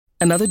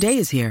Another day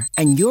is here,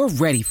 and you're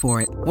ready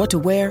for it. What to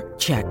wear?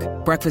 Check.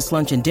 Breakfast,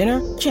 lunch, and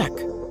dinner? Check.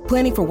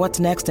 Planning for what's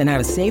next and how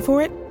to save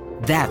for it?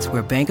 That's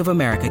where Bank of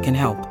America can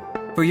help.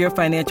 For your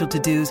financial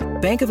to-dos,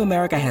 Bank of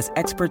America has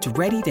experts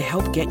ready to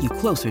help get you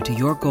closer to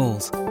your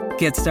goals.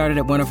 Get started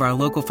at one of our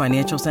local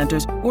financial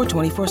centers or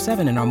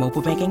 24/7 in our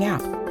mobile banking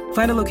app.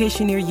 Find a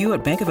location near you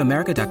at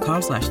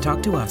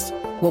bankofamerica.com/talktous.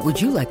 What would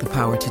you like the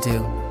power to do?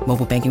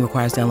 Mobile banking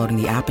requires downloading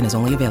the app and is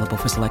only available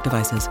for select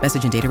devices.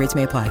 Message and data rates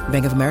may apply.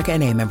 Bank of America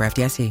N.A., member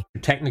FDIC.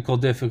 Technical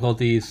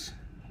difficulties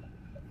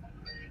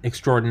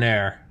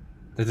extraordinaire.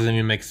 That doesn't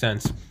even make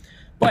sense.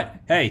 But,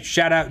 hey,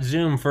 shout out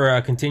Zoom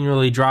for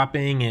continually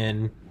dropping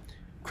and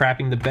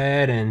crapping the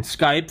bed, and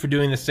Skype for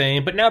doing the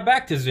same. But now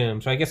back to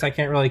Zoom, so I guess I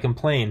can't really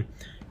complain.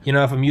 You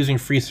know, if I'm using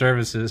free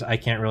services, I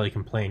can't really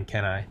complain,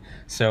 can I?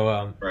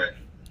 So, right.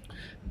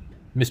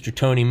 Mr.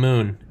 Tony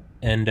Moon,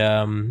 and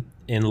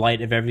in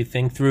light of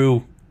everything,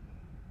 through,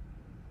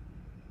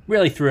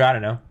 I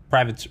don't know,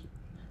 privates,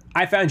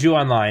 I found you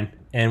online,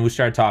 and we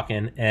started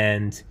talking,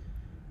 and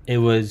I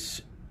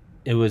was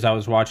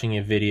watching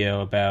a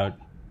video about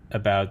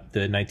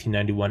the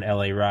 1991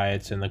 LA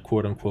riots and the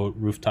quote-unquote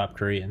rooftop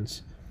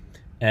Koreans,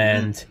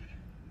 and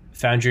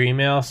found your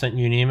email, sent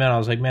you an email, and I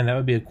was like, man, that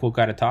would be a cool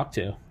guy to talk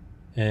to.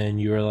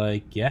 And you were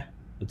like, yeah,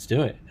 let's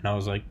do it. And I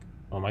was like,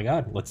 oh my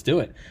God, let's do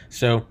it.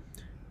 So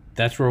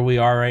that's where we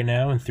are right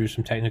now, and through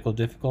some technical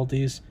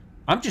difficulties.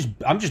 I'm just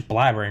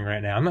blabbering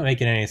right now. I'm not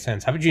making any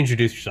sense. How about you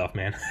introduce yourself,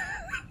 man?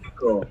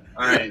 Cool.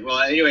 All right. Well,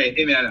 anyway,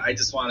 hey man, I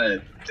just want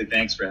to say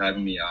thanks for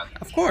having me on.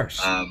 Of course.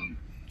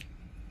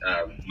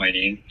 My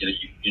name,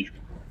 you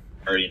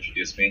already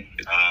introduced me.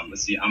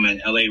 Let's see, I'm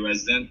an LA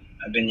resident.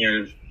 I've been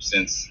here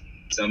since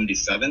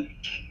 '77.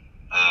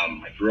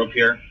 I grew up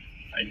here.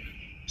 I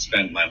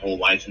spent my whole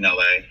life in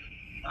LA.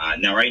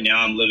 Right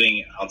now I'm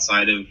living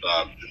outside of,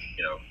 the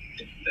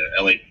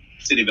LA,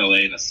 city of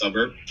LA, in a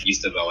suburb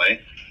east of LA.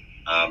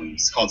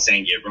 It's called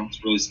San Gabriel. It's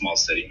a really small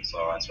city,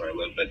 so that's where I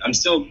live. But I'm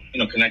still,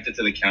 connected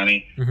to the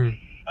county.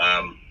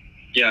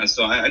 Mm-hmm.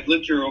 So I've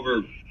lived here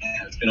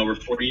it's been over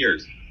 40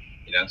 years.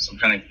 So I'm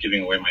kind of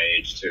giving away my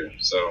age too.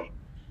 So,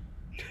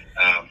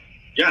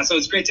 so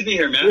it's great to be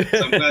here, man.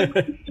 So I'm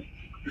glad.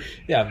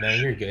 Yeah, man,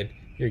 you're good.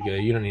 You're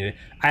good. You don't need it.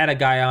 I had a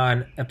guy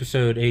on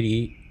episode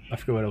 80. I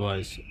forget what it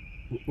was.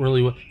 It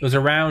was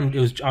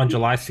on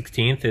July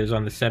 16th. It was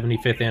on the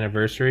 75th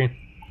anniversary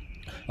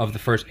of the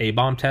first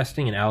A-bomb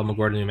testing in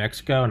Alamogordo, New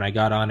Mexico, and I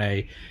got on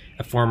a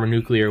former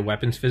nuclear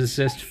weapons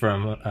physicist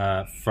from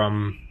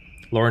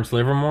Lawrence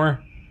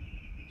Livermore.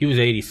 He was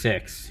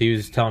 86. He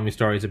was telling me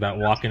stories about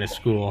walking to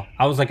school.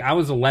 I was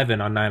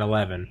 11 on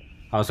 9/11.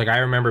 I was like, I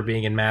remember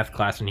being in math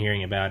class and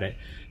hearing about it.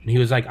 And he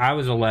was like, I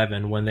was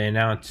 11 when they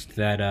announced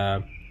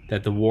that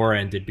the war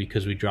ended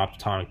because we dropped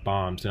atomic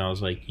bombs. And I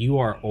was like, you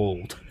are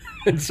old.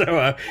 And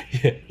so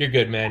you're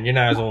good, man. You're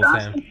not as old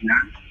as him.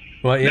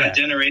 Well, yeah. That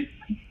generation.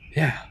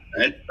 Yeah.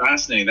 It's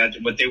fascinating that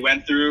what they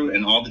went through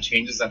and all the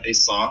changes that they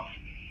saw.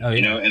 Oh,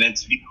 yeah. And then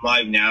to be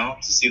alive now,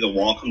 to see the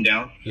wall come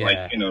down,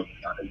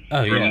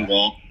 Berlin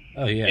Wall.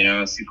 Oh,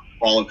 yeah. See the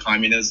fall of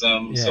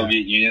communism,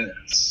 Soviet Union.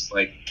 It's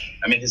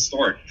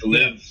historic to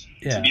live,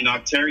 to be an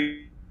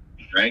Octarian,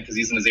 right? Because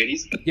he's in his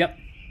 80s. Yep.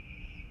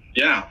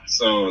 Yeah,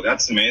 so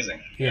that's amazing.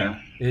 Yeah.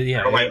 I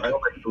hope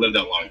I can live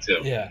that long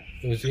too. Yeah,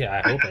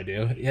 I hope I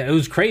do. Yeah, it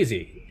was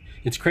crazy.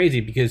 It's crazy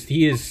because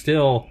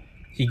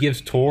he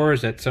gives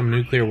tours at some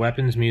nuclear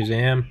weapons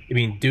museum. I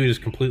mean, dude is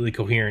completely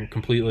coherent,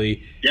 I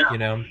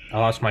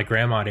lost my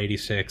grandma at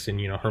 86, and,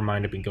 her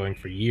mind had been going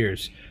for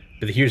years.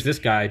 But here's this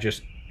guy,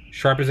 just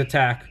sharp as a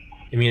tack.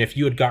 I mean, if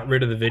you had got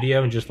rid of the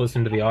video and just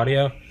listened to the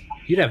audio,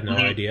 you'd have no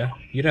idea.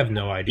 You'd have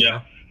no idea.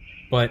 Yeah.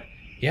 But,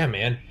 yeah,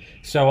 man.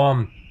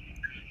 So,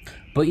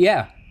 but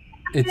yeah,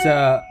 it's,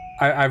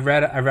 I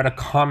read a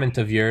comment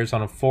of yours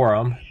on a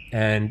forum,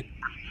 and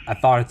I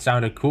thought it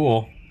sounded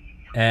cool.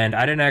 And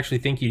I didn't actually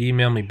think you'd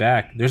email me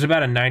back. There's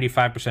about a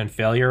 95%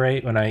 failure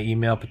rate when I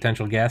email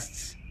potential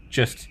guests.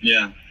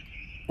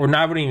 Or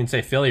not, I wouldn't even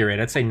say failure rate.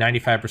 I'd say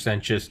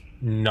 95% just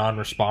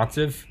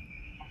non-responsive.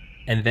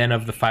 And then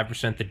of the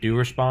 5% that do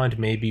respond,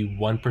 maybe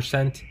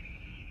 1%,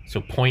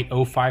 so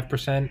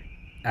 0.05%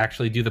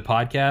 actually do the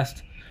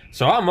podcast.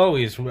 So I'm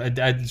always,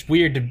 it's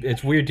weird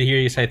to hear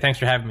you say, thanks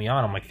for having me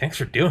on. I'm like, thanks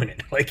for doing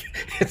it.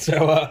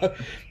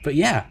 But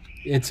yeah,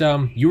 it's,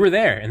 you were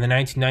there in the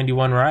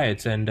 1991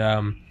 riots, and,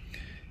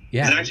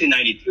 yeah. It's actually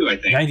 92, I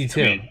think.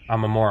 92.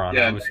 I'm a moron.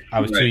 Yeah,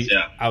 I was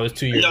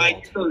 2 years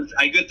old.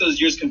 I get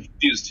those years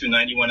confused too,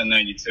 91 and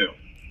 92.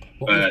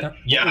 What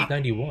was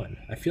 91?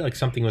 I feel like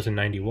something was in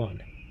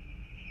 91.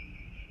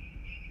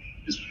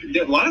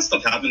 A lot of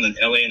stuff happened in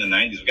LA in the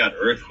 90s. We got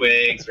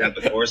earthquakes, we had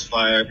the forest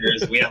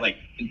fires, we had like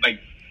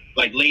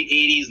late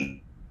 80s,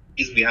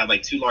 we had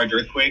like 2 large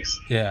earthquakes.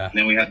 Yeah. And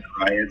then we had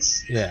the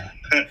riots. Yeah.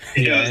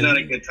 It's not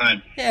a good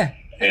time. Yeah.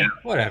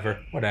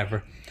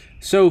 Whatever.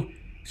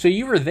 So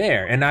you were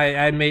there, and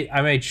I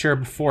made sure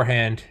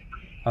beforehand.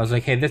 I was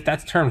like, hey,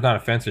 that term's not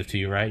offensive to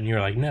you, right? And you were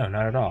like, no,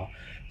 not at all.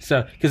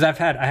 So, because I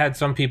had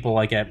some people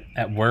like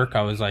at work.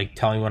 I was like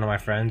telling one of my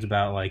friends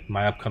about like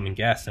my upcoming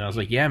guest, and I was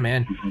like, "Yeah,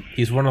 man,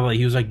 he was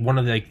like one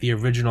of the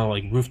original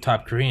like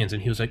Rooftop Koreans,"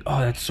 and he was like,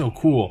 "Oh, that's so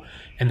cool."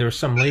 And there was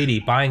some lady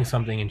buying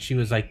something, and she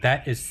was like,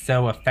 "That is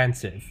so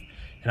offensive,"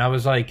 and I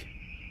was like,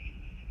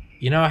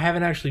 I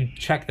haven't actually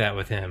checked that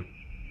with him,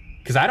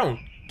 because I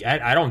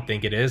don't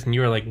think it is, and you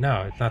were like,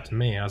 "No, it's not to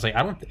me." And I was like,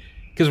 "I don't,"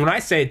 because when I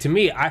say it to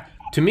me,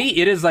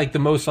 it is like the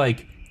most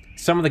like.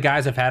 Some of the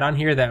guys I've had on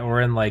here that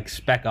were in like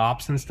spec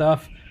ops and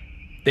stuff,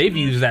 they've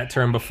used that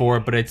term before,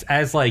 but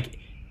it's like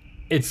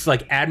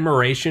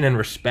admiration and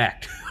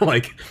respect.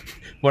 Like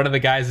one of the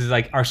guys is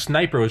like, our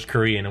sniper was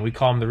Korean and we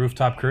call him the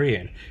Rooftop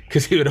Korean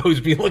because he would always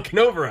be looking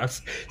over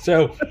us.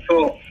 So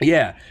Cool.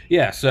 yeah.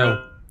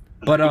 So,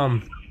 but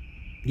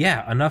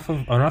yeah, enough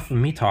of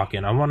me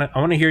talking. I want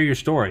to hear your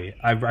story.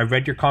 I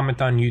read your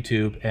comment on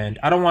YouTube, and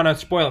I don't want to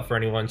spoil it for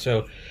anyone.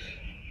 So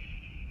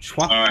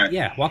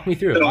walk me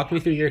through it. Walk me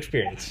through your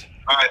experience.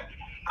 All right,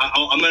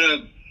 I'm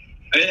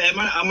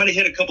gonna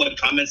hit a couple of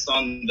comments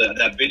on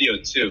that video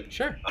too.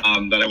 Sure.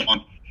 That I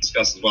want to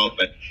discuss as well.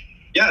 But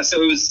yeah,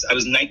 so I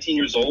was 19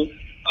 years old.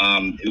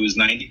 It was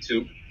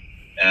 92,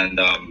 and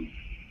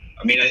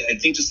I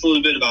think just a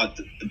little bit about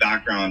the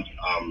background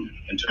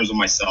in terms of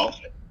myself,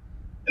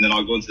 and then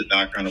I'll go into the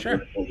background of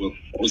what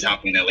was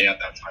happening in LA at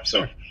that time.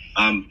 So,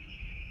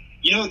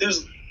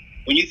 there's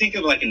when you think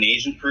of like an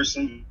Asian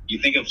person, you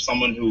think of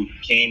someone who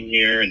came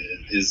here and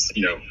is,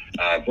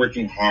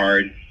 working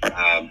hard,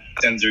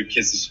 sends their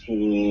kids to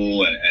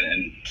school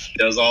and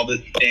does all the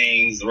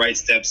things, the right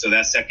steps, so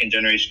that second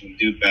generation can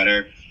do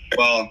better.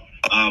 Well,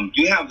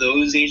 you have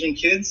those Asian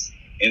kids,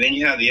 and then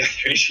you have the other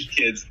Asian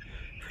kids,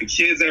 the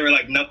kids that were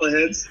like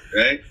knuckleheads,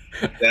 right?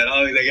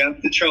 That they got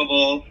into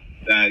trouble,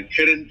 that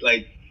couldn't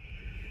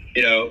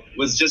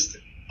was just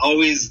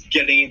always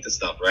getting into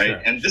stuff, right?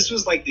 Sure. And this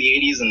was like the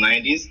 80s and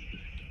 90s.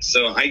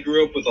 So I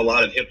grew up with a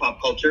lot of hip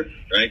hop culture,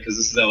 right? Because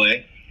this is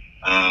LA.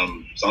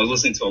 So I was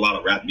listening to a lot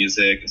of rap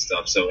music and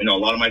stuff. So, a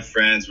lot of my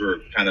friends were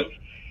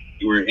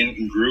we were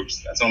in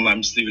groups. That's all.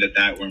 I'm just leave it at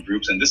that. We're in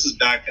groups. And this is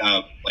back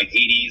like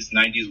 80s,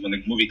 90s when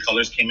the movie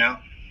Colors came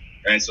out,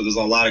 right? So there's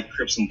a lot of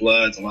Crips and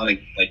Bloods, a lot of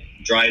like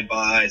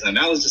drive-bys. And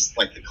that was just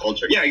like the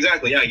culture. Yeah,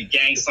 exactly. Yeah,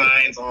 gang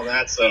signs, all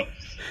that. So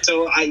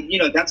I,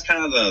 that's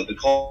kind of the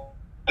culture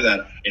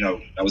that,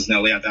 that was in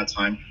LA at that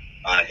time.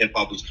 Hip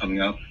hop was coming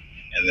up.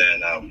 And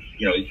then,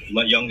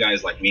 young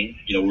guys like me,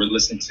 we're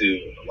listening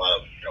to a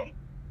lot of,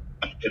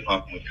 hip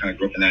hop, and we kind of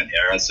grew up in that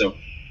era. So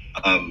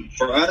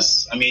for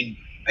us, I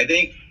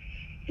think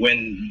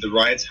when the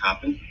riots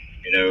happened,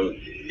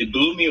 it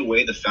blew me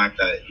away the fact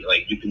that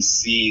like you can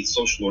see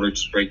social order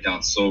just break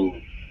down so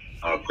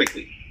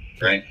quickly,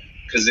 right?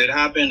 Because it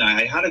happened.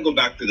 I had to go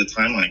back through the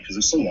timeline because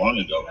it's so long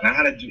ago, and I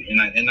had to do,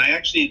 and I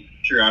actually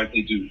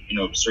periodically do,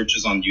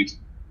 searches on YouTube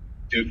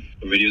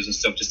for videos and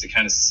stuff just to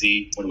kind of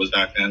see what it was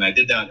back then. I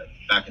did that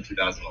back in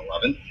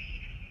 2011,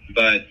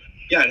 but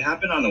yeah, it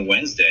happened on a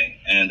Wednesday,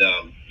 and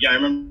I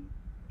remember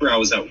I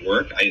was at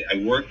work.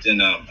 I worked in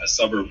a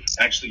suburb.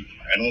 Actually,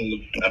 I don't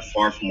live that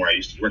far from where I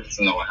used to work. It's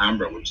in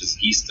Alhambra, which is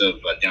east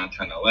of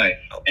downtown LA,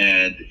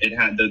 and it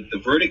had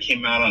the verdict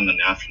came out on an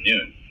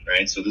afternoon,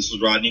 right? So this was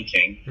Rodney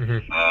King.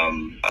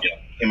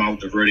 Came out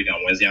with the verdict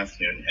on Wednesday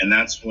afternoon, and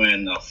that's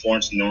when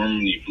Florence and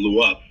Normandy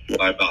blew up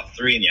by about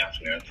 4 in the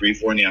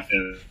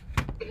afternoon.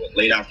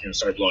 Late afternoon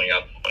started blowing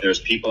up. There's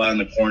people out in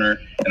the corner,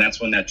 and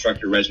that's when that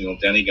trucker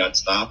Reginald Denny got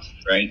stopped,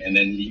 right? And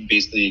then he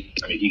basically,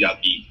 he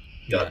got beat.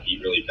 He got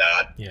beat really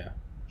bad. Yeah.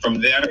 From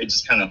there, it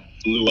just kind of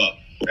blew up,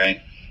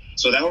 right?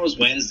 So that was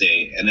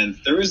Wednesday, and then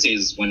Thursday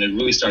is when it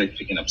really started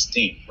picking up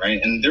steam,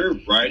 right? And they're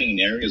rioting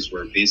in areas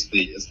where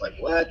basically it's like,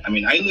 what? I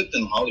lived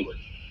in Hollywood.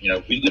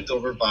 We lived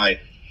over by.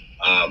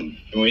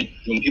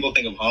 When people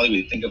think of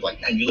Hollywood, they think of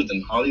like, man, you lived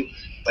in Hollywood.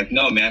 Like,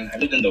 no, man, I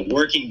lived in the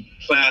working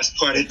class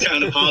part of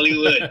town of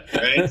Hollywood,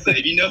 right? So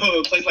if you know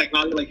a place like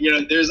Hollywood,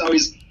 like, there's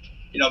always,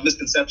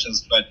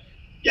 misconceptions. But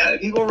yeah,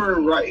 if you go over,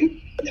 right,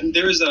 and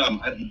there's,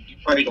 you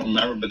probably don't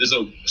remember, but there's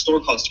a store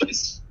called Circuit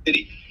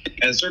City.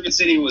 And Circuit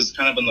City was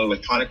kind of an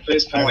electronic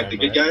place, kind of like the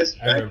Good Guys.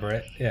 Right? I remember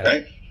it, yeah.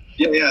 Right?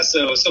 Yeah.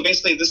 So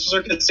basically, this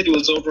Circuit City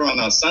was over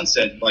on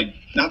Sunset, like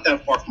not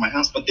that far from my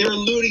house, but they were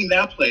looting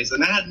that place,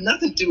 and that had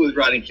nothing to do with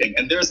Rodney King.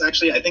 And there's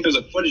actually, I think there's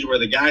a footage where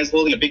the guy's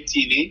holding a big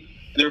TV,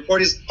 and the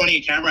reporter's pointing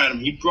a camera at him.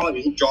 He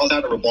draws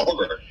out a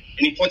revolver,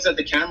 and he points at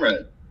the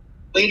camera,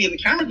 lady of the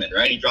cameraman,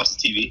 right? He drops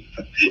his TV,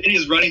 and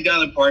he's running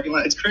down the parking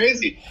lot. It's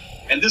crazy.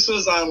 And this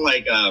was on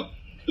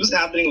this was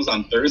happening. It was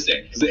on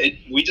Thursday because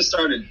we just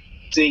started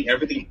seeing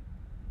everything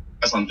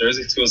on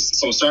Thursday. So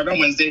it started on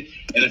Wednesday,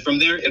 and then from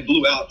there it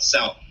blew out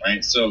south,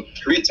 right? So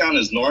Koreatown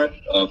is north,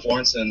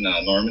 Florence and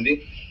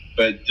Normandy,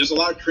 but there's a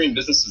lot of Korean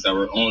businesses that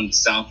were owned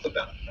south of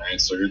that,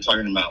 right? So you're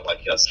talking about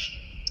like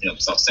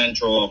South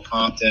Central,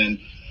 Compton,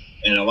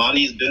 and a lot of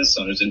these business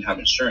owners didn't have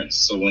insurance.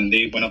 So when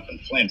they went up in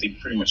flames, they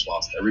pretty much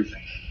lost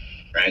everything,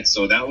 right?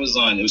 So it was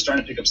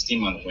starting to pick up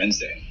steam on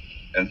Wednesday.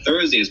 And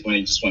Thursday is when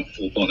it just went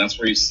full blown. That's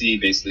where you see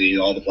basically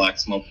all the black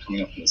smoke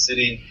coming up from the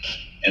city.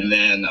 And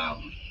then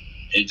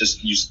you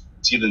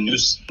see the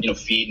news,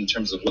 feed in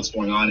terms of what's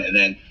going on. And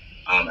then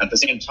at the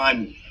same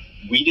time,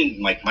 we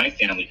didn't, like my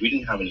family, we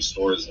didn't have any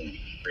stores in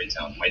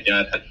Koreatown.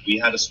 We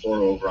had a store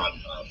over on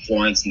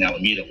Florence and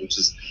Alameda, which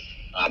is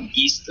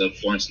east of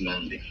Florence and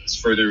Normandy. It's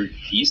further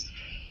east.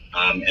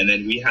 And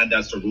then we had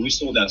that store, but we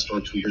sold that store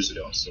 2 years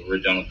ago. So we're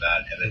done with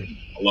that. And then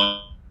a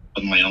lot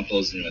of my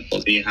uncles,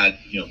 they had,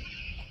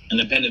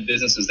 independent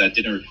businesses that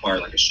didn't require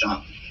like a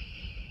shop.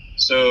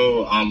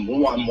 So I'm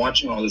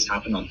watching all this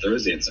happen on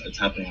Thursday. It's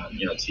happening on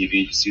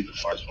TV. You see the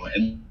fires going,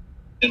 and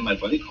then my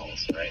buddy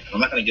calls, right? And I'm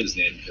not going to give his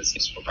name because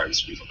he's for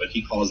privacy reasons, but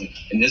he calls, and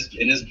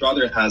his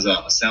brother has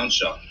a sound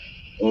shop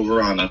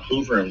over on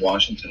Hoover in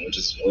Washington, which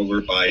is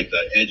over by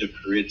the edge of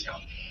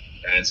Koreatown,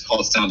 and it's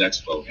called Sound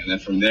Expo. And then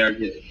from there,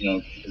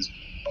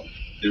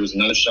 there was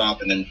another shop,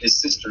 and then his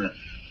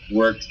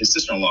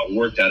sister-in-law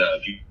worked at a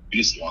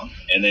beauty salon,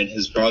 and then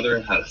his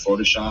brother had a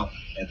photo shop,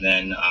 and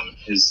then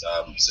his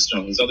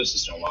other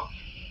sister-in-law,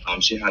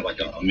 she had like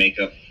a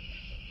makeup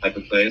type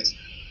of place.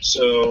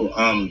 So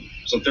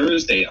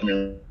Thursday,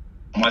 I'm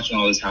watching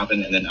all this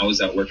happen, and then I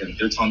was at work, and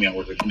they're telling me at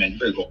work, like, man, you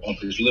better go home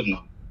because you live in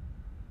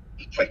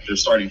like they're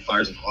starting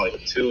fires in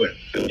Hollywood too,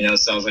 and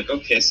so I was like,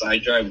 okay, so I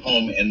drive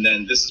home, and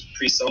then this is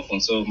pre-cell phone,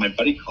 so my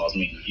buddy calls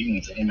me in the evening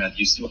and says, hey man, do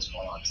you see what's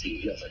going on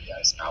TV? I was like, yeah,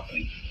 it's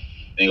happening.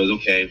 And he goes,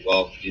 okay,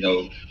 well,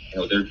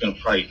 they're gonna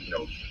probably,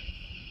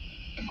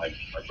 my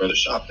brother's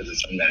shop because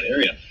it's in that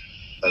area.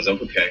 So I was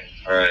like, okay,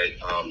 all right,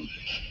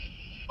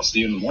 I'll see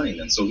you in the morning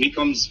then. So he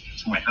comes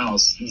to my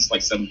house. It's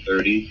like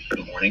 7:30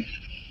 in the morning.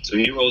 So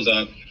he rolls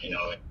up,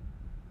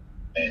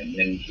 and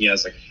then he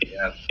has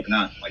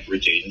not like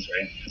rich Asians,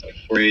 right? It's like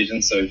poor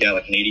Asians. So he got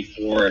like an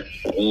 82,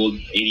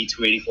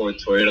 84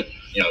 Toyota,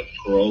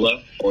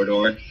 Corolla,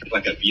 4-door,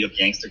 like a beat up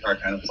gangster car,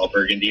 kind of all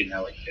burgundy, and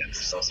had like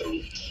fancy stuff. So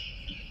he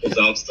pulls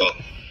up, so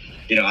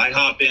I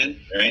hop in,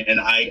 right? And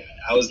I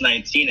was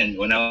 19, and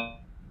when I was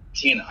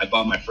 19, I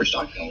bought my first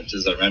shotgun, which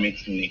is a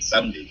Remington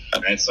 870,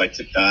 right? So I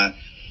took that.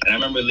 And I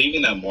remember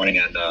leaving that morning,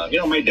 and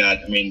my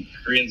dad,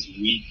 Koreans,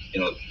 the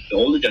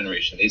older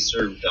generation, they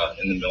served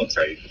in the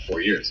military for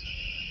 4 years.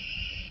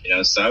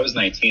 So I was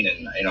 19,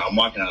 and I'm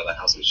walking out of the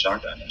house with a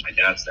shotgun, and my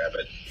dad's there,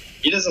 but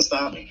he doesn't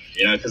stop me,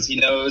 because he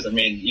knows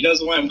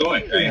where I'm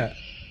going, right? Yeah.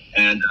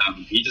 And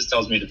he just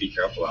tells me to be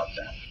careful out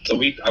there. So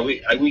we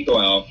go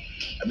out,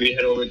 and we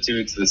head over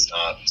to this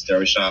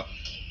stereo shop,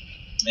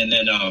 and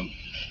then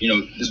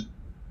this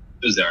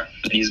was there,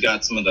 and he's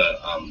got some of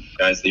the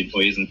guys, the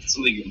employees, and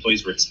some of the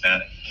employees were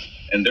Hispanic,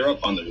 and they're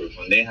up on the roof,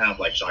 and they have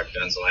like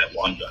shotguns, and I have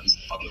lawn guns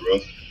on the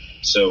roof.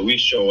 So we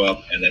show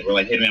up, and then we're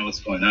like, hey man, what's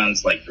going on?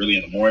 It's like early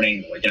in the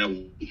morning. We're like, yeah,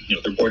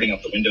 they're boarding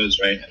up the windows,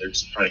 right? And they're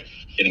just probably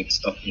getting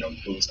stuff,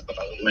 moving stuff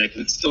out of the way,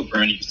 because it's still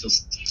burning. You can still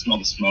smell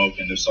the smoke,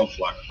 and there's still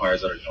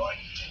fires that are going.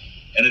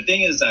 And the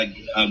thing is that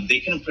they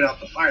couldn't put out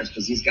the fires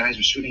because these guys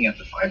were shooting at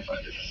the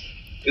firefighters.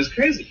 It was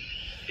crazy,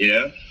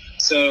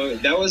 So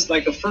that was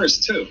like a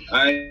first too.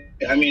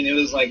 It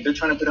was like they're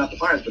trying to put out the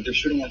fires, but they're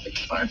shooting at the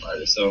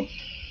firefighters. So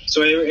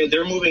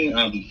they're moving.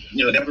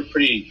 They have a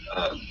pretty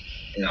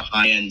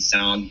high-end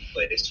sound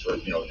place for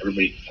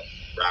everybody,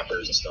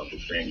 rappers and stuff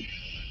would bring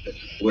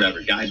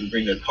whatever. Guys would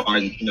bring their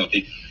cars, and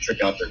they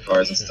trick out their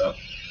cars and stuff.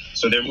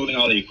 So they're moving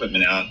all the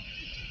equipment out.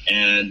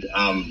 And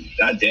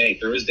that day,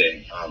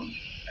 Thursday,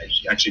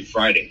 actually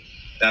Friday,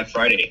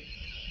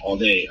 all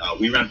day,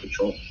 we ran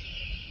patrol.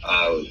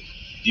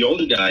 The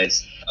older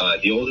guys,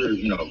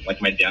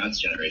 like my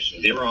dad's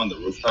generation, they were on the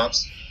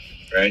rooftops,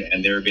 right?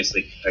 And they were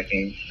basically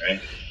protecting,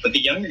 right? But the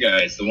younger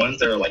guys, the ones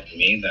that are like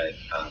me, that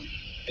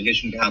I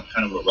guess you can have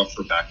kind of a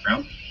rougher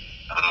background.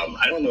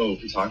 I don't know if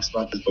he talks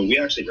about this, but we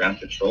actually ran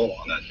patrol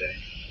on that day.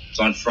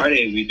 So on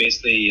Friday, we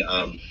basically,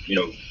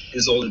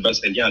 his older brother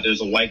said, yeah,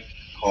 there's a white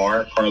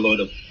carload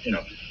of,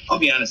 I'll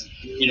be honest,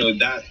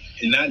 that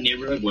in that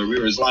neighborhood where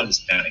there's a lot of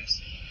Hispanics,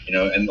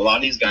 and a lot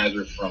of these guys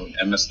were from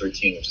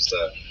MS-13, which is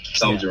a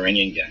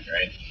Salvadorian gang,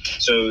 right?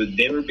 So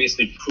they were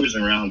basically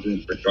cruising around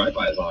doing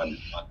drive-bys on.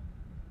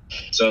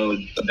 So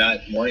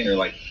that morning,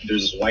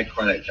 there's this white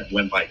car that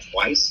went by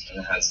twice, and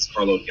it has this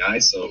carload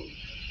guys. So,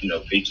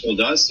 they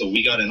told us, so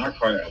we got in our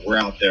car and we're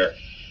out there,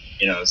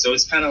 so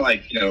it's kind of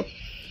like,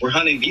 we're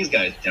hunting these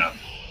guys down,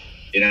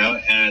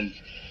 and,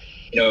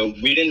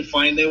 we didn't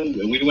find them.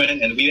 We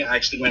went, and we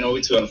actually went over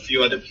to a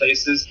few other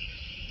places,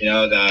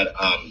 that,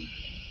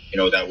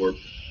 that were,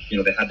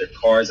 they had their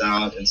cars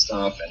out and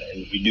stuff.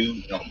 And we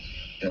knew,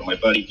 my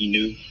buddy, he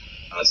knew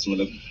some of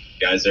the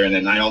guys there. And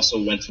then I also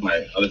went to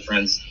my other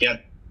friends. He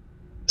had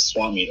a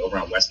swap meet over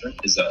on Western.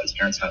 His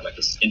parents had like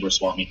this indoor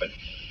swap meet, but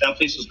that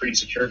place was pretty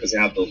secure because they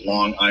have those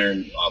long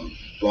iron,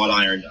 wrought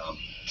iron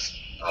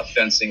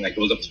fencing that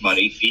goes up to about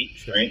 8 feet,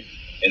 right?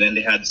 And then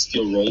they had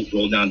steel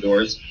roll-up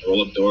doors,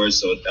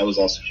 so that was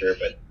all secure.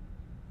 But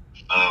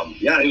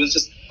it was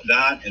just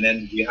that, and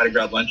then we had to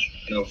grab lunch,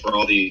 for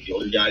all the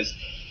older guys.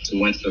 So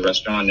we went to the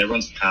restaurant, and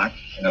everyone's packed,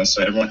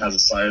 so everyone has a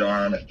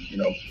sidearm, and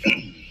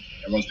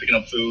everyone's picking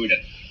up food,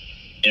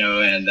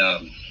 and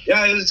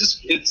it was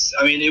just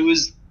it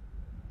was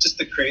just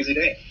a crazy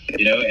day,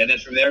 And then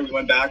from there we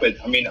went back, but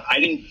we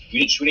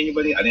didn't shoot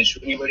anybody.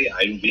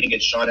 We didn't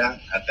get shot at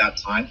that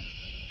time.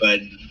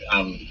 but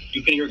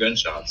you can hear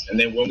gunshots. And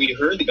then when we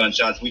heard the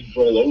gunshots, we'd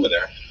roll over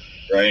there,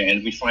 right?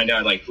 And we'd find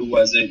out, like, who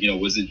was it?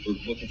 Was it, we're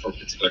looking for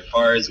particular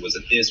cars? Was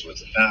it this?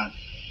 Was it that?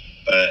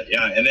 But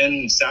yeah, and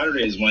then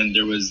Saturday is when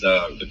there was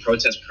the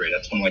protest parade.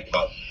 That's when, like,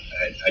 about,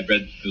 I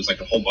read it was like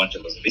a whole bunch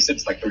of us. They said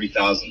it's like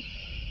 30,000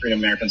 Korean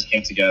Americans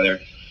came together,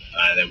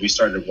 and then we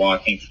started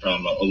walking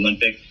from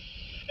Olympic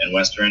and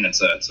Western.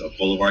 It's a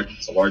boulevard.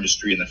 It's a larger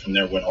street, and then from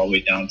there went all the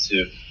way down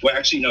to. Well,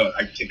 actually, no,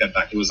 I take that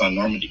back. It was on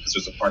Normandy because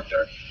there's a park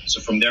there. So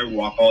from there, we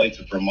walked all the way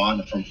to Vermont,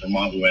 and from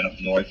Vermont, we went up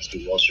north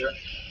to Wilshire.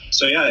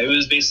 So yeah, it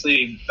was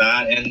basically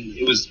that, and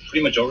it was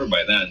pretty much over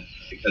by then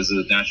because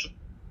the National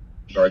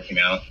Guard came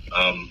out.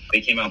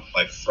 They came out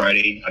by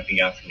Friday, I think,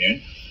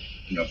 afternoon.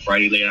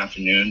 Friday late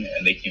afternoon,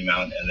 and they came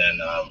out, and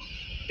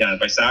then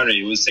by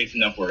Saturday it was safe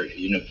enough where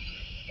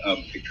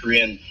the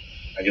Korean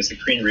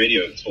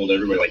radio told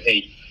everybody, like,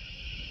 hey,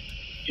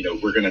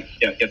 we're gonna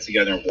get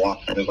together and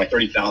walk. There's like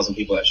 30,000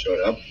 people that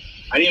showed up.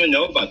 I didn't even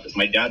know about this.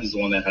 My dad is the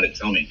one that had to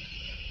tell me.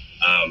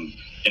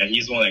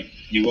 He's the one that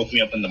he woke me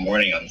up in the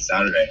morning on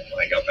Saturday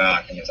when I got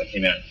back, and he was like, hey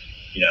man,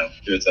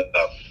 there's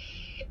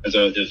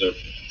a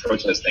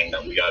protest thing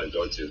that we got to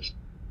go to.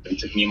 He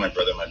took me and my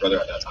brother. My brother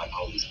at that time,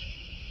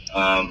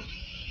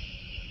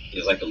 he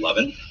was like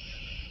 11.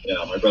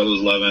 Yeah, my brother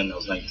was 11. I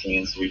was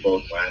 19, so we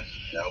both went.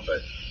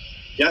 But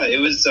yeah, it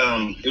was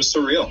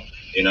surreal.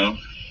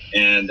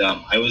 And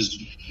I was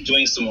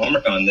doing some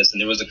homework on this, and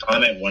there was a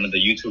comment one of the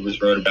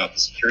YouTubers wrote about the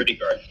security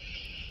guard.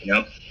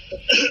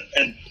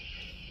 And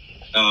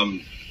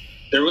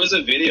there was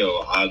a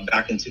video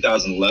back in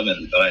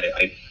 2011 that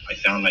I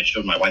found and I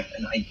showed my wife,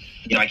 and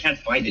I can't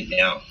find it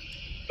now,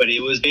 but it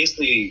was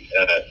basically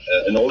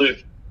an older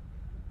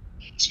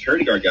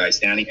security guard guy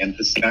standing, and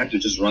this actor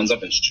just runs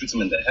up and shoots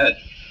him in the head.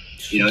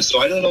 So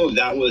I don't know if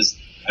that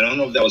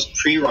was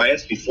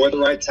pre-riots, before the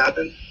riots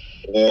happened,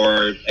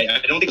 or I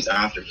don't think it was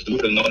after, because we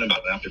would have known about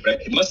it after,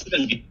 but it must have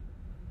been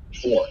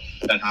before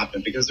that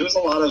happened, because there was a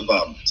lot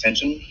of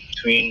tension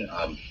between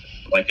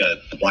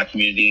the Black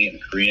community and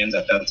the Koreans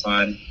at that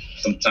time,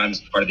 sometimes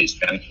part of the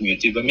Hispanic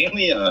community, but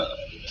mainly,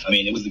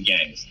 it was the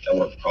gangs that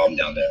were a problem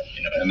down there,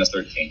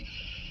 MS-13.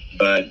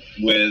 But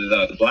with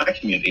the Black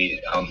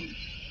community,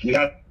 we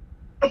had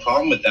a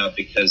problem with that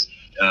because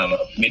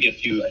maybe I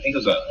think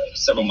it was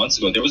several months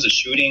ago, there was a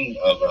shooting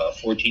of a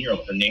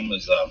 14-year-old. Her name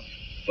was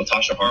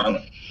Latasha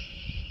Harlan.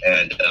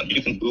 And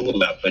you can Google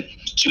that, but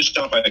she was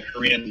shot by a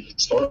Korean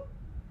store.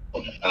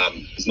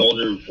 She's an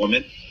older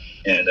woman,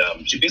 and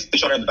she basically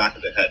shot her in the back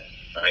of the head.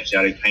 All right, she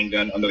had a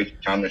handgun under the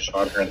counter,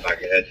 shot her in the back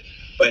of the head.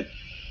 But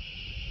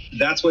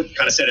that's what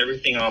kind of set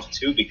everything off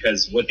too,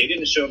 because what they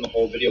didn't show in the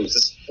whole video was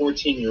this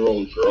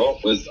 14-year-old girl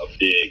was a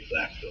big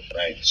Black girl,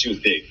 right? She was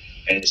big,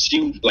 and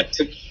she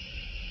took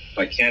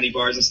candy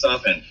bars and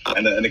stuff, and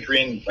the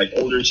Korean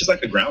older, she's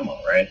like a grandma,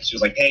 right? She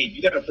was like, hey,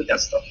 you gotta put that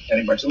stuff in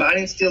candy bars. She's like, I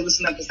didn't steal this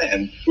and that,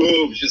 and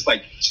boom, she's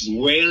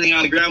wailing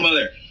on the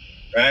grandmother,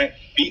 right?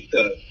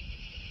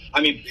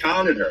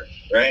 Pounded her,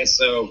 right?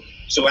 So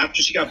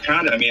after she got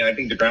pounded, I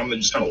think the grandmother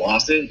just kind of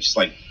lost it.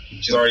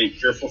 She's already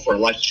fearful for her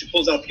life. She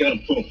pulls out the gun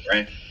and boom,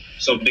 right?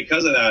 So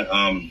because of that,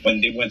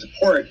 when they went to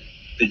court,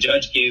 the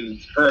judge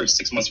gave her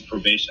 6 months of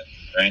probation,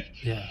 right?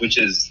 Yeah. Which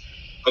is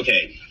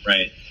okay,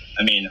 right?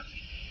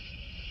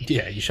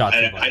 Yeah, you shot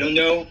somebody. I don't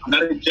know. I'm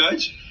not a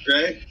judge,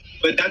 right?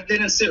 But that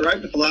didn't sit right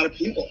with a lot of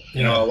people.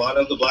 A lot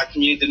of the Black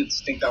community didn't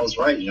think that was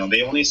right.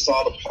 They only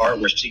saw the part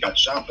where she got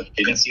shot, but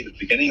they didn't see the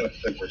beginning of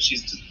it where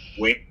she's just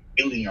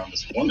wailing on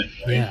this woman,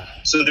 right? Yeah.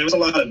 So there was a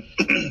lot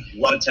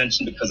of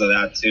tension because of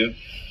that too.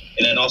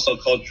 And then also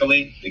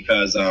culturally,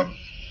 because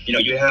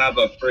you have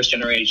a first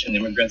generation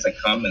immigrants that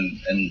come,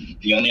 and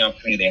the only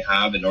opportunity they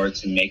have in order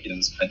to make it in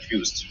this country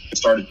was to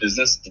start a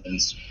business,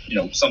 and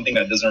something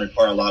that doesn't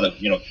require a lot of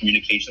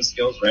communication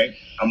skills, right?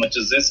 How much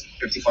is this?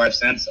 55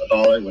 cents,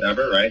 $1,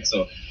 whatever, right?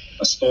 So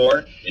a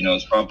store,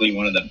 is probably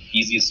one of the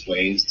easiest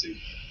ways to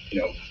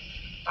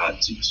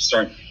to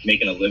start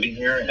making a living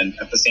here. And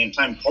at the same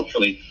time,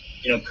 culturally,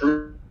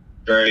 Korea is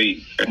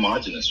very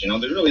homogenous. There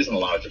really isn't a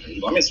lot of different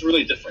people. It's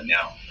really different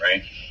now,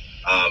 right?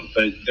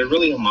 But they're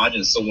really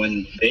homogenous. So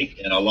when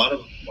and a lot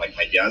of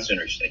my dad's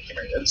generation, they came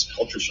here, it's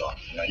culture shock.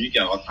 You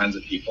get all kinds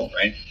of people,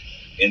 right?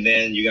 And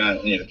then you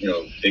got,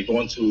 they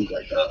go into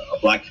a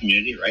Black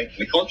community, right? And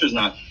the culture is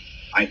not,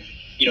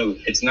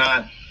 it's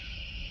not,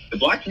 the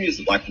Black community is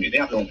the Black community.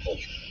 They have their own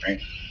culture, right?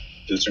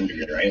 To a certain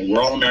degree, right?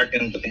 We're all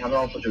American, but they have their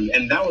own culture.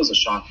 And that was a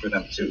shock for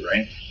them too,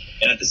 right?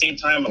 And at the same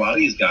time, a lot of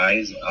these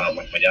guys,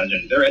 like my dad's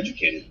generation, they're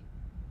educated.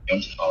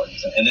 To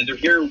college, and then they're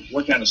here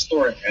working at a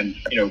store, and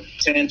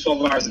 10,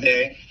 12 hours a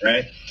day,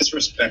 right?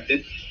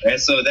 Disrespected, right?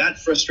 So that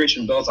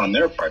frustration builds on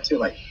their part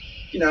too. I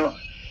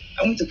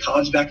went to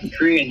college back in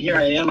Korea, and here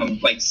I am.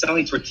 I'm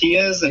selling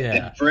tortillas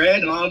and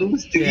bread and all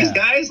these to these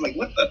guys.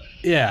 What the?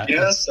 Yeah.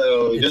 Yeah.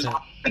 So there's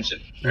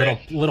tension. Right?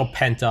 Little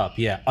pent up.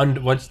 Yeah.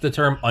 What's the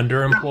term?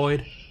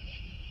 Underemployed.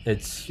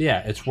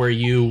 It's where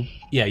you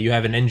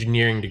have an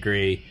engineering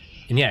degree,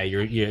 and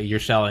you're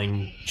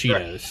selling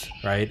Cheetos,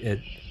 right?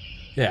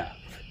 Yeah.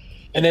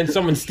 And then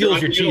someone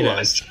steals your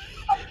Cheetos.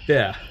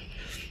 Yeah.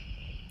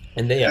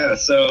 And they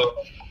so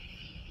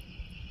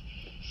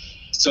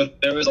So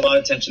there was a lot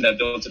of tension that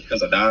built up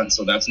because of that.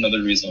 So that's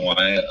another reason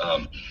why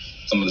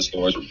some of the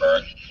stores were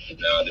burned.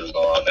 There was a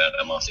lot of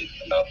animosity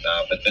about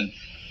that. But then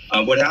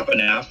what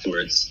happened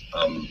afterwards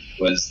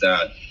was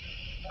that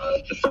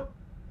the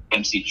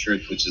MC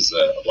Church, which is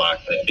a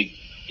big,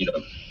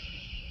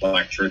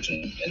 black church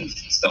in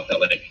South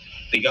LA,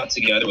 they got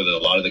together with a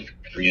lot of the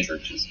Korean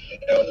churches.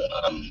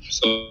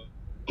 So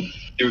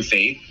through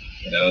faith,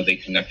 they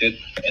connected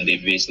and they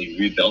basically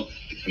rebuilt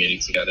the community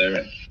together.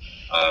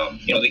 And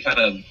they kind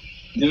of,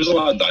 there was a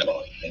lot of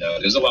dialogue.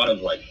 There's a lot of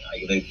a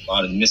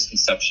lot of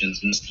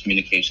misconceptions,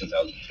 miscommunications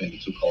out between the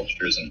two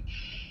cultures. And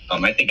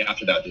I think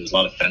after that there was a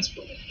lot of fence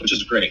building, which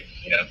is great.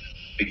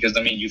 Because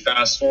you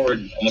fast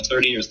forward almost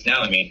 30 years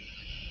now. We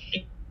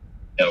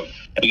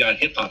got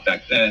hip hop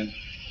back then.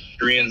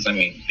 Koreans,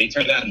 they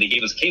turned out and they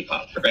gave us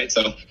K-pop, right?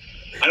 So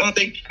I don't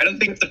think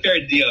it's a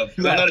fair deal.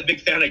 I'm not a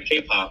big fan of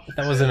K-pop.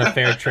 That wasn't a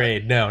fair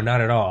trade. No,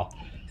 not at all.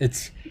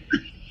 That's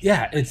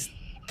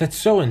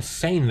so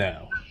insane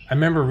though. I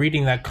remember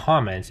reading that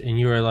comment and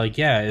you were like,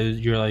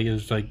 it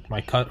was like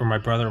my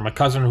brother or my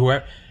cousin who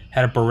had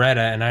a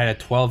Beretta and I had a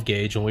 12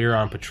 gauge and we were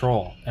on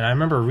patrol. And I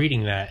remember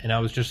reading that and I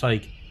was just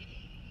like,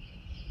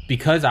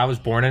 because I was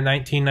born in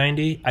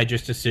 1990, I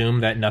just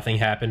assumed that nothing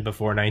happened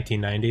before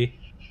 1990.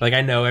 Like,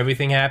 I know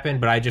everything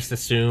happened, but I just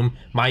assume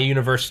my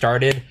universe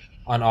started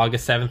on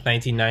August 7th,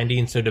 1990.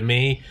 And so to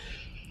me,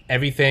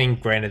 everything,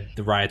 granted,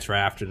 the riots were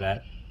after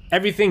that.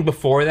 Everything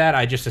before that,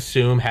 I just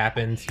assume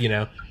happened,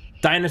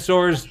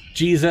 dinosaurs,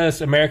 Jesus,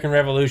 American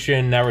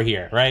Revolution, now we're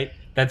here, right?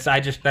 That's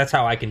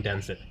how I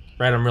condense it,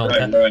 right? I'm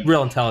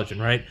real intelligent,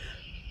 right?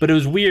 But it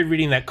was weird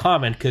reading that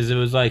comment because it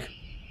was like,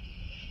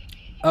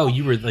 oh,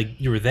 you were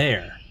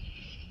there.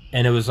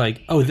 And it was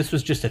like, oh, this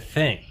was just a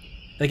thing.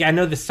 Like, I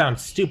know this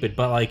sounds stupid,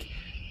 but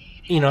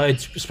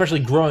it's especially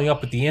growing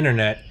up with the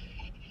internet,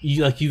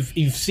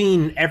 you've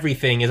seen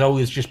everything has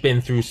always just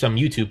been through some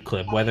YouTube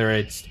clip, whether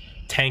it's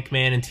Tank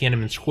Man in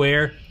Tiananmen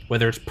Square,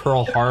 whether it's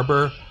Pearl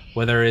Harbor,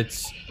 whether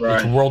it's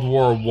World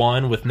War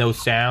I with no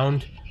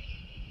sound.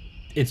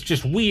 It's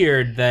just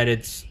weird that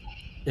it's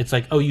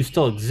like, oh, you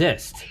still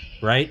exist,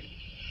 right?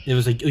 It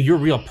was like, oh, you're a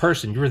real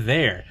person, you're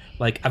there.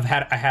 Like I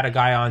had a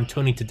guy on,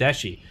 Tony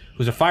Tedeschi,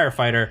 who's a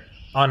firefighter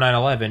on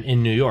 9/11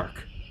 in New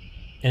York.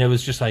 And it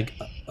was just like,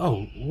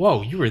 oh,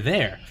 whoa, you were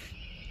there.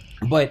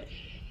 But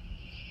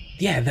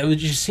yeah, that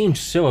just seemed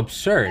so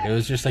absurd. It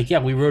was just like, yeah,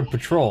 we rode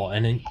patrol.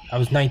 And then I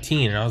was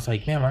 19 and I was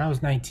like, man, when I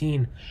was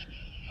 19,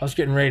 I was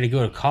getting ready to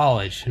go to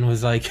college and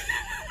was like,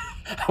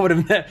 I would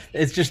have met,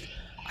 it's just,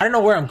 I don't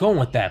know where I'm going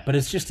with that, but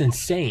it's just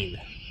insane.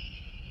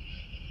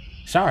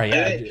 Sorry.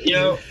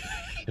 Yeah.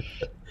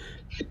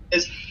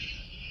 It's,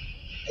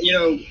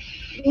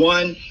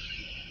 one,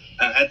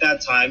 at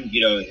that time,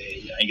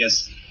 I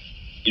guess,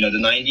 the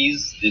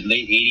 90s, the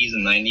late 80s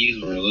and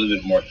 90s were a little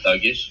bit more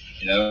thuggish,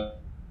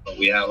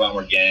 we had a lot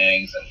more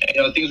gangs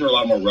and, things were a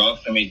lot more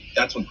rough.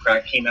 That's when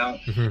crack came out,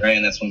 right?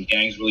 And that's when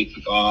gangs really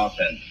took off.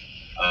 And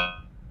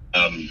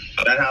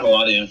that had a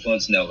lot of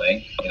influence in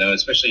LA,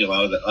 especially a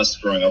lot of us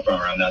growing up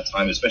around that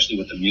time, especially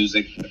with the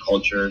music, the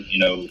culture,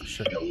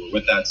 Sure.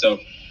 With that. So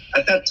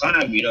at that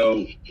time,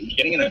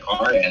 getting in a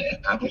car and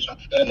having a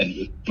shotgun and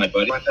with my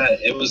buddy like that,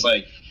 it was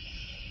like,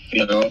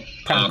 kind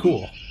of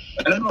cool.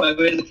 I don't know.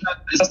 It's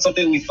not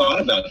something we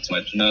thought about too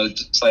much.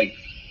 Just like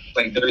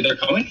they're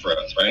coming for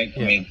us, right?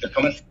 Yeah. They're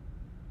coming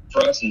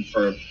for us and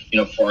for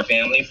our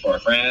family, for our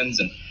friends,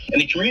 and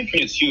the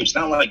community is huge. It's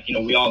not like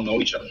we all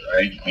know each other,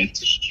 right?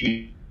 It's a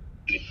huge,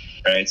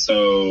 right?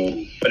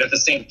 So, but at the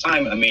same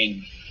time,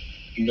 we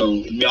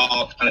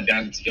all kind of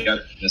banded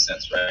together in a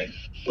sense, right?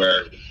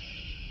 Where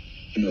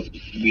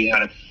we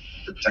had to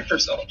protect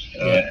ourselves,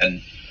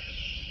 and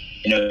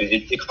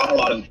it caught a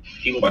lot of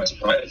people by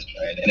surprise,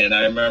 right? And then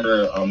I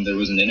remember there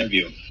was an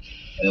interview,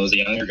 and it was a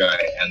younger guy,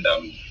 and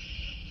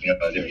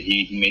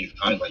he made a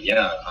comment like,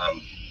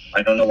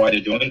 I don't know why they're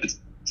doing this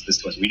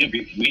to us. We didn't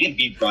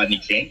beat Rodney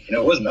King,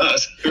 it wasn't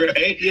us,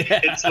 right?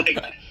 Yeah. It's like,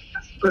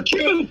 for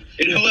you,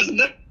 it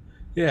wasn't us.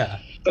 Yeah.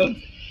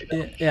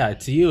 Yeah,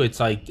 to you, it's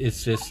like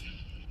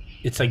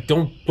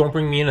don't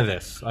bring me into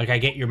this. Like, I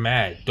get you're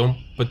mad,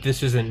 but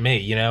this isn't me.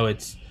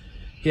 It's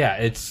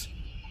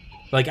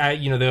like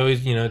they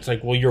always, it's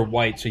like, well, you're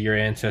white, so your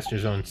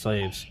ancestors owned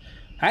slaves.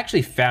 I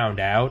actually found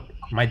out.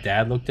 My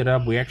dad looked it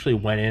up. We actually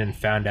went in and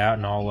found out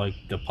in all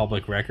the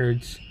public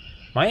records.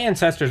 My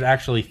ancestors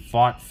actually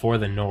fought for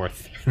the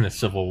North in the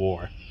Civil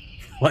War.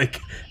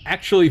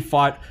 Actually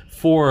fought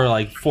for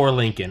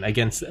Lincoln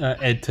against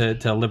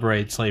to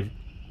liberate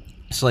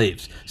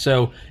slaves.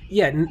 So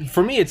yeah,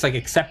 for me it's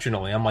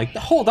exceptionally. I'm like,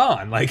 hold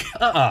on,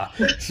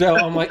 So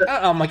I'm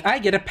like, I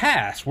get a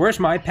pass. Where's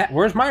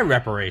my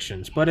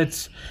reparations? But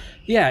it's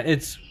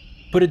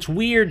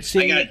weird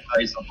seeing. I gotta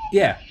tell you something.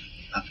 Yeah.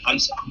 I'm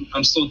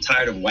so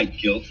tired of white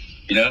guilt.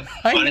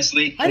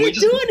 Honestly, I didn't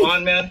do anything.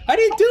 On, man. I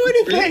didn't do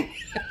anything.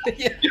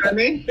 Yeah. You know what I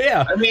mean?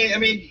 Yeah.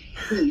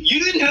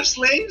 You didn't have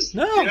slaves.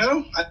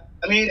 No.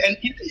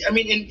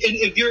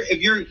 If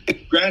your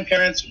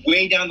grandparents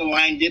way down the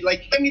line did,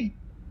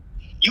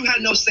 you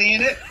had no say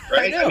in it,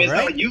 right? I know, it's right?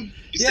 not like you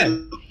said,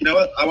 you know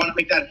what, I want to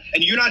make that,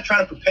 and you're not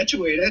trying to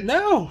perpetuate it.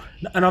 No,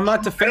 and I'm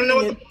not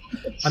defending it.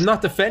 I'm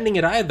not defending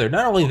it either.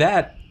 Not only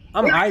that,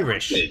 I'm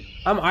Irish.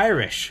 I'm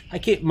Irish. I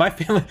can't. My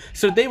family.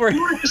 So they were.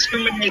 You were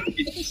discriminated.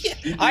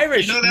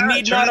 Irish You know that?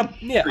 need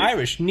not.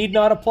 Irish need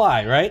not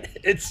apply. Right?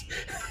 It's.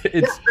 Yeah,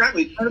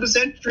 exactly. Turn of the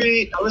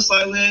century, Ellis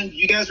Island.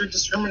 You guys were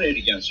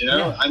discriminated against. You know.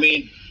 Yeah. I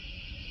mean.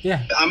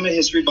 Yeah. I'm a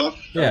history buff.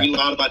 Yeah. I read a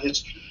lot about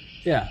history.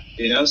 Yeah.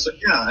 You know. So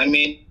yeah. I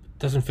mean.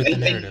 Doesn't fit the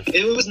narrative.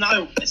 It's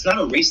not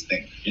a race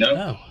thing. You know.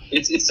 No.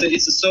 It's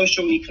a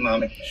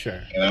socio-economic thing.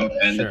 Sure. You know,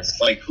 and it's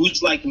like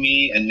who's like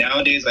me, and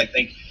nowadays I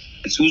think.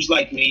 It's who's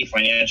like me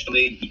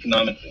financially,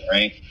 economically,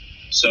 right?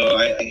 So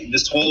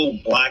this whole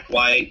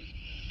black-white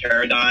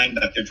paradigm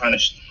that they're trying to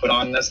put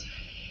on this,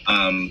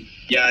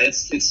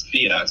 it's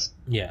BS.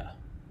 Yeah.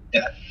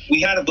 Yeah.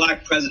 We had a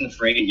black president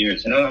for 8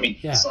 years, you know? I mean,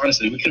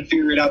 honestly, we couldn't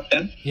figure it out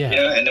then. Yeah. You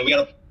know? And then we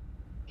got a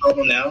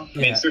problem now. I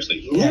mean,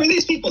 seriously, who are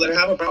these people that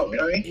have a problem? You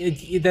know what I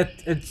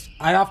mean?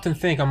 I often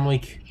think, I'm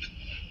like,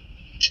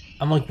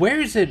 where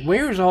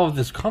is all of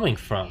this coming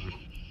from?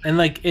 And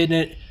like,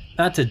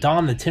 not to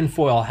don the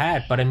tinfoil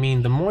hat, but I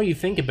mean, the more you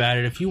think about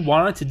it, if you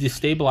wanted to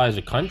destabilize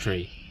a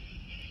country,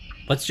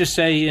 let's just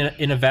say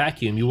in a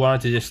vacuum, you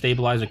wanted to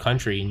destabilize a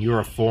country and you're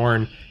a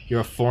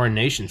foreign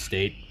nation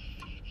state,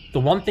 the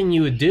one thing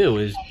you would do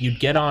is you'd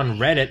get on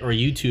Reddit or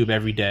YouTube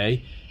every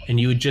day and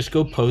you would just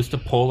go post a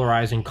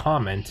polarizing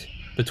comment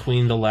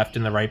between the left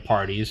and the right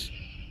parties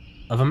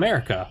of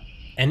America.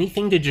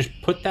 Anything to just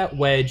put that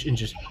wedge and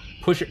just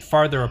push it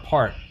farther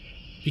apart.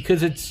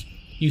 Because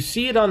you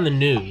see it on the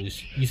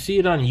news, you see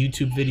it on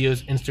YouTube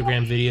videos,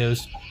 Instagram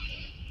videos,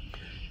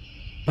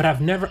 but I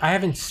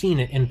haven't seen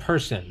it in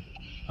person.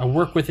 I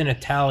work with an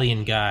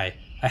Italian guy.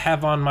 I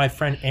have on my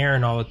friend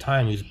Aaron all the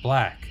time, who's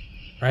black,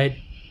 right?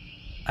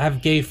 I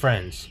have gay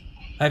friends.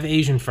 I have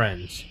Asian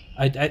friends.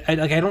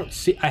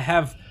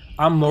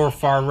 I'm more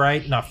far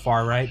right, not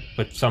far right,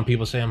 but some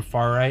people say I'm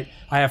far right.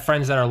 I have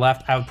friends that are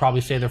left. I would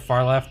probably say they're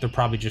far left. They're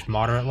probably just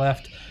moderate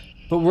left.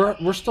 But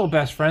we're still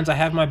best friends. I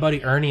have my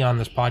buddy Ernie on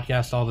this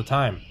podcast all the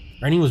time.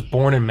 Ernie was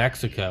born in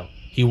Mexico.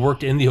 He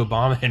worked in the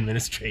Obama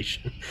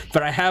administration.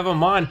 But I have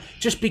him on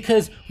just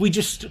because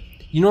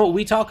you know what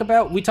we talk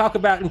about? We talk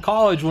about in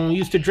college when we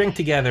used to drink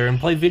together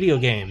and play video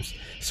games.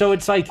 So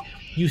it's like,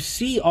 you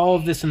see all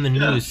of this in the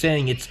news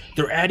saying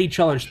they're at each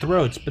other's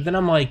throats. But then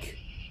I'm like,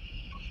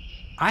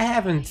 I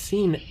haven't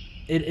seen it.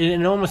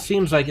 It almost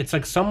seems like it's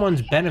like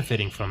someone's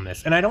benefiting from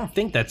this. And I don't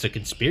think that's a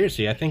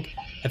conspiracy. I think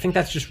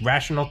that's just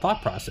rational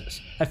thought process.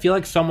 I feel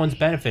like someone's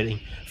benefiting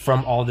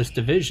from all this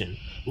division.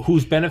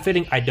 Who's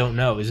benefiting? I don't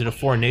know. Is it a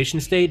foreign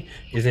nation state?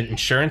 Is it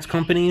insurance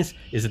companies?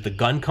 Is it the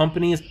gun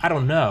companies? I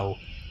don't know.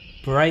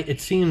 But right, it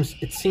seems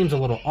a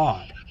little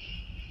odd.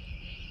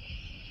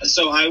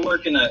 So I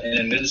work in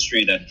an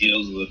industry that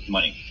deals with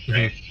money,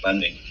 right? Mm-hmm.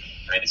 Lending,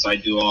 right? So I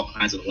do all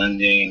kinds of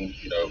lending,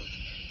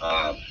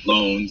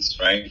 loans,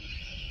 right?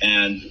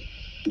 And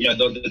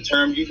the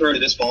term, you've heard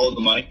of this, follow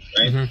the money,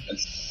 right? Mm-hmm.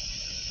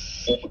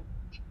 That's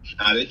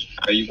adage.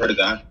 You've heard of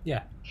that?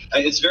 Yeah.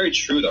 It's very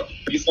true, though.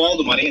 If you follow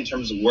the money in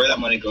terms of where that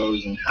money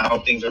goes and how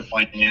things are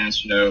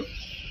financed,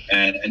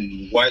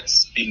 and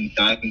what's being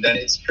done, then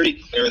it's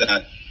pretty clear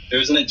that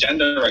there's an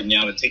agenda right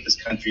now to take this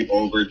country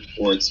over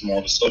towards more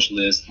of a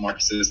socialist,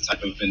 Marxist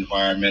type of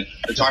environment.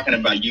 They're talking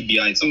about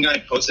UBI. Some guy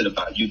posted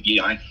about UBI.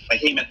 Like,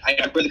 hey, man,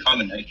 I read the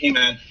comment. Like, hey,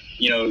 man,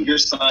 your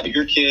son,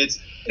 your kids,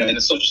 in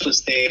a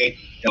socialist state,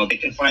 they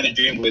can find a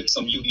dream with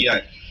some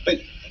UBI.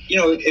 But,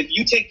 if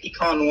you take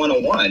Econ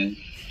 101,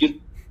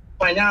 you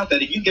find out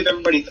that if you give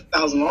everybody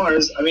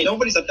 $1,000, I mean,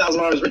 nobody's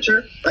 $1,000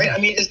 richer, right? I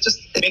mean, it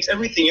makes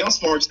everything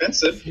else more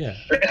expensive. Yeah.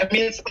 Right?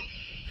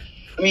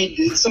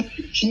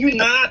 Can you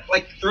not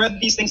thread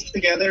these things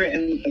together?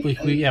 And we've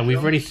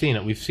already seen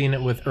it. We've seen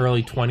it with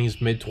early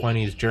 20s, mid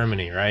 20s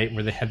Germany, right,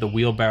 where they had the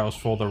wheelbarrows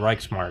full of the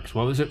Reichsmarks.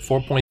 What was it?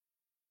 4.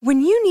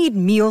 When you need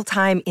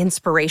mealtime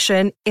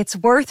inspiration, it's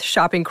worth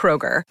shopping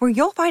Kroger, where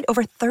you'll find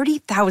over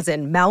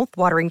 30,000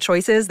 mouth-watering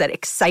choices that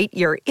excite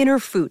your inner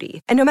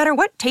foodie. And no matter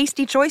what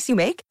tasty choice you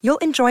make, you'll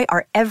enjoy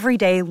our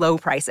everyday low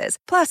prices,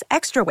 plus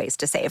extra ways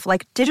to save,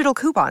 like digital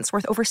coupons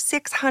worth over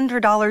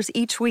 $600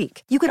 each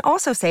week. You can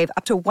also save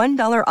up to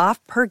 $1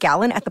 off per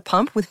gallon at the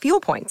pump with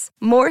fuel points.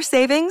 More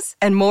savings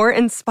and more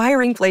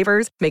inspiring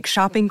flavors make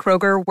shopping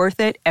Kroger worth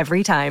it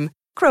every time.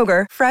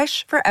 Kroger,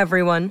 fresh for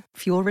everyone.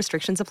 Fuel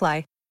restrictions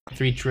apply.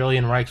 3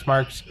 trillion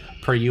Reichsmarks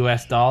per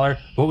US dollar.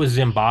 What was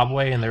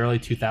Zimbabwe in the early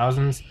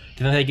 2000s?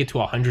 Didn't they get to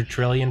 100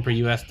 trillion per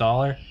US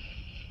dollar?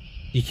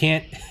 You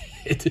can't,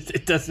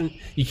 it doesn't,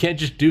 you can't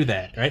just do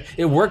that, right?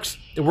 It works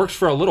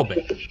for a little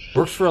bit.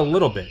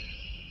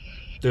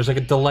 There's like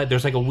a delay,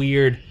 there's like a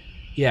weird,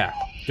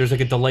 there's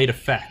like a delayed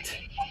effect.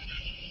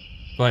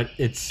 But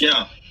it's...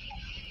 Yeah.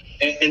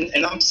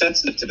 And I'm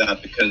sensitive to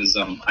that because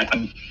I'm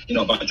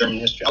about German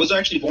history. I was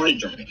actually born in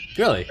Germany.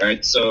 Really?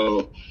 Right.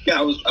 So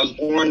I was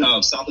born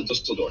south of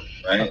Düsseldorf.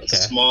 Right. Okay. It's a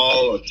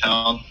small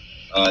town.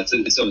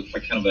 It's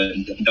kind of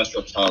an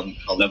industrial town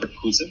called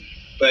Leverkusen.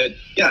 But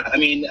yeah, I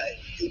mean,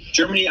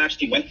 Germany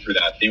actually went through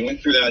that. They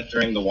went through that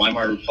during the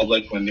Weimar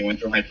Republic when they went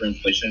through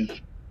hyperinflation.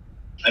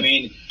 I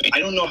mean, I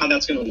don't know how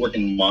that's going to work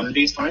in modern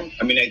days time.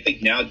 I mean, I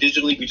think now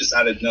digitally we just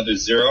added another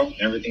zero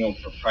and everything will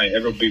probably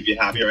everybody be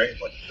happy, right?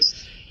 Like,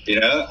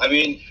 I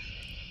mean,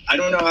 I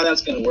don't know how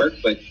that's going to work,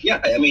 but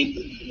yeah, I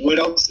mean, what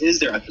else is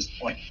there at this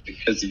point?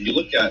 Because if you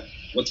look at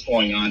what's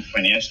going on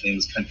financially in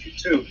this country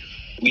too,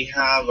 we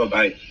have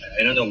about,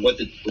 I don't know what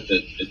the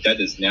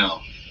debt is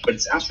now, but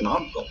it's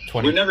astronomical.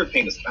 We're never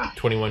paying this back.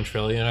 21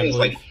 trillion, I believe.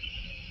 Like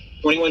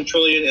 21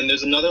 trillion, and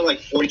there's another like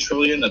 40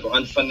 trillion of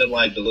unfunded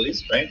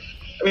liabilities, right?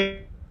 I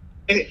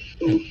mean,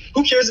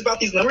 who cares about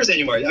these numbers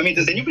anymore? I mean,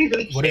 does anybody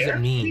really care? What does it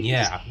mean?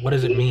 Yeah, what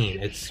does it mean?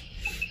 It's,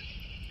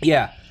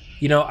 yeah,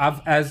 you know,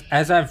 as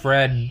I've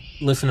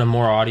listened to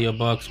more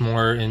audiobooks,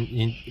 more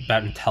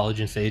about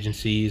intelligence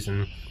agencies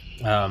and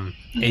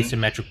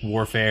asymmetric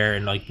warfare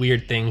and like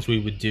weird things we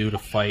would do to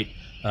fight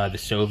the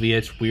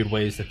Soviets, weird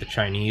ways that the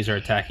Chinese are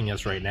attacking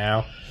us right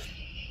now.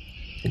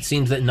 It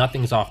seems that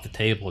nothing's off the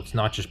table. It's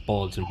not just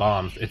bullets and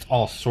bombs. It's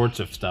all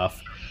sorts of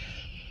stuff.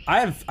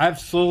 I've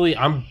slowly,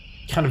 I'm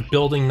kind of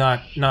building,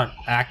 not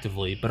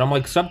actively, but I'm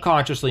like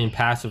subconsciously and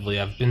passively,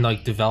 I've been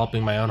like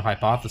developing my own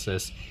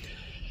hypothesis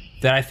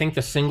that I think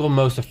the single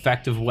most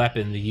effective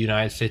weapon the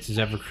United States has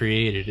ever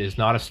created is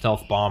not a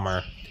stealth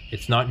bomber.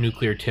 It's not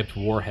nuclear tipped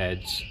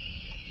warheads.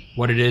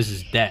 What it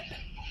is debt.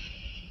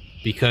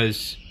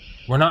 Because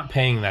we're not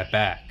paying that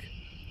back.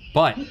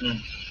 But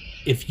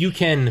if you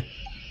can,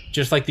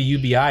 just like the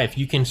UBI, if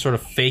you can sort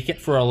of fake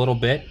it for a little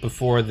bit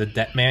before the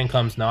debt man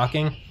comes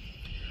knocking,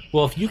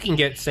 well, if you can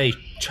get, say,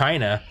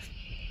 China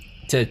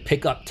to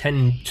pick up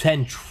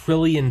 $10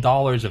 trillion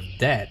of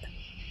debt,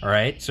 all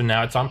right? So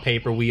now it's on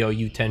paper, we owe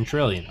you $10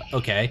 trillion,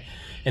 okay?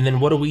 And then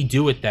what do we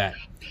do with that?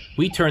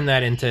 We turn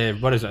that into,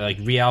 what is it, like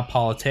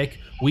realpolitik?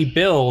 We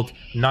build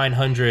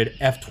 900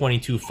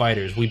 F-22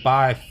 fighters. We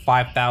buy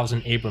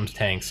 5,000 Abrams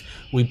tanks.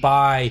 We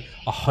buy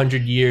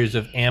 100 years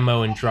of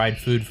ammo and dried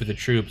food for the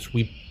troops.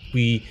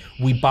 We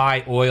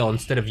buy oil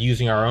instead of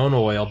using our own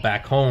oil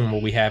back home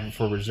where we have it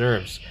for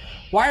reserves.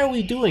 Why are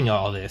we doing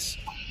all this?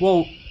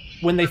 Well,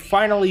 when they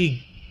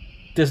finally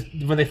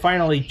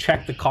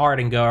check the card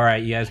and go, all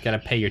right, you guys got to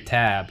pay your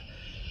tab.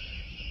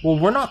 Well,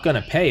 we're not going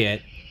to pay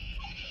it.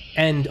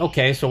 And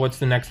okay, so what's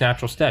the next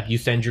natural step? You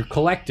send your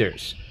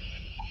collectors.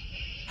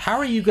 How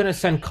are you going to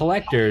send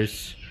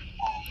collectors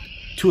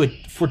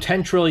for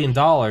 $10 trillion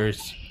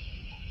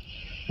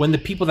when the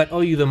people that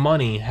owe you the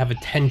money have a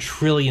 $10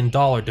 trillion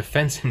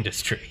defense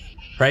industry,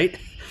 right?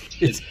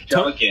 It's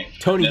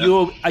Tony,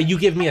 yeah. You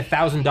give me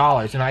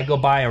 $1,000 and I go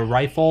buy a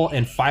rifle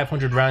and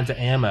 500 rounds of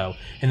ammo,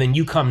 and then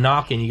you come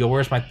knocking, you go,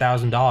 where's my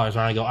 $1,000? And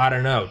I go, I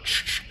don't know,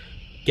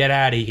 get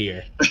out of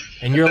here.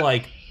 And you're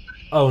like,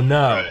 oh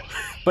no. Right.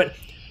 But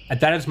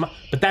that's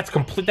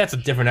a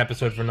different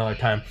episode for another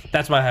time.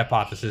 That's my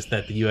hypothesis,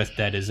 that the U.S.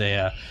 debt is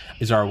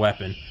our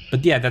weapon.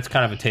 But yeah, that's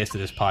kind of a taste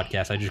of this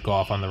podcast. I just go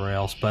off on the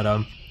rails, but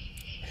I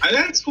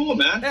think it's cool,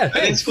 man. Yeah, I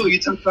think it's cool. You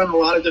touched on a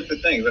lot of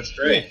different things. That's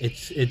great.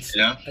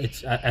 Yeah,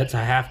 it's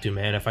I have to,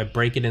 man. If I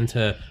break it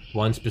into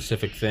one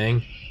specific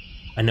thing,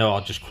 I know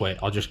I'll just quit.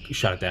 I'll just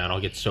shut it down.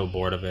 I'll get so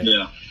bored of it.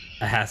 Yeah.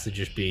 It has to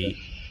just be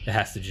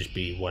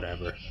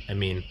whatever. I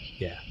mean,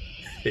 yeah.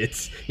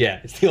 It's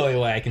the only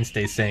way I can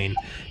stay sane.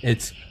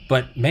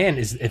 But man,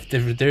 it's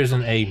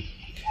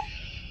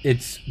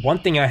one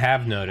thing I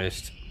have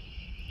noticed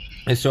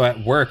is, so at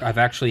work I've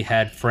actually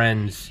had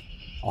friends.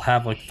 I'll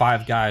have like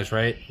 5 guys,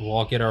 right? We'll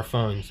all get our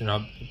phones and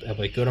I'll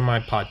like, go to my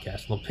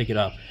podcast and they'll pick it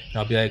up and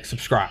I'll be like,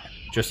 subscribe.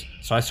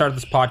 So I started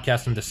this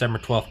podcast on December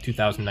 12th,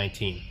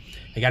 2019.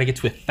 I got to get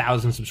to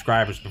 1,000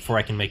 subscribers before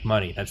I can make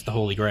money. That's the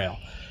holy grail.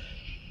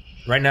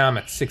 Right now I'm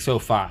at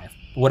 605.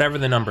 Whatever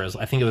the number is,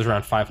 I think it was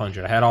around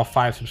 500. I had all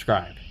 5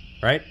 subscribed,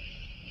 right?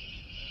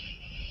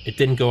 It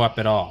didn't go up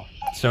at all.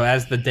 So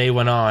as the day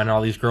went on,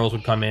 all these girls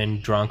would come in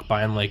drunk,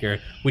 buying liquor.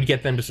 We'd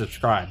get them to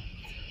subscribe.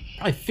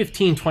 Probably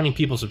 15, 20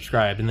 people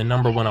subscribed, and the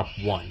number went up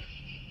 1.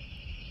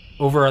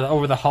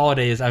 Over the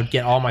holidays, I would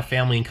get all my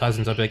family and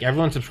cousins. I'd be like,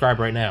 everyone subscribe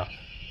right now.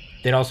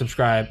 They'd all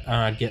subscribe.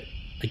 I'd get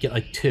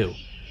like 2.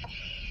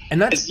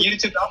 And that's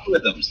YouTube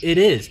algorithms. It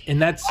is,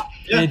 and and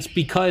it's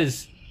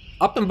because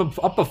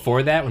up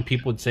before that, when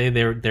people would say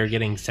they're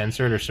getting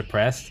censored or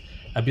suppressed,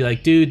 I'd be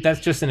like, dude, that's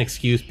just an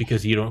excuse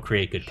because you don't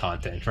create good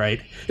content, right?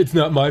 It's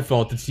not my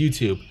fault, it's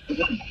YouTube.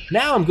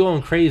 Now I'm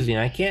going crazy,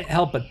 and I can't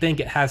help but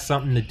think it has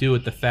something to do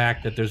with the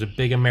fact that there's a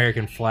big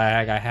American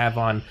flag. I have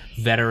on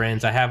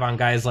veterans, I have on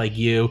guys like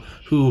you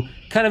who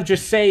kind of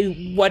just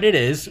say what it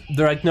is.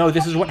 They're like, no,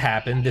 this is what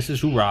happened, this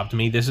is who robbed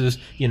me, this is,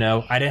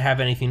 I didn't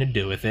have anything to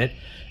do with it.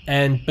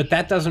 But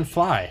that doesn't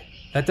fly.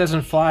 That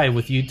doesn't fly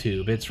with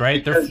YouTube. It's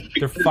right.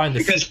 They're fine.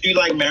 Because you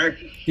like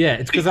America. Yeah,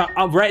 it's because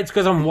I'm right. It's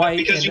because I'm white.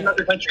 Because you love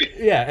the country.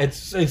 Yeah,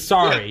 it's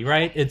sorry, yeah.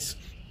 Right? It's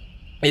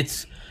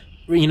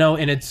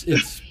and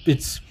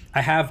it's.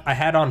 I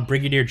had on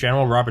Brigadier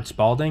General Robert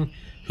Spalding,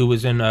 who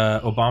was in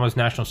Obama's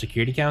National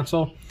Security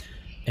Council,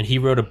 and he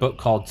wrote a book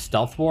called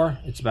Stealth War.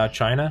 It's about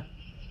China,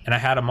 and I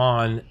had him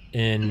on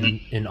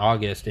in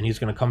August, and he's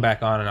going to come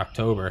back on in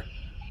October.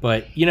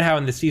 But you know how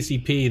in the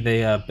CCP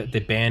they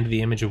banned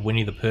the image of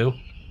Winnie the Pooh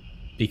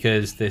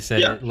because they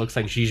said it looks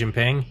like Xi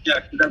Jinping.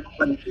 Yeah, that's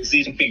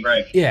Xi Jinping,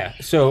 right? Yeah.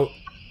 So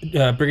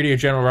Brigadier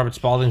General Robert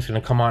Spalding's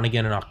going to come on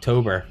again in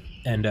October,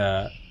 and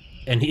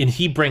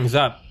he brings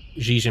up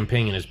Xi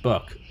Jinping in his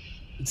book,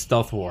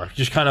 Stealth War.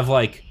 Just kind of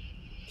like,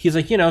 he's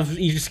like,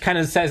 he just kind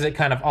of says it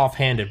kind of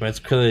offhanded, but it's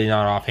clearly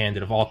not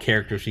offhanded. Of all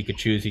characters he could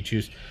choose, he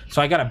choose.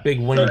 So I got a big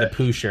Winnie the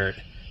Pooh shirt,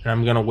 and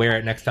I'm going to wear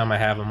it next time I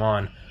have him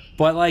on.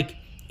 But like,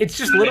 it's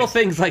just little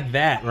things like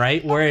that,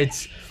 right? Where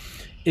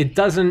you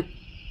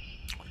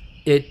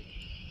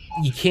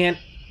can't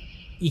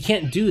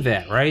do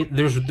that, right?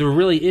 There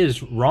really is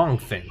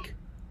wrongthink.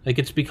 Like,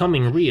 it's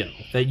becoming real.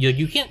 That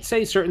you can't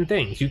say certain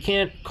things. You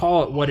can't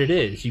call it what it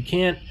is. You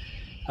can't,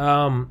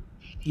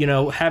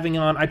 having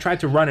on... I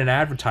tried to run an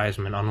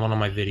advertisement on one of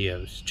my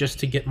videos just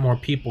to get more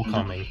people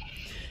coming.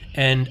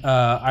 And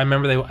I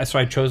remember so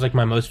I chose like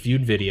my most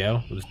viewed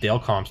video. It was Dale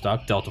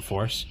Comstock, Delta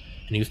Force.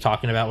 And he was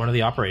talking about one of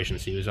the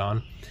operations he was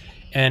on.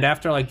 And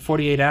after like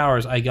 48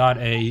 hours, I got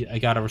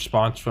a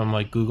response from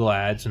like Google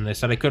Ads, and they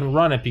said I couldn't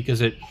run it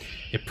because it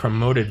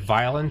promoted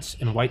violence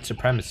and white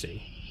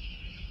supremacy.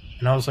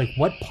 And I was like,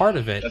 what part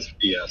of it? That's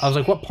BS. I was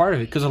like, what part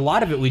of it? Because a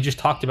lot of it we just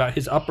talked about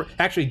his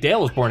Actually,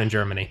 Dale was born in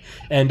Germany,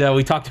 and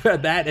we talked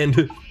about that. And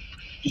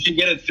you should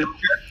get it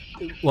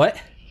filtered. What?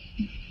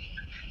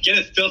 Get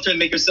it filtered and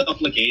make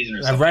yourself look Asian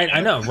or something. Right,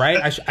 I know,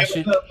 right? I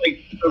should.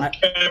 Like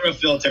camera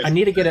filters. I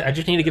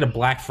just need to get a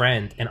black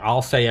friend, and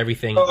I'll say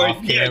everything off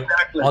camera. Yeah,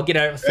 exactly. I'll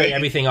say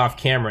everything off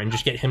camera and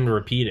just get him to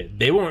repeat it.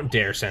 They won't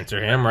dare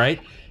censor him, right?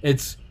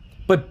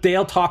 But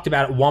Dale talked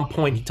about at one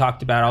point.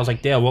 I was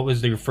like, Dale, what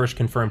was your first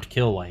confirmed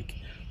kill like?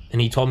 And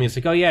he told me, it's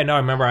like, oh yeah, no, I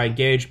remember I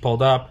engaged,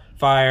 pulled up,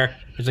 fire.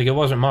 It's like, it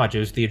wasn't much. It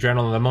was the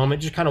adrenaline of the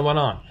moment. It just kind of went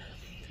on.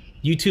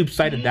 YouTube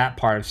cited that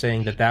part of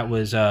saying that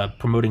was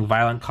promoting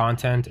violent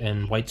content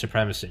and white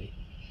supremacy,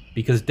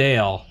 because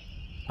Dale,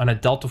 on a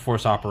Delta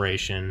Force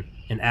operation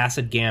in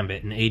Acid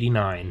Gambit in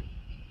 '89,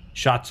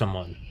 shot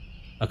someone,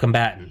 a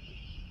combatant.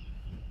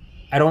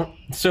 I don't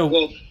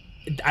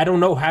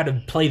know how to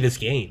play this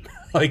game.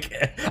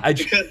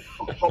 Because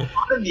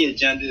part of the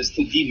agenda is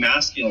to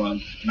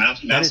demasculinize.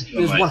 That is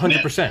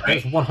 100%. That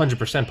is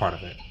 100% part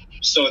of it.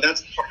 So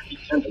that's part of the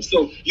agenda.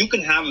 So you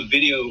can have a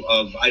video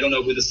of, I don't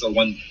know who this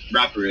one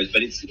rapper is,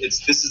 but it's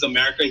This Is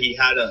America. He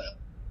had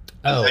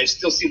I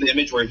still see the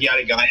image where he had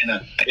a guy in a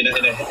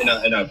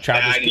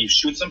bag and he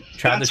shoots him.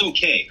 That's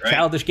okay, right?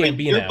 Childish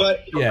Gambino.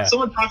 But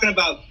someone talking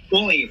about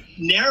only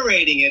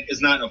narrating it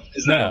is not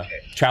okay.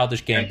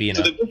 Childish Gambino.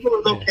 Right? So the visual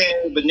is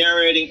okay, but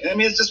narrating,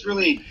 it's just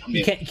really...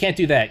 you can't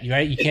do that,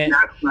 right? You can't...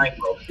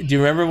 Do you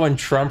remember when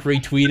Trump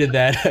retweeted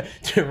that?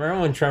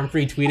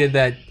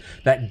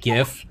 That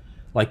GIF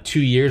like 2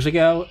 years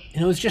ago?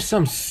 And it was just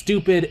some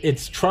stupid...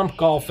 It's Trump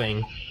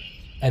golfing.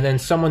 And then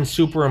someone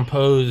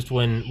superimposed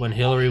when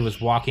Hillary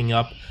was walking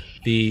up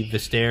the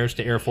stairs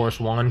to Air Force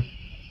One,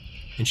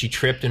 and she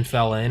tripped and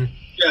fell in.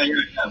 Yeah.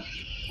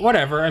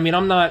 Whatever. I mean,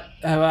 I'm not.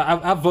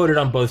 I've voted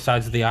on both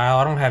sides of the aisle.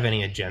 I don't have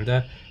any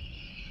agenda.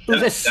 It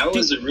was a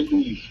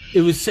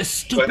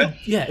stupid.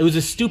 Yeah, it was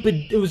a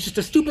stupid. It was just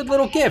a stupid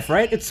little gif,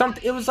 right? It's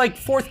something. It was like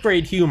fourth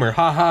grade humor.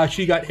 Ha ha.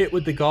 She got hit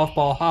with the golf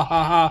ball. Ha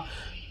ha ha.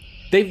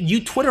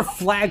 Twitter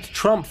flagged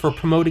Trump for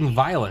promoting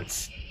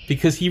violence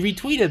because he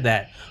retweeted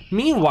that.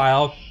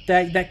 Meanwhile,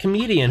 that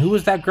comedian, who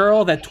was that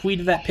girl that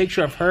tweeted that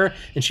picture of her,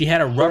 and she had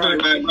a rubber...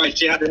 Right.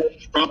 She had the head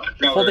of Trump.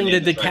 Holding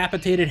the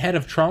decapitated head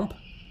of Trump?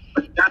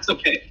 But that's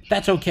okay.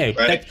 That's okay.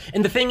 Right?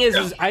 And the thing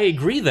is I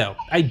agree, though.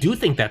 I do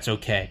think that's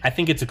okay. I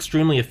think it's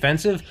extremely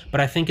offensive,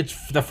 but I think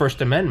it's the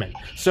First Amendment.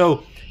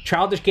 So,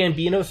 Childish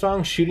Gambino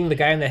song, shooting the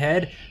guy in the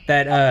head,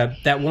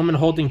 that woman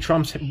holding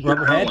Trump's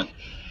rubber head,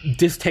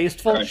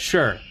 distasteful? Right.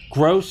 Sure.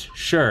 Gross?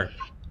 Sure.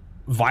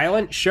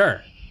 Violent?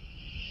 Sure.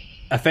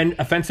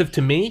 Offensive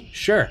to me?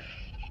 Sure.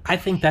 I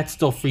think that's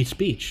still free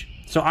speech.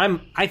 So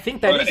I think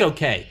that is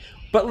okay.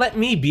 But let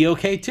me be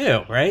okay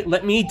too, right?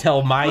 Let me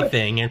tell my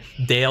thing, and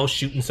Dale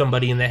shooting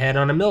somebody in the head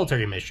on a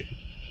military mission.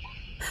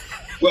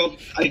 Well,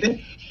 I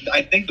think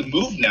the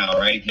move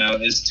right now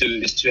is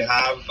to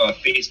have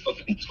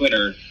Facebook and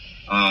Twitter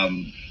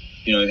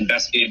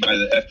investigated by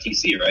the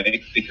FTC,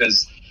 right?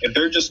 Because if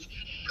they're just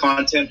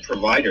content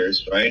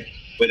providers, right,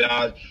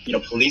 without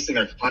policing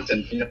their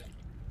content,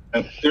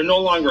 they're no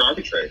longer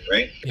arbitrary,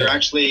 right? They're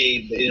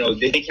actually,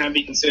 they can't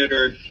be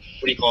considered,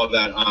 what do you call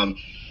that?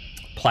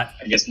 I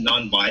guess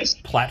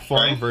non-biased.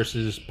 Platform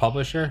versus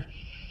publisher?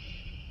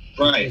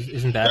 Right.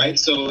 Isn't that right?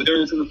 So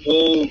there's a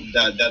whole,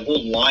 that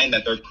whole line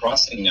that they're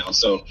crossing now.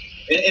 So,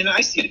 and I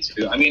see it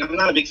too. I mean, I'm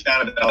not a big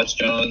fan of Alex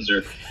Jones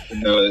I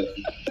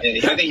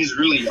think he's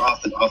really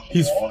off the wall.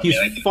 He's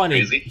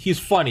funny. He's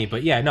funny,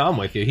 but I'm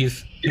with you.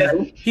 He's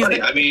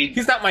funny. I mean,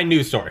 he's not my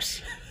news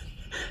source.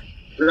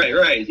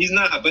 Right. He's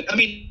not. But I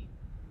mean,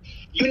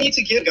 you need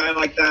to give a guy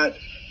like that,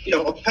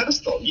 a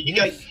pedestal. You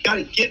got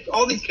to give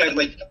all these guys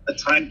like a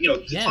time,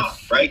 to talk,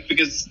 right?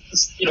 Because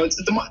it's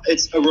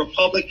a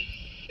republic.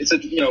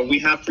 We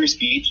have free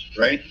speech,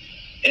 right?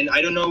 And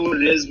I don't know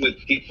what it is with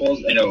people.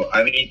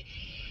 I mean,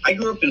 I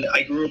grew up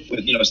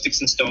with sticks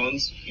and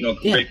stones. Yeah,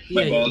 break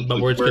my bones,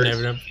 but words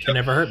can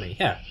never hurt me.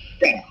 Yeah.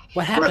 Yeah.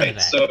 What happened to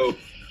that? So,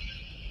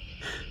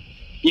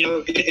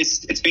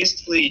 it's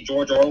basically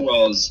George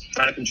Orwell's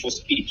trying to control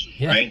speech,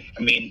 right?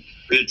 I mean,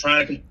 they're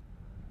trying to control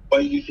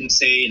what you can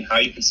say and how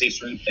you can say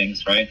certain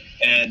things, right?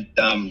 And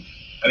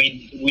I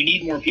mean, we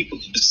need more people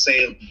to just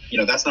say,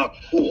 that's not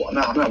cool. I'm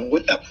not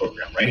with that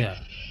program, right? Yeah.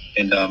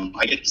 And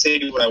I get to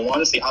say what I want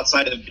to say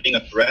outside of being a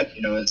threat,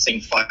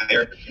 saying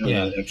fire,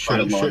 in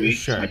front of lobby,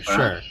 sure.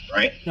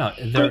 right? No,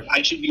 but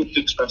I should be able to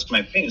express my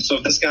opinion. So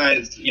if this guy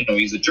is,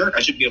 he's a jerk,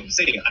 I should be able to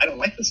say, I don't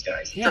like this guy.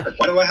 He's a jerk.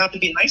 Why do I have to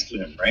be nice to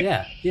him, right?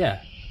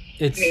 Yeah.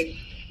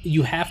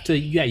 You have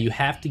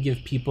to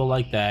give people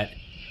like that.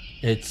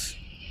 It's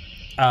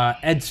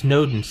Ed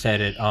Snowden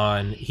said it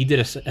on. He did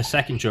a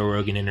second Joe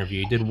Rogan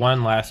interview. He did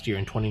one last year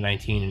in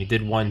 2019, and he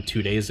did one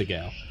 2 days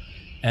ago.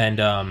 And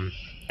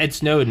Ed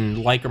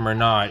Snowden, like him or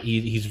not,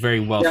 he's very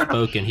well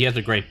spoken. He has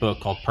a great book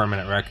called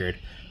Permanent Record.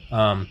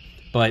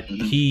 But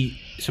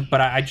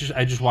I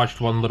just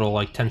watched one little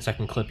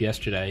 10-second clip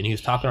yesterday, and he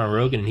was talking on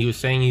Rogan, and he was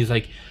saying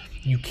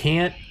you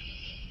can't.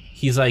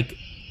 He's like,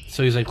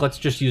 let's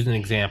just use an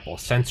example: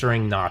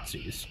 censoring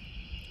Nazis.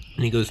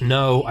 And he goes,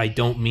 no, I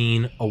don't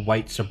mean a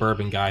white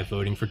suburban guy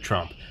voting for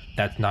Trump.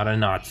 That's not a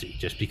Nazi.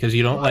 Just because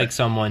you don't like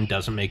someone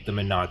doesn't make them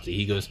a Nazi.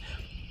 He goes,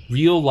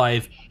 real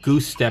life,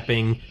 goose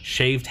stepping,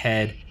 shaved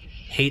head,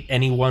 hate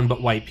anyone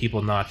but white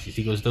people Nazis.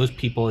 He goes, those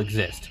people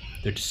exist.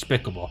 They're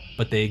despicable,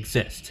 but they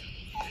exist.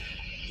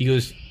 He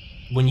goes,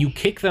 when you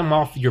kick them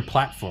off your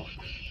platform,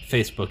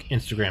 Facebook,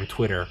 Instagram,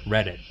 Twitter,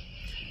 Reddit,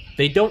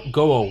 they don't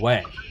go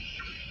away.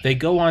 They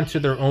go onto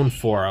their own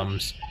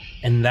forums,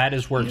 and that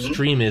is where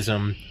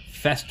extremism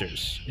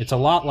festers. It's a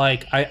lot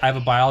like, I have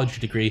a biology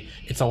degree,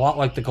 it's a lot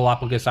like the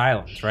Galapagos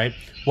Islands, right?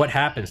 What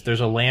happens?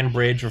 There's a land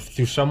bridge, or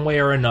through some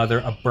way or another,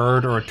 a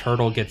bird or a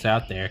turtle gets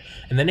out there,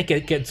 and then it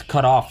gets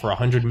cut off for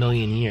 100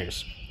 million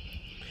years.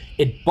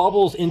 It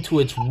bubbles into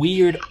its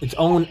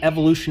own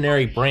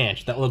evolutionary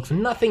branch that looks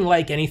nothing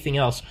like anything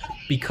else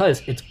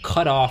because it's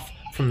cut off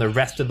from the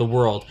rest of the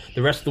world.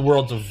 The rest of the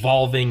world's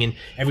evolving and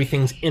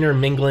everything's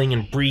intermingling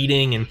and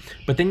breeding,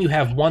 but then you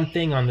have one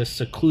thing on this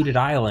secluded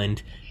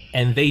island,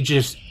 and they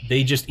just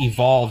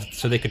evolved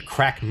so they could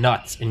crack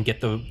nuts and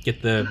get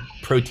the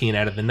protein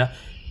out of the nut,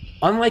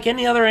 unlike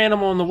any other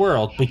animal in the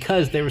world,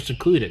 because they were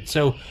secluded.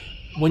 So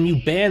when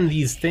you ban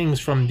these things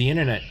from the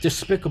internet,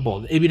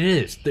 despicable. I mean, it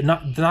is. The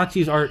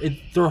Nazis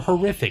they're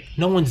horrific.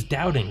 No one's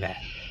doubting that.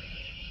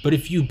 But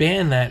if you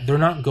ban that, they're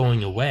not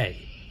going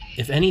away.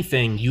 If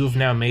anything, you have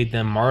now made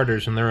them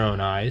martyrs in their own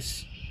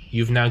eyes.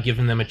 You've now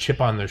given them a chip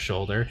on their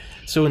shoulder.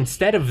 So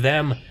instead of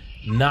them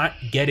not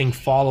getting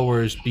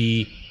followers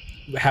be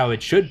how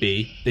it should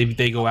be,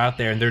 they go out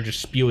there and they're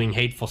just spewing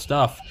hateful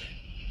stuff.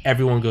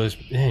 Everyone goes,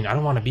 man, I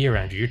don't want to be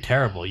around you. You're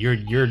terrible. You're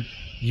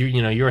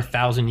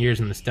 1,000 years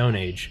in the Stone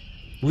Age.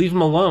 Leave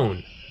them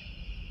alone.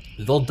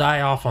 They'll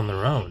die off on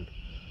their own.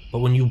 But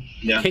when you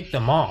kick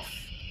them off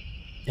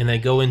and they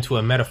go into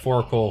a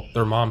metaphorical,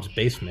 their mom's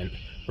basement,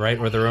 right,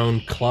 or their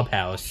own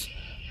clubhouse,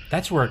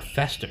 that's where it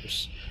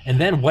festers. And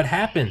then what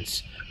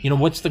happens?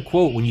 What's the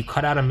quote? When you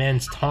cut out a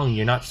man's tongue,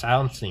 you're not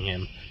silencing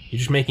him. You're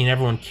just making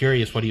everyone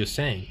curious what he was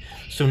saying.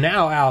 So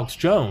now Alex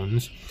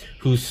Jones,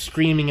 who's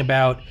screaming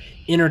about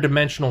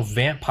interdimensional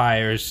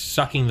vampires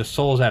sucking the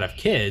souls out of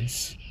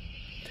kids,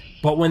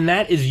 but when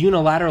that is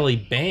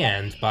unilaterally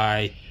banned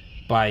by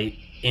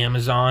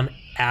Amazon,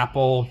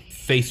 Apple,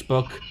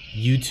 Facebook,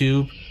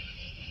 YouTube,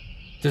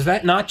 does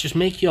that not just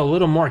make you a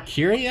little more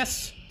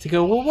curious to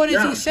go, well, what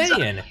is he saying?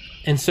 Exactly.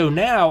 And so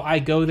now I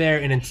go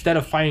there, and instead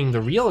of finding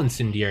the real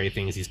incendiary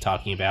things he's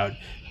talking about,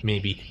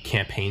 maybe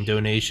campaign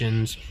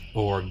donations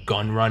or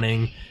gun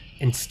running,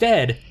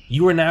 instead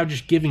you are now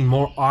just giving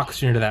more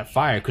oxygen to that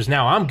fire, because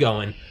now I'm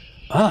going,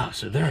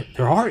 so there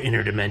are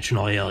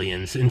interdimensional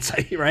aliens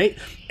inside, right?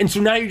 And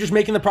so now you're just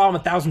making the problem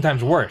 1,000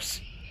 times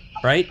worse,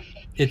 right?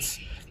 It's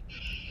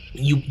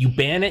you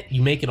ban it,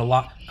 you make it a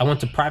lot. I went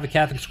to private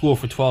Catholic school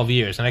for 12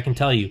 years, and I can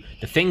tell you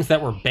the things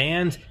that were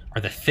banned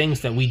are the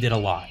things that we did a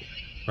lot,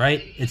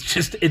 right? It's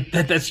just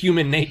that's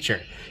human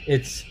nature.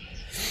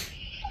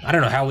 I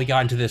don't know how we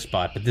got into this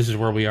spot, but this is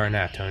where we are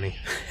now, Tony.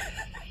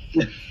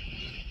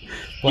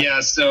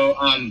 Yeah, so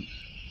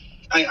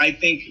I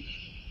think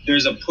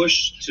there's a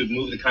push to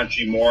move the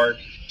country more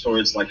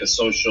towards like a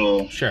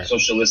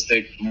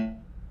socialistic,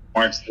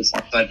 Marxist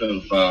type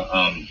of,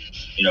 I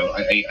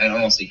don't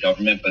want to say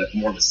government, but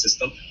more of a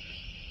system,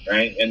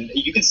 right? And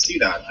you can see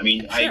that. I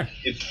mean,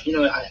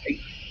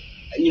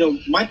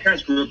 my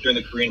parents grew up during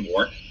the Korean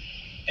War,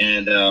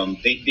 and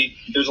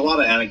there's a lot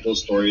of anecdotal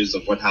stories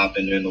of what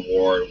happened during the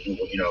war,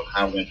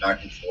 how it went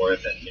back and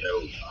forth, and,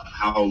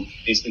 how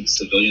basically the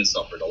civilians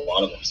suffered. A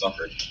lot of them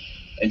suffered.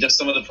 And just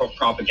some of the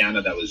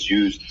propaganda that was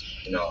used,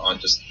 on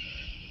just,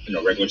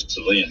 regular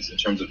civilians in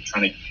terms of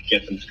trying to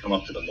get them to come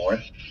up to the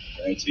north,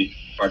 right, to be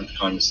part of the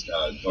communist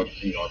North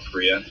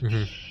Korea.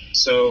 Mm-hmm.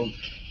 So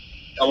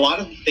a lot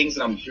of the things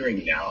that I'm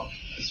hearing now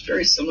is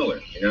very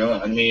similar,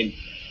 I mean,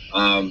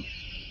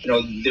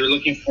 they're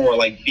looking for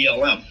like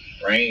BLM,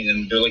 right?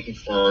 And they're looking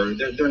for,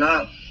 they're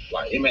not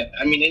I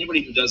mean,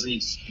 anybody who does any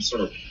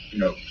sort of,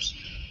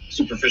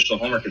 superficial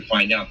homework could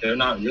find out they're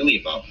not really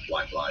about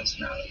Black Lives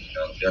Matter.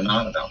 They're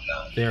not about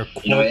that. They're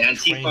quote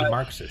trained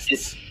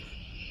Marxists.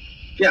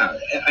 Yeah,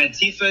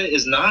 Antifa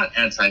is not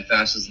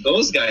anti-fascist.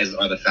 Those guys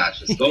are the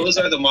fascists. Those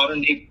are the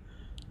modern day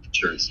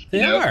cultures.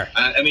 They are.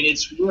 I mean,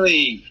 it's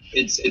really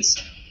it's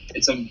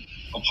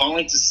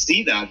appalling to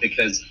see that,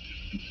 because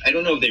I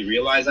don't know if they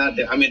realize that.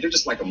 They're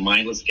just like a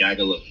mindless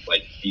gaggle of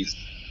like these.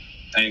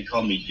 I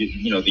call them,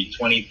 the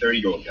 20,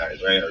 30-year-old guys,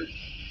 right, or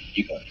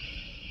people.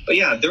 But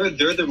yeah, they're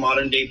the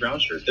modern day brown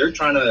shirts. They're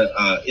trying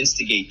to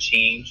instigate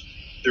change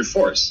through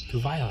force.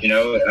 Through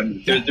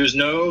violence. There's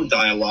no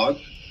dialogue,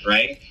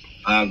 right?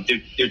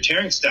 They're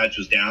tearing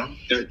statues down.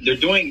 They're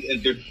trying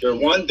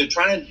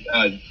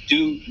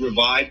to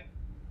revive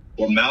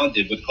what Mao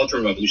did with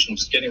Cultural Revolution,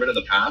 which is getting rid of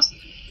the past.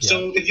 Yeah.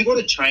 So if you go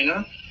to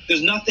China,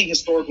 there's nothing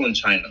historical in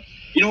China.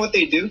 You know what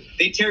they do?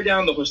 They tear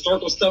down the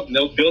historical stuff and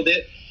they'll build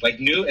it like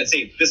new and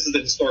say, this is the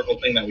historical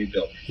thing that we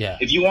built. Yeah.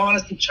 If you want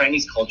to see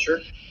Chinese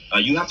culture,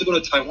 you have to go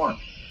to Taiwan.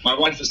 My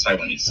wife is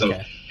Taiwanese. So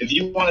if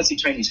you want to see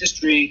Chinese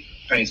history,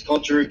 Chinese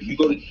culture, you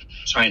go to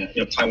China,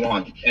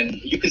 Taiwan.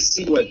 And you could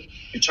see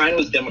if China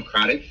was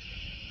democratic,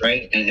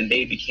 right, and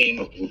they became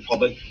a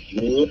republic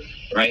rule,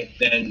 right,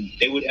 then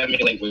they would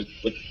emulate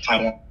what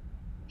Taiwan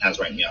has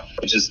right now,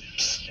 which is,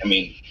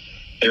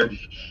 they're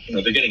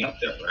getting up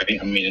there, right?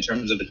 In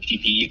terms of the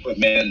PPE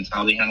equipment and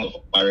how they handle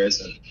the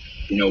virus and,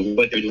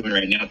 what they're doing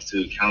right now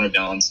to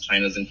counterbalance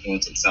China's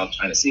influence in South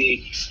China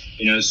Sea,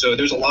 so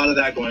there's a lot of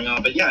that going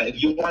on. But yeah,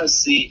 if you want to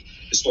see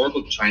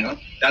historical China,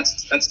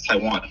 that's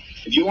Taiwan.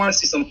 If you want to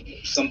see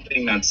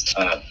something that's,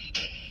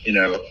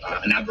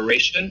 an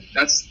aberration,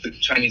 that's the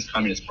Chinese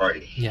Communist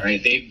Party,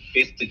 right? They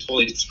basically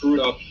totally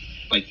screwed up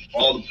like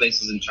all the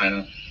places in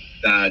China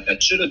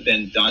that should have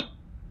been done,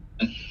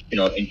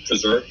 and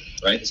preserved,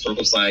 right?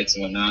 Historical sites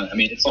and whatnot.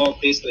 It's all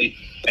basically,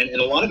 and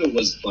a lot of it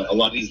was a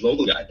lot of these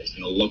local guys,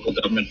 local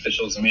government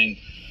officials. When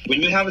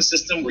you have a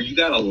system where you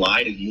got to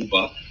lie to move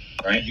up,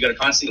 right? You got to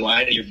constantly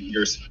lie to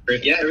your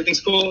yeah,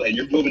 everything's cool, and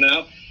you're moving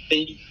up.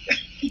 And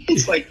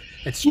it's like,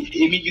 there's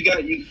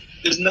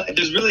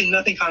really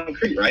nothing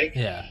concrete, right?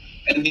 Yeah.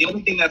 And the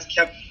only thing that's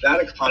kept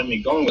that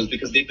economy going was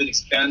because they've been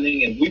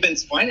expanding, and we've been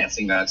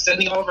financing that,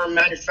 sending all of our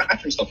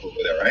manufacturing stuff over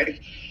there, right?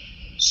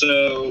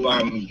 So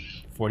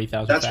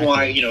 40,000. That's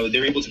why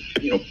they're able to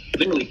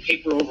literally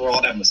paper over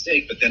all that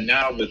mistake. But then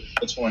now with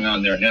what's going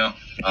on there now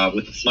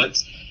with the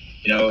floods,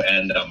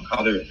 and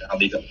how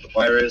they got the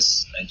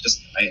virus, and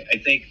just I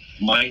think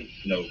my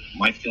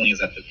feeling is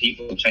that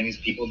the Chinese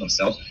people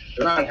themselves,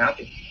 they're not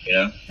happy.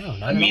 No,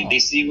 not at all. They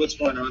see what's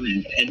going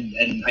on,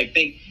 and I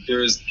think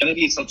there's going to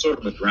be some sort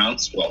of a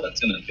groundswell that's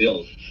going to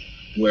build,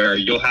 where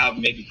you'll have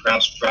maybe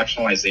perhaps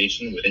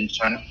fractionalization within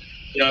China.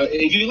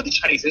 If you look at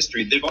Chinese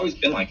history, they've always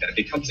been like that.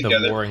 They come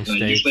together, warring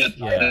states,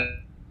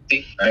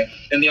 right?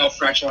 And they all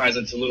fractionalize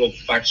into little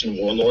faction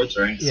warlords,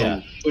 right?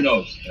 Yeah. So who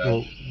knows?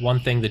 Well,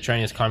 one thing the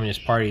Chinese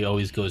Communist Party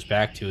always goes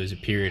back to is a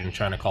period in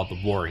China called the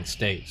Warring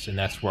States, and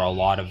that's where a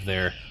lot of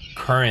their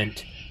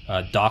current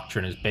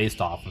doctrine is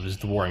based off of, is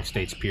the Warring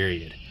States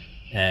period.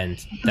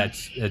 And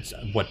that's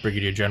what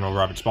Brigadier General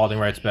Robert Spalding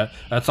writes about.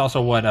 That's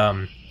also what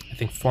I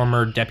think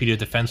former Deputy of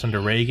Defense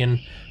under Reagan,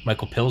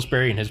 Michael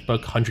Pillsbury, in his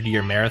book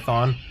 100-Year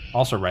Marathon,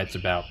 also writes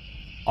about.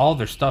 All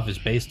their stuff is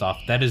based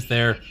off. That is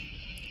their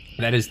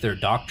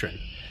doctrine.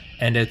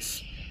 And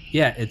it's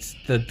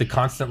the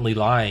constantly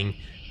lying,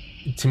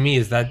 to me,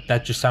 is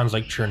that just sounds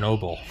like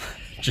Chernobyl.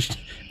 Just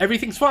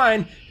everything's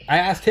fine. I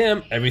asked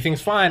him,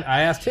 everything's fine.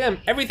 I asked him,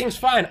 everything's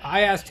fine.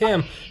 I asked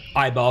him,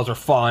 eyeballs are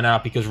falling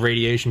out because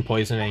radiation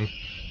poisoning.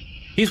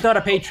 He's not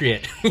a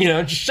patriot.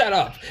 Just shut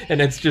up.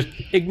 And it's just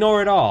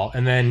ignore it all.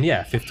 And then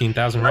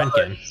 15,000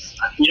 Roentgen.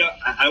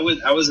 I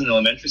was in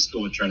elementary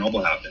school when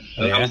Chernobyl happened.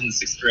 Oh, yeah? I was in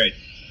 6th grade.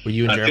 Were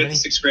you in Germany?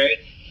 5th, 6th grade.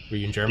 Were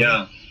you in Germany?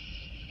 Yeah.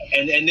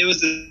 And there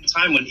was a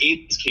time when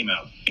AIDS came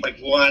out. Like,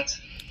 what?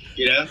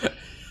 It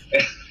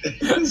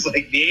was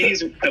like the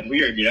 80s were kind of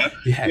weird, Yeah.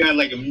 We had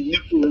like a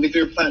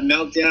nuclear plant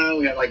meltdown.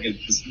 We had like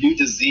this new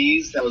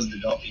disease that was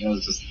developing. It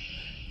was just...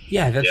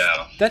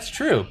 That's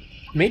true.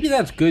 Maybe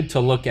that's good to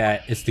look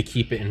at, is to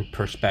keep it in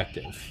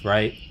perspective,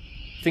 right?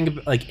 Think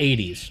of like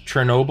 80s,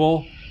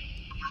 Chernobyl,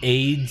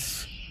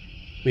 AIDS.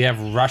 We have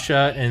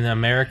Russia and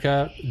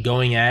America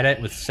going at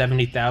it with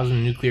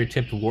 70,000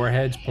 nuclear-tipped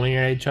warheads pointing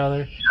at each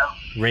other.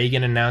 Yeah.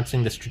 Reagan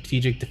announcing the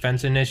Strategic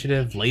Defense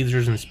Initiative,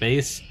 lasers in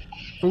space,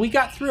 and we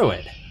got through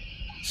it.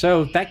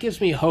 So that gives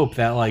me hope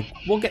that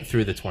we'll get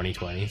through the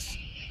 2020s.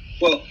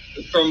 Well,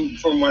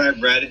 from what I've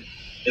read,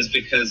 is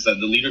because the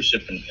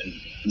leadership in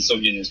the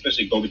Soviet Union,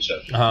 especially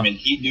Gorbachev,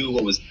 he knew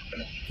what was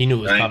happening. He knew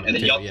it was coming, and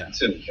then Yeltsin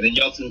too. And then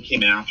Yeltsin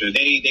came after.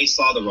 They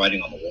saw the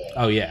writing on the wall.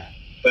 Oh yeah.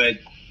 But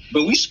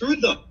we screwed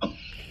them,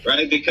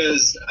 right?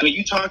 Because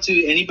you talk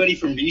to anybody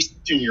from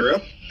Eastern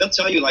Europe, they'll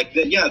tell you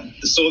the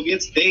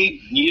Soviets, they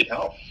needed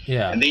help.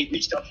 Yeah. And they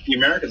reached out to the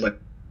Americans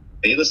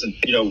hey, listen,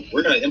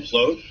 we're gonna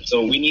implode,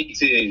 so we need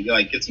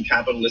to get some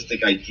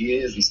capitalistic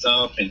ideas and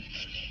stuff.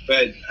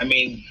 But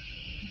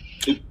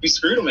we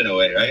screwed them in a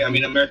way, right? I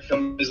mean, American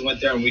companies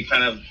went there and we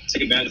kind of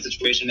took advantage of the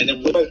situation. And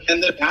then what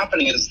ended up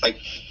happening is like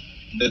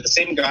the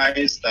same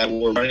guys that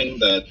were running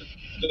the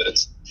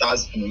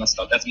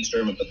that's East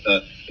German, but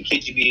the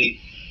KGB,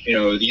 you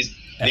know,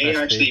 they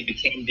actually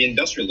became the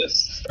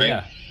industrialists, right?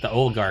 Yeah, the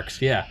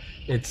oligarchs. Yeah,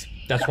 that's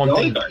one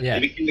thing. Yeah,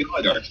 they became the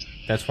oligarchs.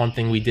 That's one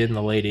thing we did in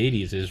the late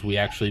 80s is we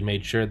actually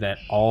made sure that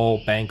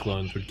all bank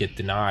loans would get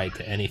denied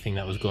to anything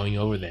that was going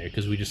over there,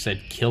 because we just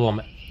said kill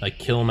them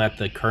at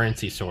the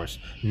currency source.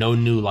 No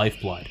new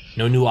lifeblood,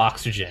 no new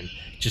oxygen.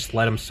 Just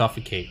let them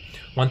suffocate.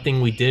 One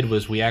thing we did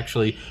was we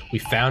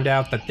found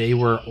out that they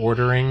were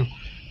we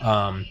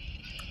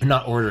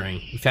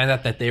found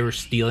out that they were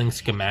stealing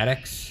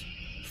schematics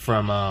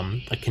from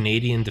a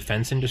Canadian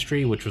defense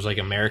industry, which was like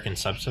American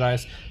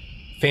subsidized.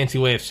 Fancy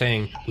way of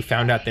saying we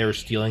found out they were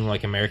stealing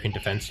like American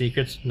defense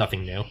secrets.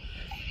 Nothing new.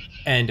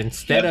 And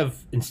instead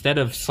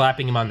of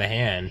slapping him on the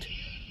hand,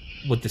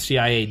 what the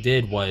CIA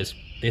did was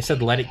they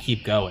said let it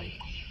keep going.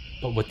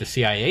 But what the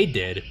CIA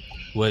did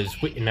was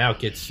now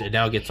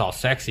it gets all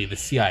sexy. The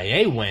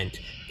CIA went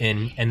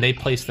in and they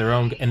placed their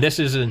own. And this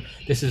is in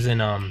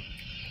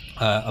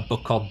a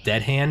book called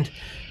Dead Hand.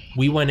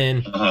 We went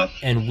in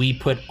and we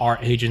put our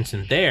agents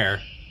in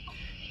there,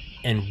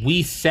 and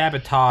we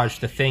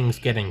sabotaged the things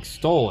getting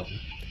stolen,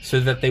 so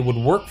that they would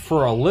work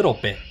for a little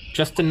bit,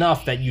 just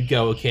enough that you'd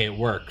go, okay, it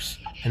works,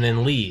 and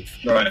then leave.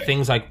 Right.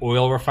 Things like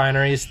oil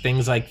refineries,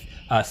 things like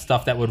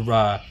stuff that would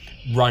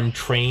run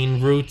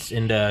train routes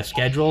into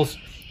schedules,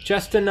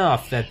 just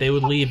enough that they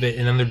would leave it,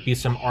 and then there'd be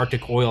some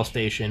Arctic oil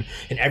station,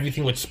 and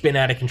everything would spin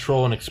out of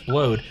control and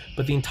explode.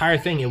 But the entire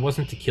thing, it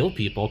wasn't to kill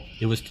people,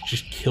 it was to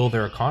just kill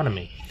their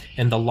economy.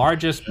 And the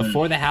largest,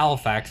 before the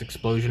Halifax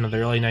explosion of the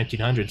early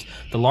 1900s,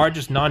 the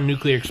largest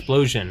non-nuclear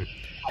explosion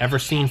ever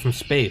seen from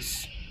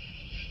space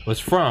was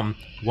from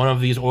one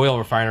of these oil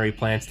refinery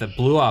plants that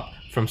blew up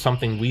from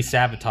something we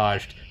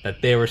sabotaged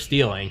that they were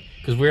stealing,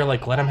 because we were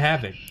like, let them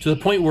have it. To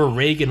the point where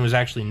Reagan was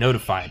actually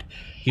notified.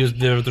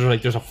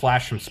 There's a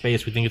flash from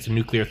space, we think it's a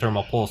nuclear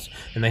thermal pulse,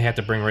 and they had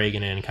to bring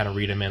Reagan in and kind of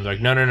read him in. They're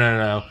like,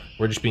 no,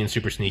 we're just being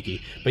super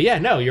sneaky. But yeah,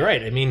 no, you're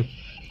right. I mean,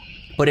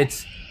 but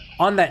it's,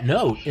 on that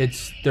note,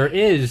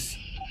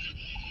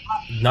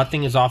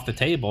 nothing is off the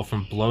table,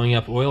 from blowing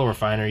up oil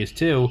refineries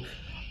too.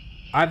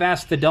 I've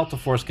asked the Delta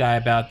Force guy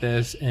about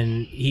this,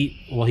 and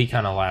he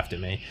kind of laughed at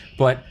me.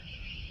 But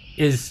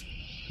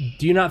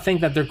do you not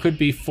think that there could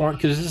be foreign?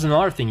 Because this is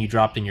another thing you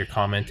dropped in your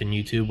comment in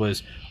YouTube,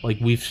 was like,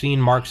 we've seen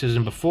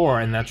Marxism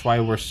before, and that's why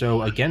we're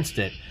so against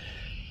it.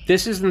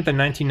 This isn't the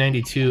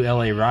 1992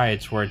 LA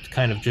riots where it's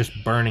kind of just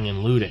burning and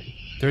looting.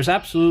 There's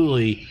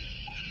absolutely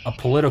a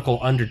political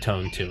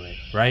undertone to it,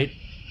 right?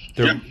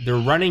 They're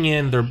running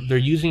in, they're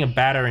using a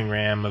battering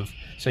ram of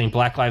saying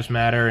Black Lives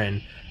Matter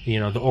and, you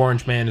know, the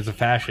orange man is a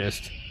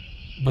fascist.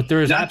 But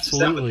there is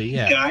absolutely,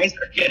 guys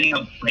are getting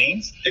on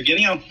planes. They're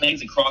getting on planes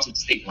and crossing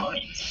state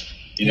lines.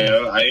 You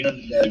know, I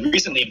know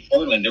recently in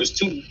Portland, there was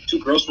two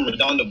girls from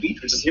Redondo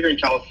Beach, which is here in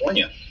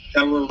California,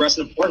 that were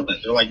arrested in Portland.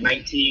 They're like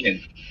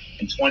 19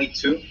 and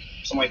 22,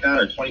 something like that,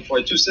 or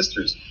 24, two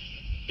sisters.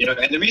 You know,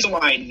 and the reason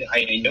why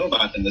I know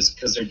about them is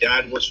because their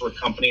dad works for a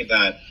company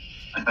that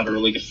I have a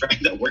really good friend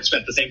that works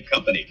at the same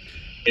company.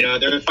 You know,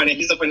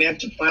 he's a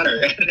financial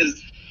planner.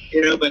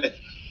 But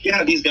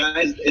yeah, these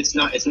guys, it's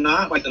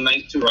not like the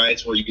 92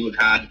 riots where you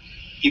had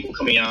people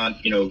coming on,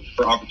 you know,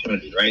 for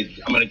opportunity, right?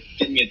 I'm going to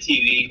get me a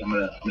TV. I'm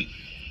going to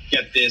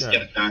get this,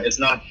 get that. It's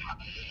not,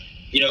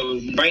 you know,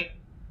 right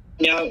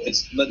now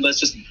let's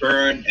just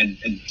burn and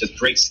just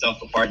break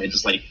stuff apart and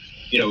just like,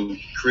 you know,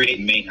 create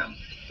mayhem.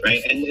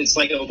 Right. And it's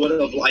like I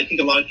think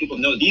a lot of people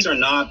know these are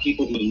not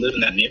people who live in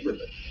that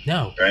neighborhood.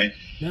 No. Right.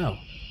 No.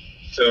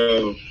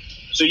 So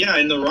yeah,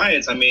 in the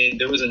riots, I mean,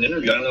 there was an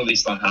interview. I don't know if they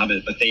still have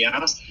it, but they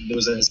asked, there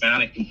was a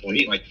Hispanic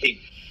employee, like, hey,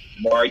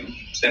 why are you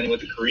standing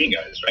with the Korean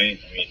guys, right?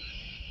 I mean,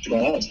 go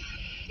home.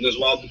 He goes,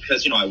 well,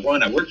 because, you know,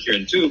 I work here,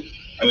 and two,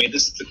 I mean,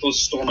 this is the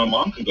closest store my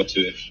mom can go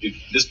to. If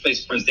this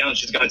place burns down,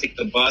 she's got to take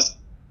the bus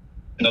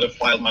another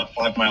 5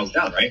 miles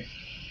down, right?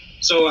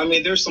 So, I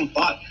mean, there's some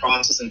thought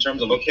process in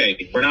terms of,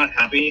 okay, we're not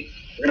happy,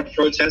 we're going to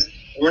protest,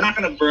 we're not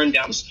going to burn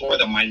down the store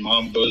that my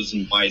mom goes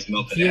and buys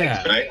milk and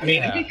eggs, right? I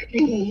mean,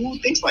 who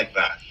thinks like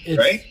that,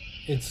 right?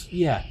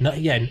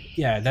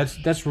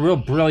 That's real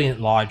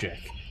brilliant logic.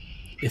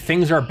 If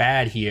things are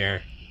bad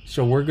here,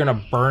 so we're going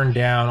to burn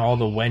down all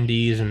the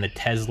Wendy's and the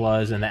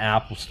Teslas and the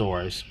Apple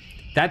stores.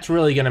 That's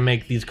really going to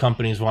make these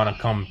companies want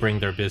to come bring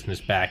their business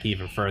back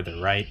even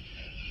further, right?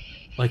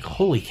 Like,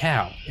 holy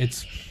cow.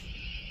 It's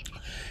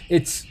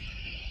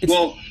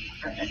well,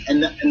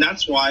 and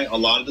that's why a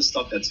lot of the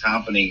stuff that's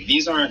happening,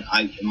 these aren't,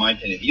 in my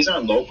opinion, these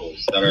aren't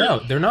locals that are. No,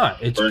 they're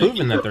not. It's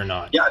proven that they're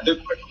not. Yeah, they're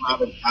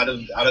out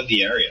of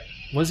the area.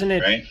 Wasn't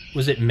it? Right?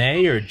 Was it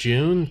May or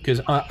June?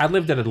 Because I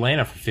lived in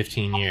Atlanta for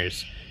 15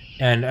 years,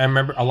 and I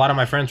remember a lot of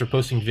my friends were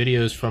posting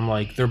videos from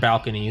like their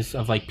balconies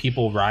of like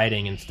people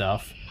riding and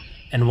stuff.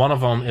 And one of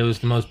them, it was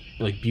the most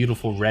like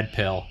beautiful red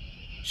pill.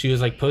 She was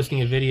like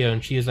posting a video,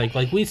 and she was like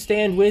we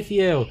stand with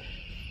you.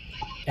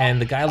 And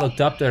the guy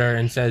looked up at her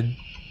and said,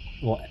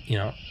 well, you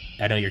know,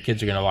 I know your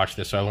kids are going to watch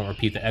this, so I won't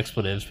repeat the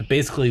expletives, but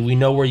basically, we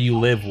know where you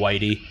live,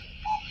 Whitey.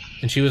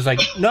 And she was like,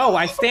 no,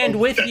 I stand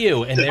with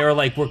you. And they were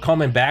like, we're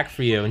coming back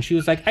for you. And she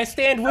was like, I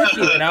stand with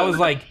you. And I was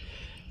like,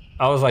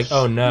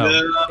 oh no.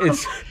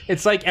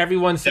 It's like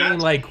everyone saying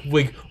like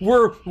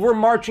we're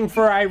marching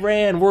for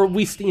Iran.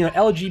 We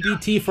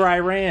LGBT for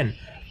Iran.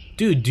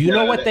 Dude, do you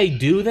know what they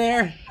do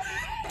there?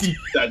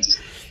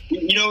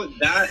 You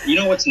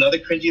know what's another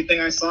cringy thing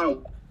I saw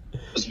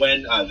was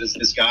when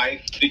this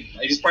guy,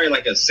 he's probably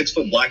like a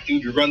 6-foot black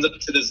dude, who runs up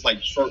to this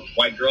like short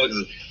white girl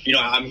and says,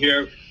 I'm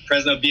here.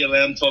 President of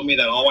BLM told me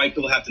that all white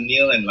people have to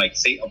kneel and like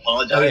say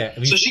apologize. Oh, yeah.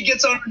 So she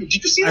gets on. Did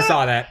you see that?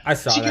 I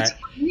saw that.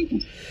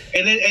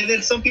 And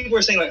then some people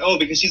are saying like, oh,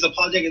 because she's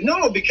apologizing.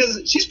 No,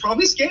 because she's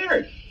probably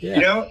scared.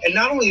 Yeah. And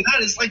not only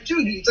that, it's like,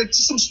 dude, it's like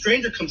just some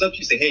stranger comes up to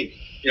you and say, hey,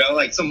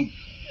 like some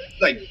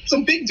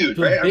big dude,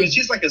 right? I mean,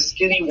 she's like a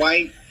skinny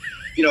white,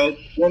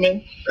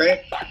 woman,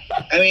 right?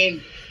 I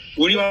mean,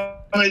 what do you want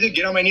me to do?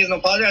 Get on my knees and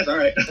apologize? All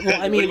right.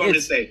 Well, I mean, what do you want me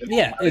to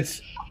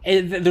say?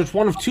 There's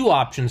one of two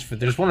options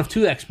there's one of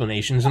two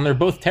explanations, and they're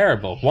both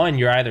terrible. One,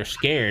 you're either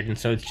scared, and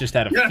so it's just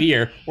out of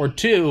fear, or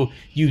two,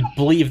 you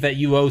believe that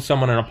you owe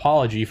someone an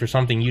apology for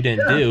something you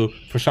didn't do,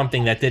 for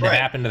something that didn't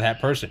happen to that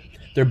person.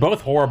 They're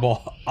both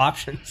horrible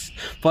options,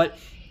 but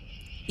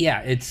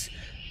yeah,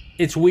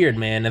 it's weird,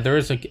 man.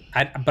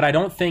 But I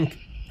don't think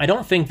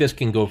this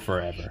can go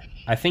forever.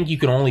 I think you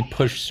can only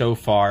push so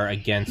far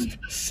against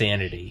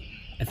sanity.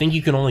 I think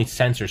you can only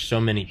censor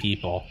so many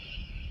people.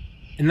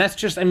 And that's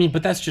just,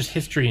 but that's just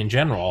history in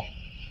general.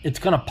 It's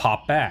going to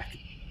pop back.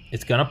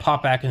 It's going to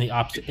pop back in the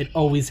opposite. It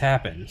always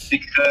happens.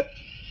 Because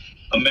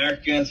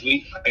Americans,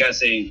 I got to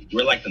say,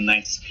 we're like the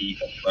nicest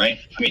people, right?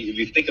 I mean, if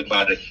you think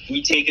about it,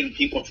 we taken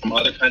people from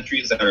other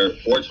countries that are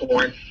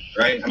war-torn,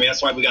 right? I mean,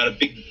 that's why we got a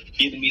big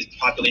Vietnamese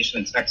population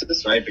in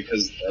Texas, right?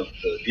 Because of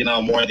the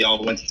Vietnam War, they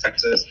all went to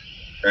Texas,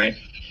 right?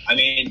 I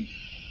mean,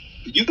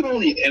 you can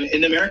only,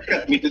 in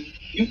America,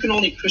 you can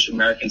only push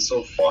Americans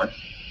so far.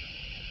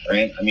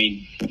 Right? I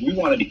mean, we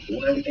want to be cool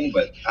and everything,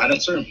 but at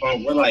a certain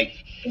point, we're like,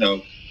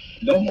 no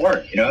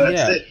more.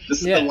 That's it.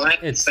 This is the line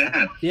in the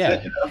sand.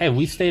 Yeah. Hey,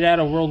 we stayed out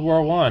of World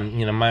War One.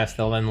 Minus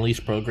the Lend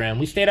Lease program,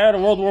 we stayed out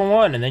of World War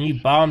One, and then you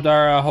bombed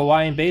our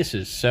Hawaiian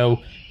bases.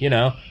 So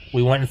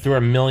we went through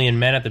 1 million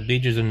men at the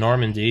beaches of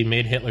Normandy,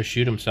 made Hitler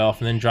shoot himself,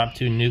 and then dropped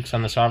 2 nukes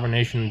on the sovereign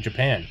nation of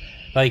Japan.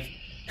 Like,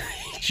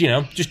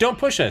 just don't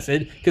push us,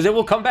 because it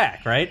will come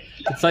back, right?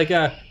 It's like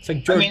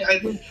George.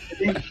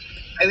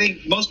 I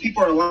think most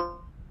people are.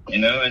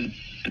 And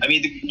I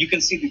mean, you can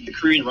see the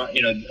Korean,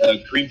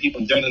 Korean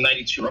people during the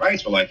 '92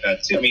 riots were like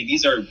that too. I mean,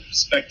 these are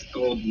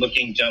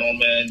spectacled-looking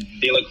gentlemen.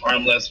 They look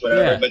harmless,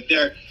 whatever, but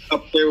they're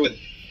up there with,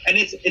 and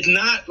it's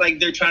not like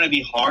they're trying to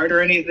be hard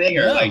or anything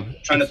or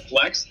trying to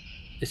flex.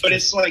 It's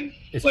just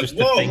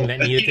the thing that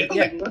needed.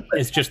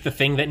 It's just the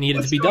thing that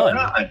needed to be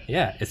done.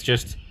 Yeah, it's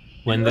just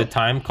when the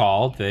time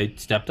called, they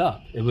stepped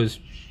up. It was.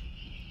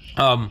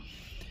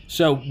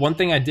 So one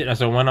thing I did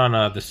is I went on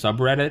the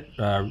subreddit.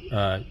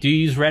 Do you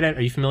use Reddit?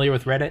 Are you familiar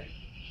with Reddit?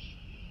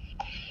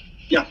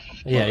 Yeah.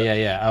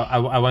 Yeah.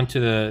 I went to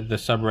the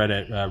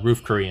subreddit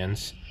Roof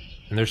Koreans,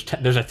 and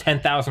there's a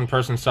 10,000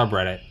 person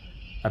subreddit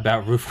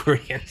about Roof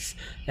Koreans,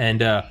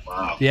 and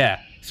wow.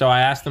 Yeah. So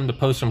I asked them to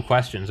post some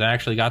questions. I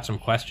actually got some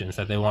questions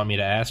that they want me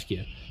to ask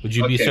you. Would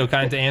you be so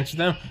kind to answer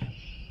them?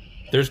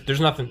 There's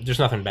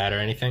nothing bad or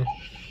anything.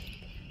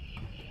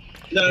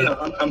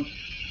 No.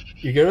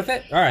 You're good with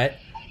it? All right.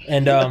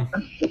 And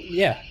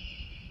yeah,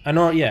 I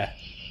know. Yeah,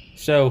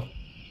 so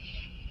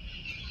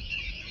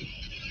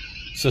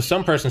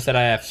some person said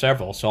I have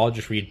several, so I'll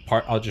just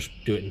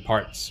do it in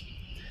parts.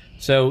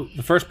 So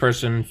the first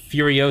person,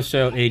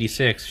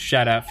 Furioso86,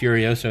 shout out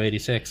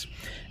Furioso86.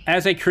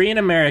 As a Korean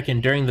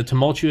American during the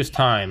tumultuous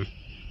time,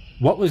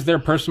 what was their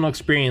personal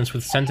experience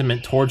with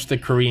sentiment towards the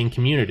Korean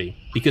community?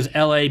 Because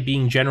LA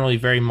being generally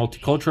very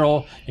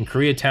multicultural and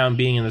Koreatown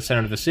being in the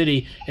center of the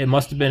city, it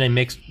must have been a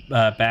mixed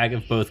bag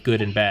of both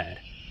good and bad.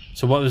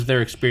 So what was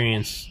their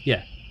experience?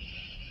 Yeah.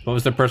 What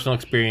was their personal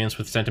experience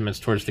with sentiments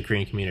towards the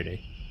Korean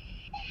community?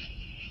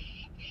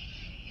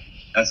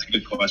 That's a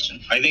good question.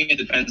 I think it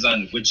depends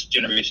on which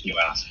generation you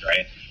ask,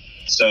 right?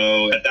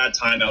 So at that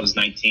time, I was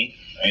 19,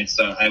 right?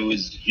 So I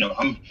was,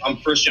 I'm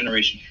first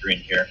generation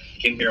Korean here. I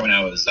came here when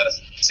I was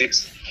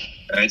 6,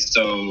 right?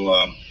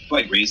 So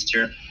raised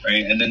here,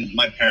 right? And then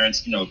my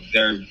parents,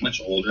 they're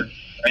much older,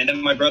 right? And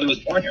then my brother was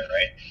born here,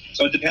 right?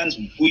 So it depends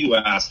who you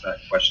ask that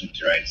question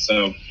to, right?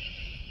 So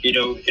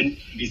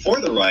before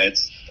the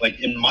riots, like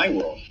in my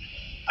world,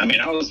 I mean,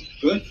 I was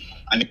good.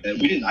 I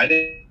mean, I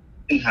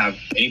didn't have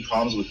any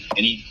problems with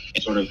any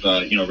sort of,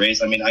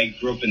 race. I mean, I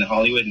grew up in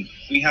Hollywood, and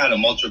we had a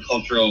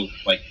multicultural,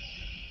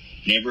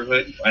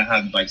 neighborhood. I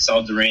had,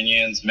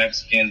 Salvadoranians,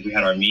 Mexicans, we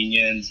had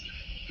Armenians,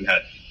 we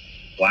had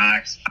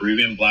blacks,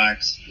 Peruvian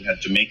blacks, we had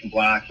Jamaican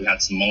black, we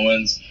had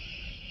Samoans,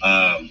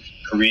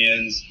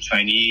 Koreans,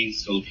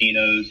 Chinese,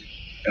 Filipinos,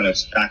 got a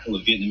spackle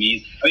of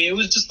Vietnamese. I mean, it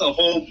was just a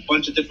whole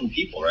bunch of different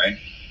people, right?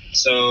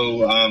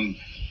 So,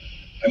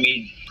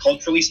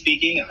 culturally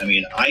speaking,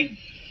 I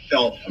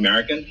felt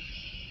American,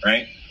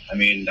 right? I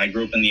mean, I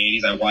grew up in the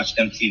 80s. I watched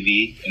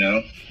MTV,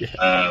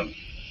 Yeah.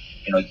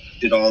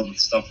 Did all the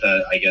stuff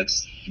that I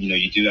guess,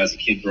 you do as a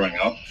kid growing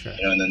up, Sure.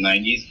 in the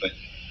 90s. But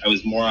I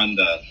was more on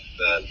the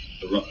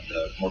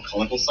more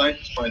colorful side.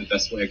 It's probably the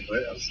best way I could put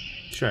it.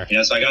 Sure.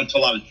 So I got into a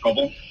lot of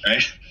trouble,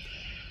 right?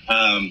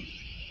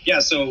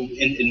 So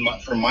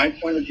from my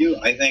point of view,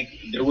 I think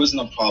there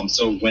wasn't a problem.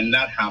 So when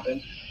that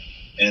happened,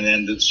 and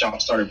then the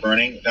shop started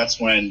burning, that's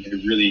when it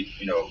really,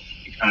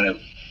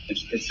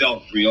 it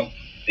felt real,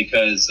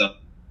 because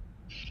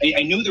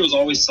I knew there was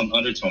always some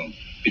undertone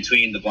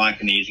between the Black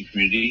and the Asian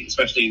community,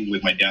 especially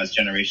with my dad's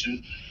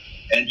generation.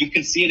 And you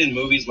can see it in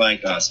movies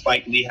like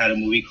Spike Lee had a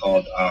movie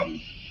called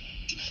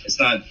it's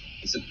not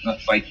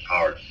Fight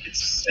Power.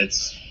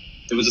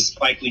 There was a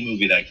Spike Lee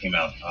movie that came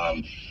out.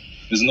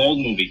 It was an old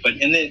movie, but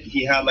in it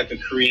he had like a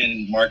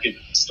Korean market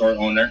store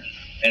owner,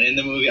 and in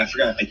the movie I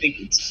forgot. I think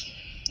it's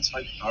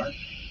Fight Power.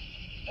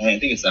 I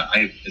think it's that.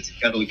 I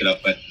got to look it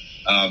up, but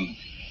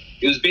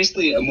it was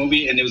basically a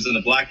movie, and it was in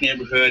a Black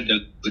neighborhood,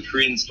 the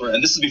Korean store,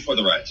 and this is before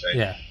the riots, right?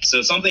 Yeah.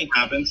 So something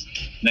happens,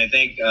 and I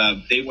think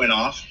they went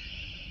off.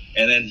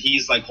 And then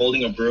he's like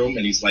holding a broom,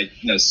 and he's like,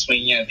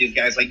 swinging at these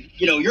guys, like,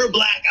 you're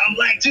black, I'm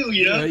black too,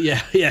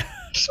 Yeah.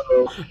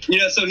 So,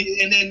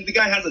 and then the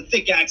guy has a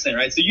thick accent,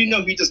 right? So,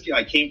 he just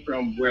came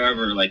from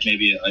wherever, like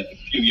maybe a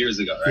few years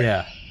ago, right?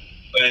 Yeah.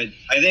 But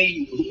I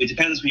think it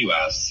depends who you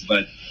ask.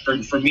 But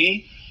for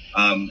me,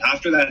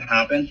 after that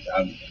happened,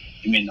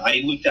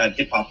 I looked at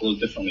hip hop a little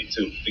differently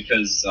too,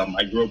 because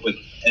I grew up with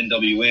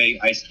NWA,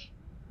 Ice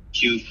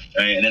Cube,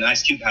 right? And then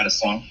Ice Cube had a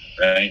song,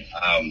 right?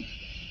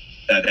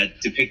 That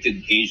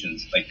depicted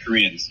Asians, like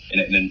Koreans, in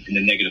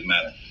a negative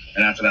manner.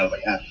 And after that, I was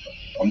like,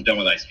 I'm done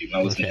with Ice Cube. I'm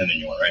not listening to him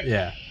anymore, right?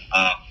 Yeah.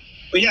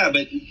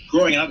 But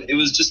growing up, it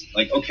was just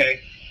like,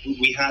 okay,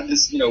 we had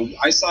this,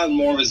 I saw it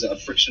more as a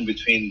friction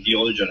between the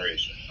older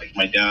generation, like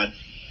my dad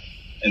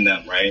and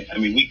them, right? I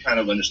mean, we kind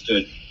of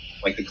understood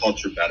like the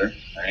culture better,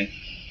 right?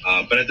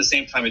 But at the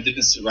same time, it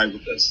didn't sit right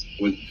with us,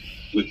 with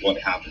what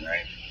happened,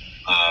 right?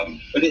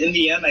 But in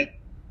the end, I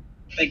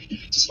think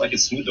just like it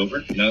smoothed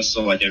over,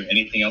 so like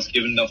anything else,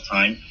 given enough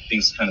time,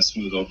 things kind of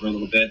smooth over a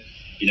little bit,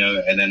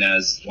 and then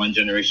as one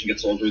generation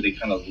gets older, they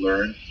kind of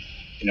learn,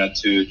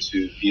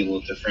 to be a little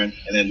different.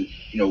 And then,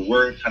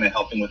 we're kind of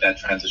helping with that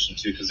transition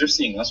too, because they're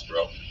seeing us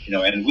grow, and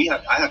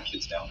I have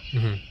kids now,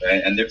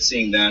 right? And they're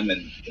seeing them,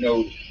 and,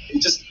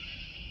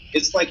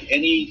 it's like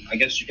I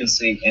guess you can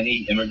say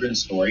any immigrant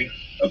story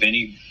of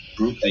any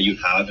group that you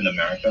have in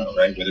America,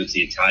 right? Whether it's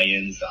the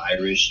Italians, the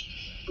Irish,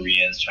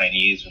 Koreans,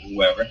 Chinese, or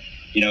whoever.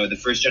 The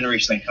first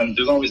generation that comes,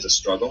 there's always a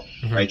struggle,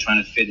 right?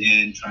 Trying to fit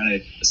in, trying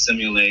to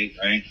assimilate,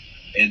 right?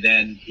 And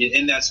then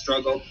in that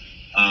struggle,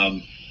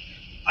 I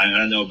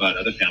don't know about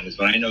other families,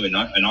 but I know in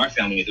our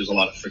family, there's a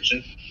lot of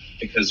friction,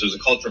 because there's a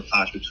cultural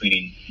clash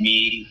between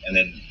me and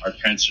then our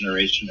parents'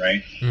 generation,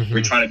 right?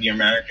 We're trying to be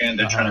American,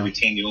 they're trying to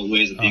retain the old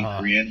ways of being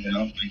Korean,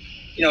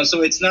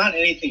 so it's not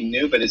anything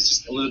new, but it's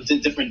just a little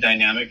different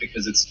dynamic,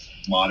 because it's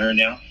modern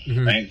now,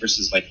 right?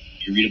 Versus like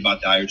you read about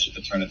the Irish at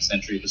the turn of the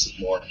century, this is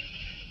more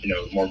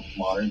more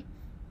modern.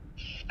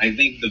 I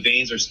think the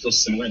veins are still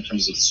similar in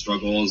terms of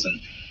struggles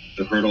and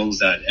the hurdles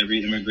that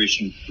every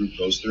immigration group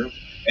goes through.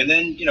 And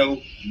then,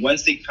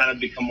 once they kind of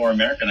become more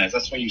Americanized,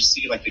 that's when you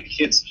see like the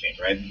kids change,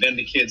 right? And then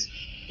the kids,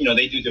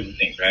 they do different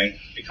things, right?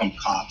 Become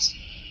cops,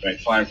 right?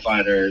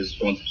 Firefighters,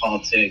 go into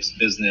politics,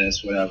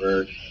 business,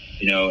 whatever,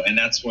 and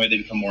that's where they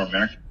become more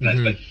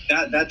Americanized.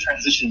 But that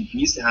transition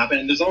needs to happen.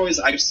 And there's always,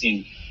 I've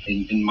seen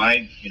in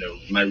my,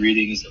 my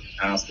readings of the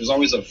past, there's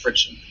always a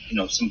friction,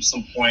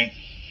 some point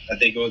that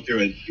they go through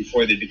it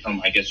before they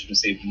become, I guess you can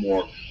say,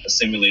 more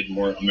assimilated,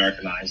 more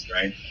Americanized,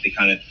 right? They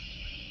kind of,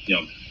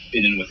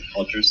 fit in with the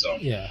culture. So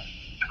yeah,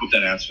 I hope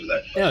that answers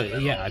that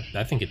question. Yeah,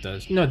 I think it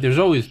does. No, there's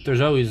always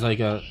like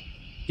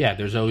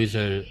there's always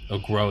a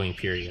growing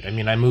period. I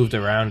mean, I moved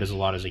around a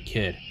lot as a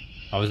kid.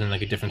 I was in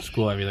like a different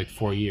school every like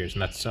 4 years,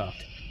 and that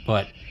sucked.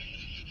 But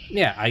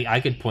yeah,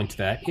 I could point to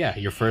that. Yeah,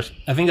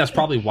 I think that's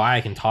probably why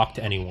I can talk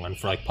to anyone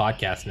for like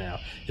podcasts now.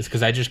 It's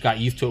because I just got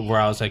used to it,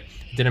 where I was like,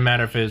 it didn't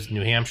matter if it was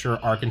New Hampshire,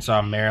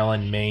 Arkansas,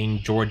 Maryland,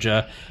 Maine,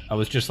 Georgia. I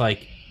was just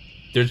like,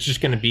 there's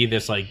just going to be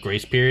this like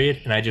grace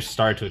period, and I just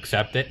started to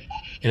accept it.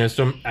 And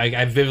so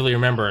I vividly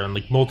remember in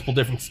like multiple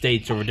different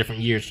states over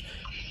different years,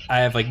 I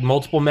have like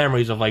multiple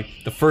memories of like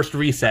the first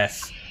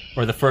recess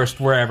or the first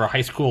wherever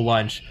high school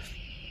lunch,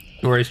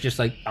 where it's just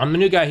like, I'm the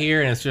new guy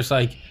here, and it's just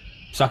like,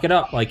 suck it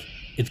up. Like,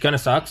 it's going to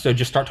suck, so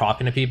just start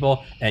talking to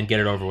people and get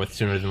it over with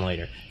sooner than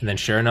later. And then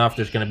sure enough,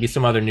 there's going to be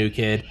some other new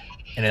kid,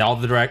 and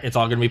it's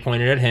all going to be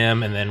pointed at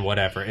him, and then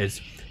whatever.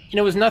 It's,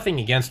 it was nothing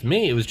against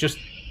me. It was just,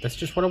 that's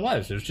just what it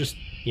was. It was just,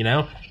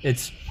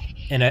 it's,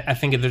 and I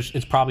think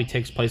it probably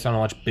takes place on a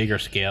much bigger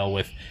scale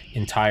with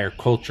entire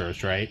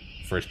cultures, right?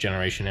 First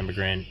generation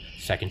immigrant,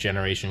 second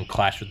generation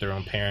clash with their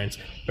own parents.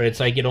 But it's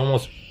like,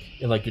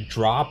 it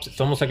drops.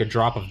 It's almost like a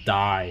drop of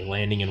dye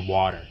landing in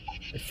water.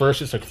 At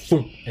first it's like,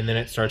 boom, and then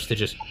it starts to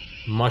just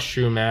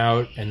mushroom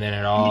out, and then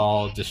it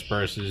all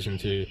disperses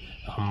into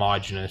a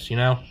homogeneous,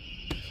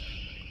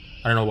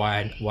 I don't know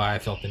why I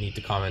felt the need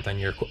to comment on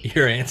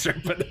your answer,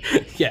 but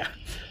yeah.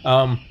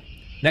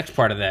 Next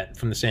part of that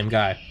from the same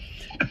guy.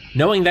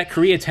 Knowing that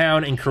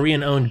Koreatown and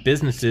Korean-owned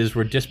businesses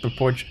were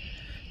disproportionate.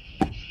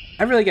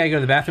 I really gotta go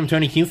to the bathroom,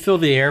 Tony. Can you fill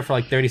the air for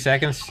like 30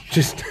 seconds?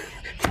 Just.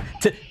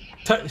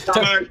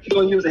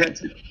 Don't use the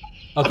headset.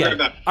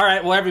 Okay. All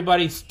right. Well,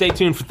 everybody, stay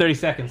tuned for 30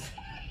 seconds.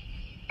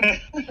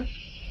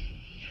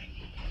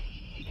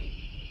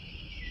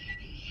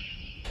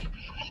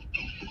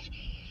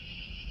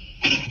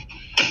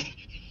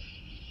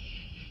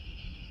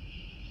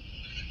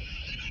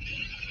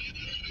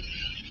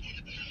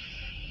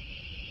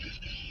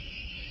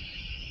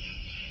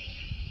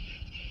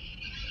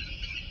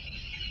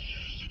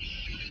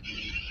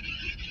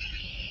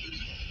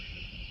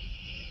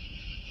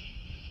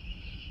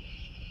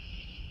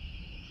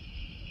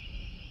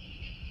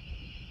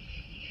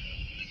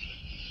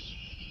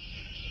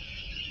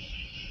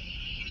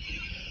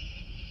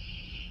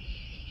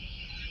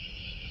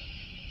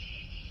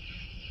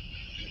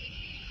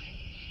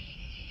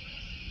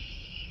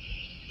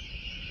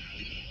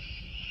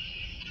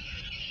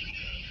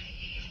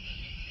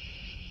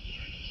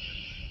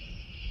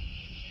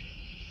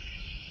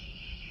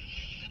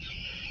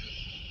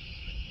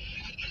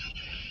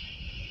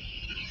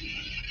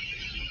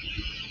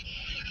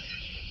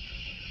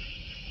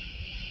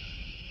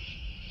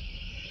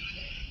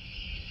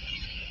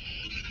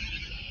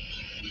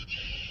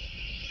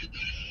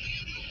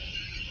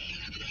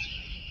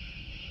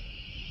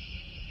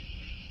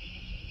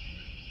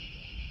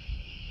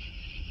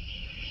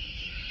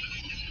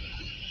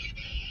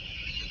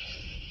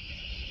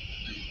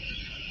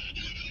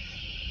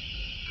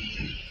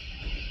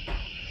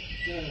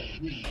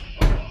 We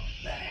are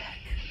back.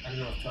 I don't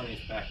know if Tony's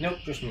back. Nope,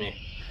 just me.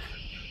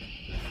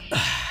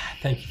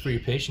 Thank you for your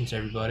patience,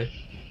 everybody.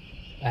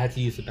 I had to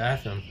use the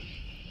bathroom.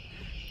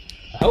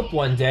 I hope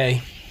one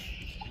day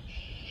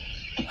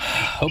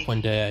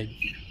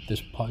this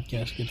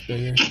podcast gets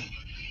bigger.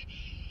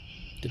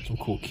 Get some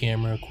cool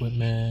camera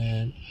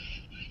equipment.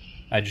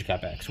 I just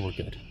got back, so we're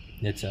good.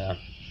 It's I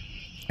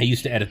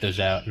used to edit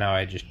those out. Now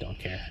I just don't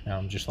care. Now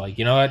I'm just like,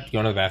 you know what?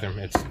 Go to the bathroom.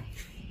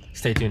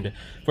 Stay tuned.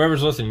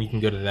 Whoever's listening, you can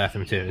go to the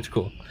bathroom too. It's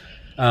cool.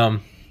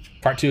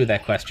 Part 2 of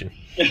that question.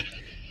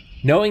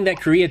 Knowing that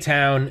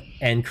Koreatown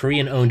and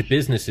Korean-owned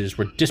businesses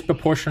were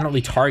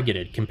disproportionately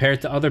targeted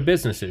compared to other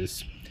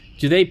businesses,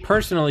 do they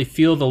personally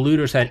feel the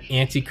looters had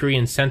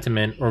anti-Korean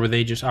sentiment, or were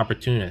they just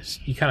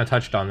opportunists? You kind of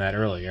touched on that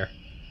earlier.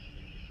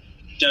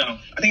 Yeah,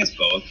 I think it's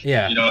both.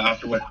 Yeah.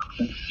 After what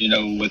happened,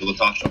 with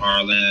Latasha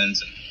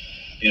Harlan's,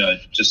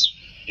 and, just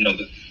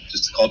the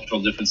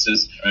cultural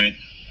differences, right?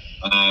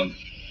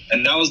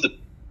 And that was the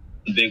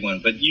big one.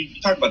 But you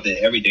talk about the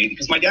everyday,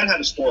 because my dad had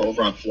a store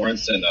over on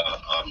Florence and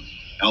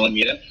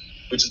Alameda,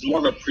 which is more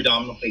of a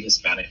predominantly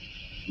Hispanic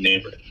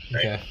neighborhood,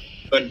 right? Okay.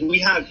 But we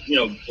had,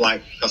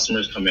 black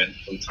customers come in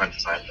from time to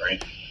time,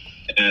 right?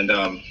 And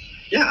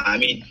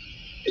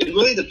it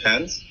really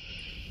depends.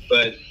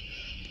 But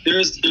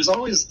there's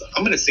always,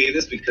 I'm going to say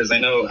this because I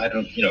know I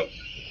don't,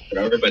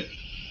 whatever, but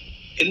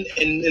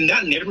in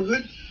that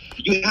neighborhood,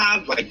 you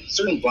have like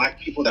certain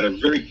black people that are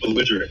very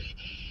belligerent,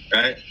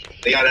 right?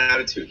 They got an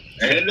attitude,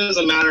 and it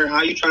doesn't matter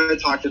how you try to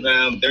talk to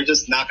them; they're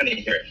just not going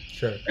to hear it.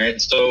 Sure. Right.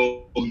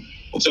 So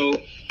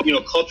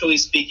culturally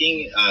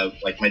speaking,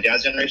 like my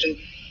dad's generation,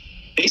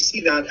 they see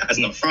that as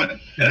an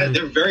affront, and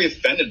they're very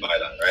offended by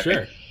that, right?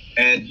 Sure.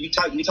 And you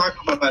talk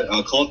about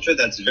a culture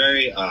that's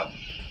very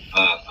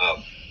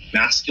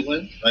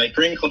masculine, right?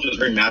 Korean culture is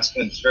very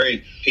masculine; it's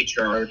very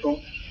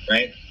patriarchal,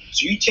 right?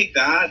 So you take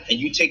that and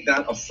you take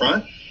that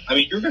affront. I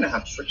mean, you're going to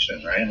have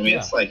friction, right? I mean,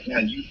 it's like,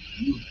 man, you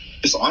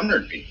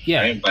dishonored me,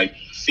 right? By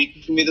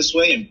speaking to me this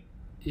way and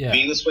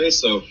being this way.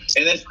 So,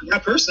 and then for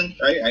that person,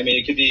 right? I mean,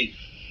 it could be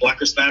black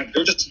or Hispanic.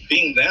 They're just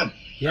being them,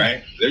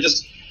 right? They're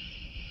just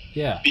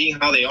being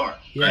how they are,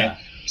 right?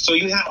 So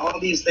you have all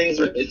these things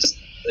where it's just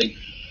like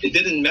it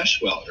didn't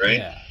mesh well, right?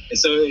 Yeah. And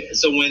so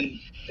when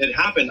it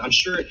happened, I'm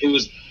sure it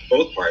was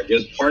both parts. It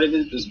was part of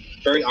it was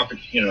very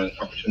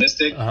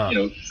opportunistic,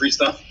 free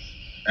stuff,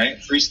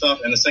 right? Free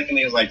stuff, and the second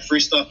thing is like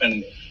free stuff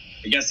and.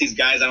 Against these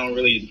guys, I don't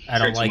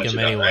like them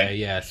anyway. Right?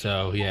 Yeah,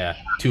 so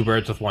two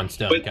birds with one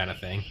stone kind of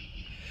thing.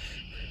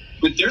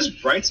 But there's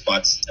bright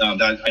spots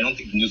that I don't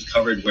think the news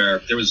covered.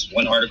 Where there was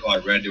one article I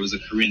read, there was a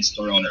Korean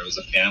store owner. It was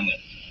a family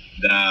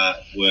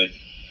that would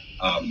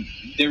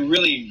they're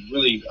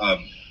really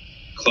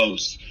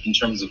close in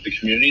terms of the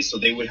community. So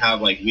they would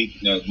have like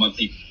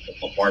monthly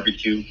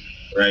barbecue,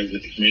 right,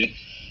 with the community.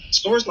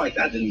 Stores like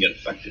that didn't get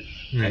affected,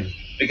 right?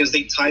 Because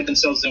they tied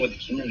themselves in with the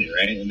community,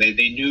 right? And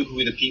they knew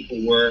who the people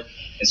were.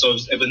 And so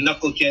if a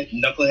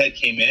knucklehead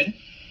came in,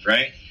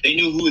 right, they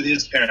knew who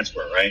his parents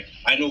were, right?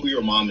 I know who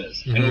your mom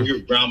is. I know who your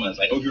grandma is.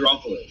 I know who your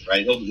uncle is,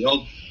 right?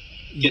 He'll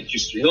get you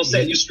straight. He'll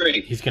set you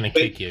straight. He's going to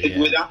kick you,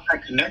 Without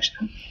that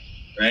connection,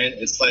 right,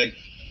 it's like,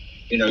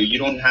 you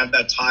don't have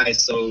that tie.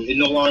 So it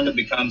no longer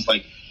becomes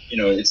like,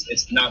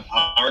 it's not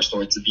our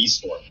store. It's the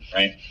store,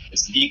 right?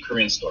 It's the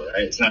Korean store,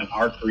 right? It's not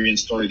our Korean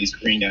store, these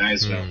Korean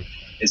guys,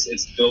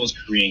 It's those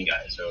Korean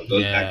guys,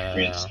 that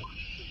Korean store,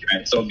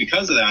 right? So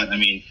because of that, I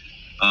mean,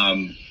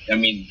 I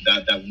mean,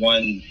 that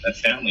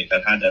family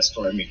that had that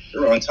store, I mean, they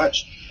were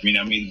untouched.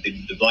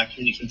 The black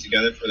community came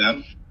together for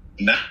them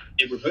in that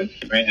neighborhood,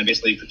 right? And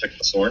basically protect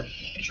the store,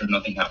 make sure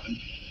nothing happened.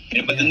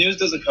 But the news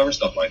doesn't cover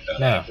stuff like that.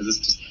 No. Because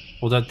it's just...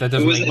 Well, that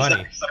doesn't make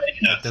money.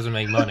 That doesn't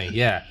make money,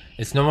 yeah.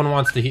 It's no one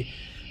wants to...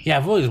 Yeah,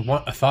 I've always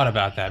thought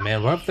about that,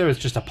 man. What if there was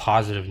just a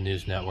positive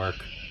news network?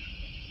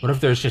 What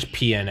if there's just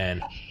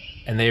PNN?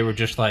 And they were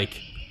just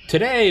like,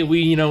 today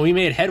we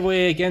made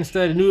headway against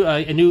a new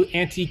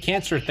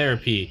anti-cancer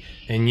therapy.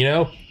 And,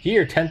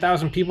 here,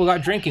 10,000 people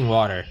got drinking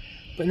water.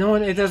 But no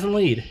one, it doesn't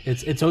lead.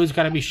 It's always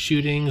got to be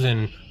shootings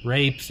and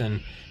rapes.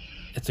 And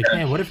it's like,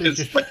 man, what if it's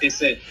just... Like they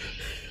said...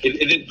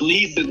 If it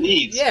bleeds, it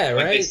leads. Yeah,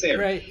 like right. They say.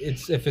 Right.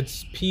 If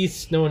it's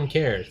peace, no one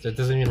cares. That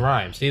doesn't even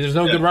rhyme. See, there's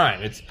no good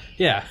rhyme. It's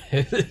yeah.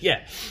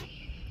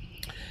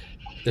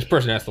 This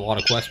person asked a lot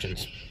of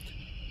questions.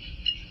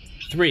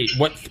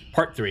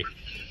 Part 3.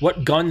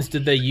 What guns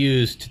did they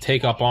use to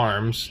take up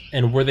arms,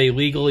 and were they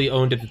legally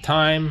owned at the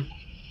time?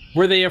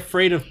 Were they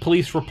afraid of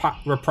police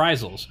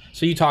reprisals?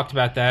 So you talked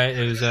about that.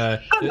 It was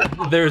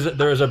there's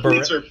a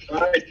Beretta,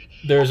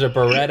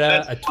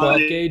 a 12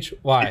 gauge.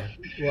 Why?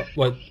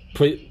 What?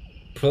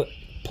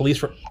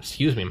 Police,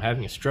 excuse me, I'm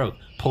having a stroke.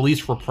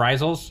 Police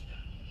reprisals?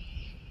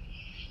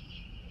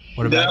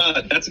 What about?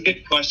 Yeah, that's a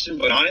good question.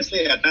 But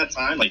honestly, at that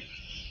time, like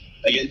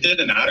it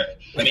didn't matter.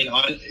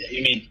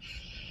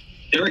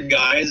 There were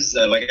guys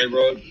like I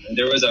wrote.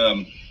 There was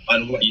on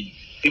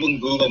people can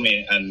Google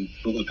me and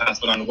Google the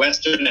past, but on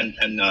Western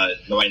and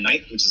Noy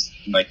Night, which is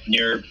like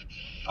near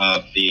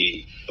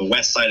the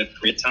west side of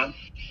Koreatown,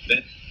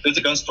 there's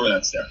a gun store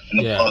that's there in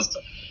the plaza.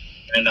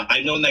 And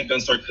I know that gun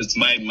store because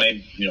my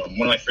one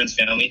of my friends'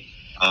 family,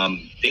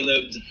 they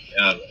lived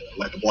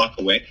like a block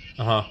away.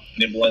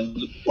 They lived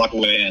a block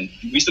away, and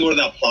we used to go to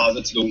that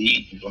plaza to go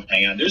eat and go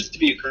hang out. There used to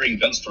be a Korean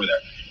gun store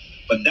there,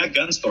 but that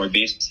gun store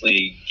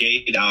basically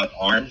gave out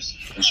arms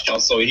and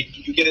shells. So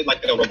you get it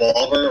like a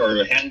revolver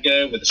or a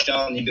handgun with a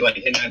shell, and you'd be like,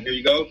 "Hey man, here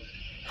you go.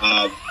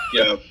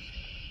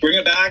 Bring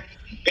it back,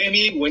 pay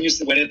me when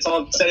it's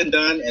all said and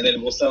done, and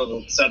then we'll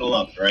settle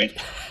up, right?"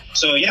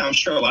 So yeah, I'm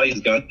sure a lot of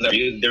these guns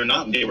they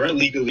weren't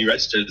legally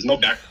registered. There's no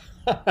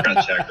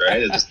background check,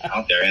 right? It's just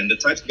out there. And the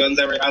types of guns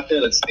that were out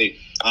there, let's see,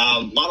 a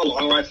lot of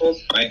long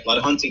rifles, right? A lot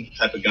of hunting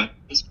type of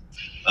guns.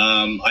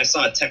 I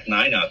saw a Tech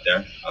 9 out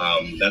there.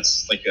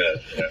 That's like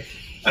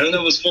I don't know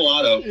if it was full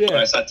auto, but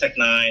I saw Tech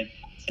 9.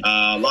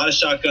 A lot of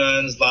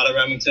shotguns, a lot of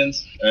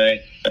Remingtons,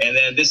 right? And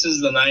then this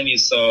is the 90s,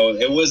 so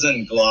it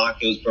wasn't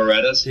Glock, it was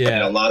Berettas.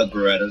 Yeah. A lot of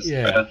Berettas.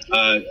 Yeah.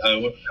 A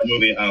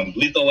movie,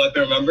 Lethal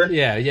Weapon, remember?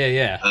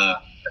 Yeah.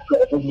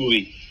 Old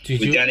movie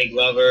with Danny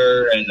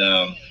Glover and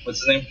what's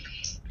his name?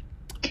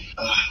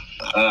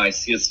 I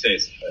see his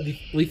face.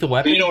 Lethal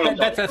Weapon. You know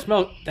what that's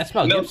Mel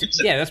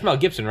Gibson. Yeah, that's Mel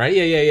Gibson, right?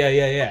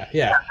 Yeah.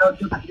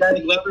 Danny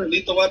Glover,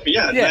 Lethal Weapon.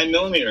 Yeah,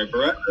 9mm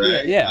Beretta,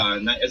 right? Yeah.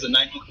 It's a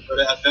 9mm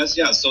Beretta FS.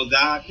 Yeah. So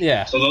that.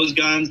 Yeah. So those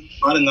guns,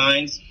 a lot of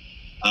 9s.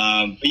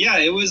 But yeah,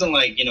 it wasn't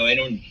like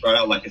anyone brought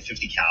out like a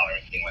 50 cal or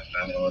anything like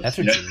that. That's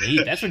what you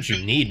need. That's what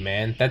you need,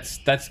 man.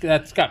 That's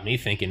got me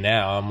thinking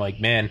now. I'm like,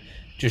 man.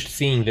 Just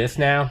seeing this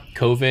now,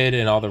 COVID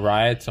and all the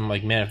riots, I'm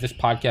like, man, if this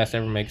podcast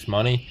ever makes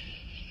money,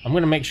 I'm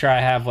going to make sure I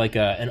have like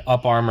an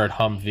up-armored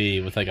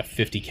Humvee with like a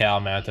 50 cal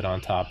mounted on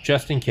top,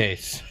 just in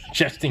case.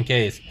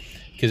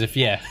 Because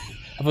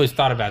I've always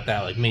thought about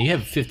that. Like, man, you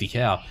have a 50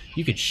 cal,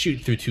 you could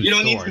shoot through two stores. You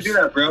don't need to do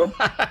that, bro.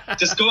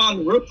 Just go on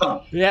the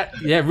rooftop. Yeah,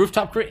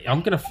 rooftop.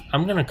 I'm gonna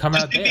come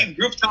out there. Just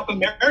be Rooftop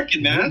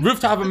American, man.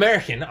 Rooftop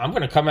American. I'm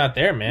gonna come out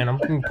there, man. I'm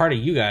gonna be part of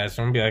you guys.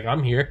 So I'm gonna be like,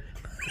 I'm here.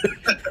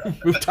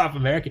 Rooftop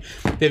American.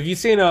 Have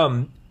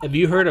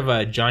you heard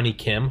of Johnny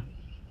Kim?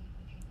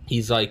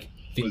 He's like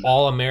the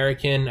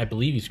all-American, I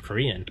believe he's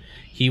Korean.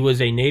 He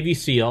was a Navy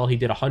SEAL. He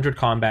did 100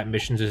 combat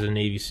missions as a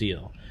Navy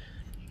SEAL.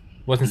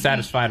 Wasn't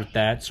satisfied with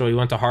that, so he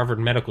went to Harvard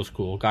Medical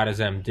School, got his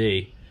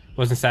MD.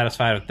 Wasn't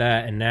satisfied with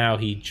that, and now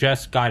he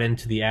just got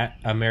into the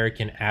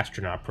American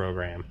astronaut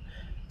program.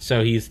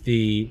 So he's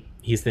the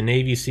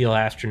Navy SEAL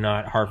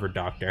astronaut, Harvard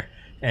doctor.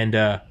 And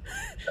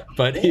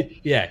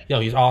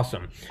he's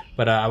awesome.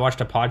 But I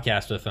watched a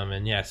podcast with him,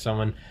 and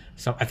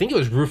I think it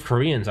was Roof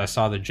Koreans. I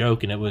saw the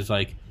joke, and it was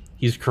like,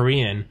 he's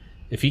Korean.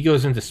 If he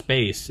goes into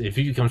space, if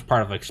he becomes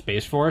part of like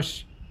Space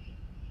Force,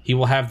 he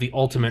will have the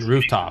ultimate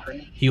rooftop.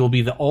 He will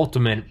be the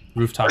ultimate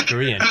rooftop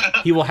Korean.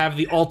 He will have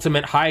the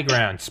ultimate high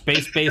ground,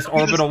 space-based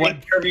orbital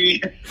weapon.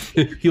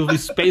 He will be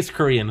Space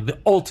Korean, the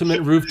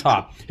ultimate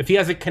rooftop. If he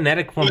has a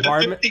kinetic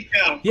bombardment,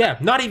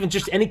 not even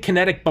just any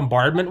kinetic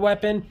bombardment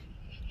weapon.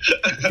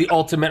 The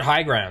ultimate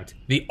high ground,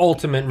 the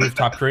ultimate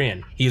rooftop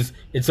Korean.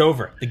 It's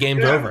over. The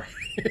game's over.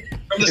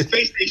 From the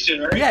space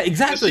station, right? Yeah,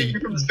 exactly.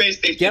 From the space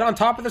station. Get on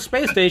top of the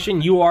space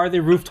station. You are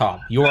the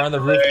rooftop. You are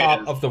the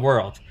rooftop of the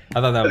world.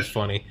 I thought that was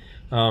funny.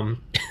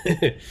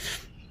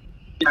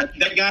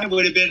 That guy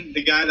would have been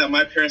the guy that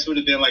my parents would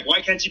have been like,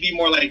 why can't you be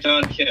more like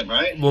John Kim,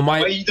 right? Well,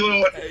 why are you doing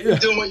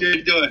what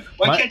you're doing?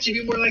 Why can't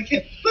you be more like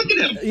him? Look at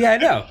him. Yeah, I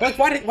know. Like,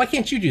 why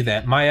can't you do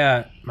that?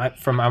 I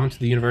went to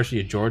the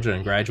University of Georgia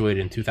and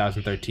graduated in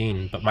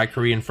 2013, but my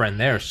Korean friend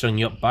there, Sung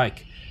Yup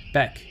Baik,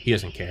 Beck. He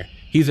doesn't care.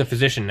 He's a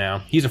physician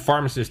now. He's a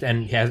pharmacist,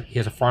 and he has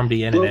a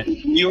PharmD in it.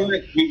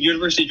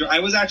 University. I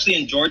was actually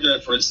in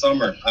Georgia for a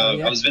summer.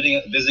 I was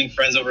visiting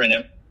friends over in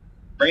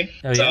Emory.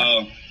 Oh, so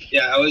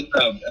I was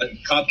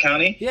Cobb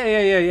County.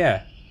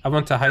 Yeah. I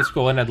went to high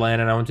school in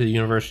Atlanta, and I went to the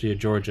University of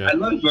Georgia. I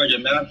love Georgia,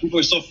 man. People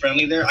are so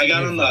friendly there. I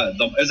got on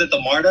is it the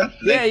MARTA?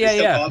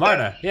 Yeah.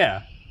 MARTA,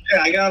 yeah.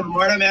 Yeah, I got on the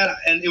MARTA, man,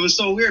 and it was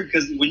so weird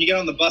because when you get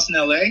on the bus in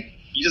LA,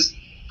 you just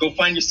go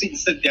find your seat and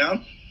sit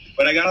down.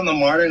 But I got on the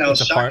MARTA and I was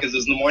shocked because it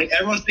was in the morning.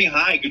 Everyone's saying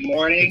hi, good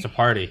morning. It's a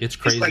party. It's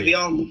crazy. It's like they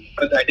all,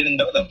 but I didn't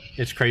know them.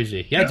 It's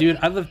crazy. Yeah, dude,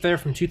 I lived there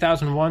from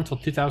 2001 till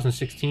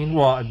 2016.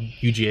 Well,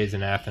 UGA's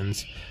in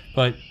Athens,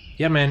 but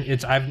yeah, man,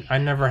 I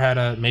never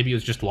had maybe it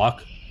was just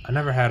luck. I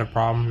never had a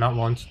problem, not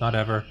once, not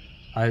ever.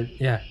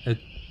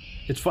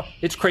 It's fun.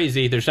 It's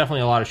crazy. There's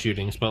definitely a lot of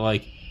shootings, but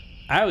like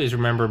I always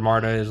remember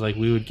MARTA is like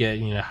we would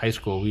get high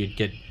school. We would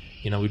get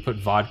we'd put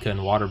vodka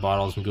in water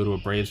bottles and go to a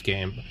Braves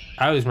game.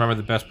 I always remember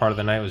the best part of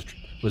the night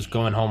was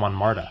going home on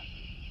MARTA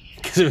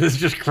because it was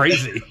just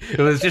crazy. It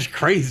was just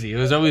crazy. It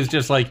was always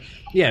just like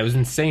it was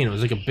insane. It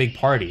was like a big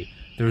party.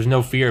 There was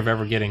no fear of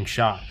ever getting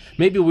shot.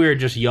 Maybe we were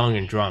just young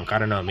and drunk. I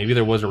don't know. Maybe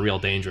there was a real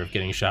danger of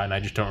getting shot and I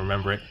just don't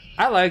remember it.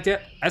 I liked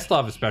it. I still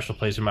have a special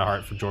place in my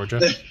heart for Georgia.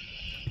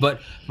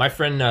 But my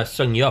friend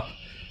Sung Yup,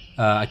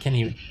 I can't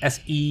even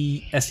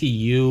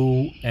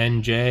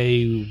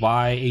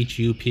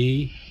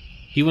SEUNJYHUP.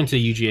 He went to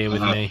UGA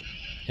with me,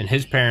 and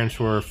his parents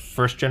were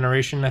first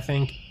generation, I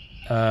think,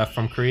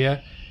 from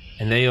Korea,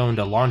 and they owned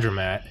a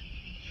laundromat,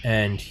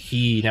 and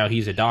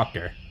he's a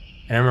doctor.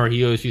 And I remember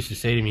he always used to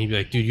say to me, he'd be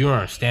like, dude, you don't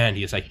understand.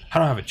 He's like, I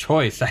don't have a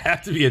choice. I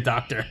have to be a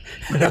doctor.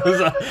 And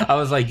I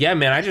was like, yeah,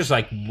 man, I just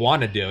like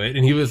want to do it.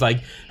 And he was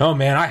like, oh,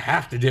 man, I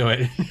have to do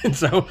it. And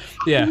so,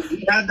 yeah.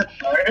 You had the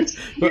parents.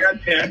 You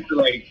had parents who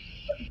were like,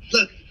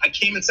 look, I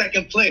came in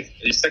second place.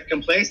 You're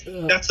second place?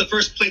 That's the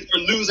first place for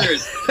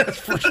losers.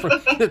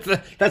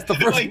 that's the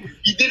first. Like,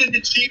 you didn't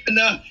achieve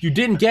enough. You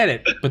didn't get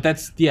it. But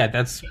that's.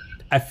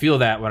 I feel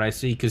that when I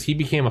see, because he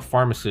became a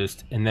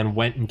pharmacist and then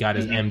went and got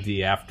his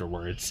MD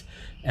afterwards.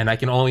 And I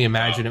can only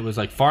imagine it was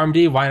like,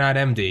 PharmD, why not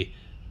MD?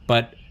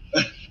 But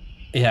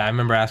yeah, I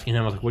remember asking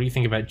him, I was like, what do you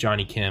think about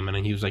Johnny Kim? And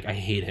he was like, I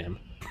hate him.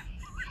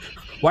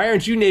 Why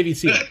aren't you Navy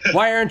SEAL?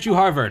 Why aren't you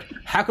Harvard?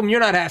 How come you're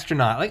not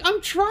astronaut? Like,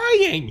 I'm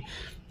trying.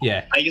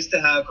 Yeah. I used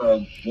to have,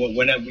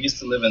 when I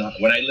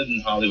lived in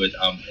Hollywood,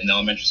 in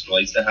elementary school, I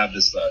used to have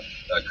this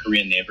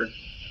Korean neighbor,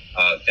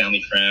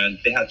 family friend.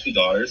 They had 2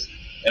 daughters.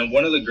 And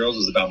one of the girls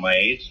was about my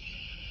age.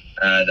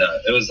 And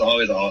it was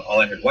always all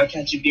I heard. Why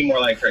can't you be more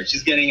like her?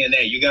 She's getting an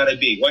A. You got a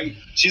B. Why?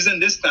 She's in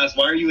this class.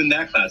 Why are you in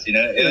that class? It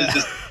was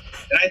just.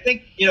 And I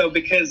think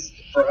because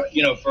for us,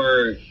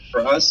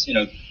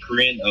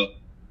 Korean, a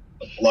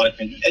lot of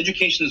Korean,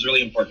 education is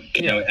really important.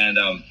 And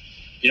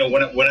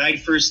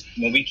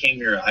when we came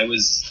here, I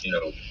was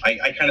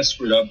I kind of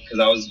screwed up because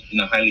I was in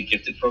a highly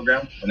gifted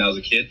program when I was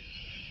a kid,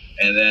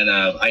 and then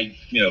I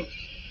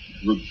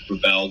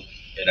rebelled.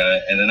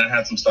 And then I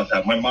had some stuff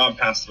happen. My mom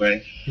passed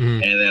away,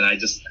 and then I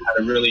just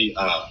had a really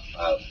a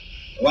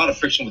lot of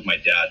friction with my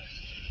dad.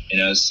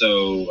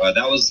 So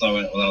that was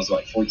when I was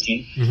like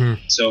 14.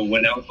 So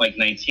when I was like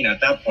 19,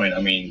 at that point,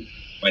 I mean,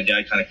 my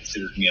dad kind of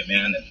considered me a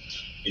man, and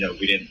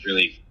we didn't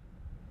really,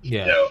 we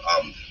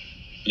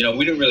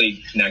didn't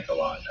really connect a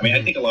lot. I mean,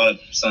 I think a lot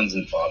of sons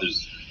and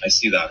fathers, I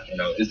see that.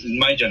 It's in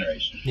my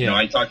generation.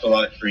 I talk to a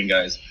lot of Korean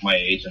guys my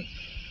age,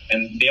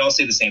 and they all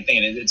say the same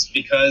thing. And it's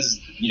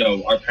because,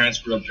 our parents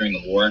grew up during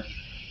the war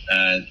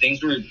and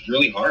things were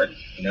really hard,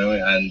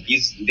 and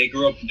they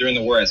grew up during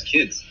the war as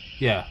kids.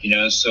 Yeah.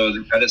 So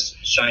they had to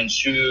shine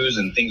shoes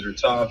and things were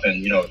tough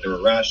and, there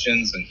were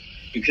rations and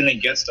you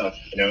couldn't get stuff,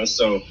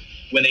 So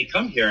when they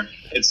come here,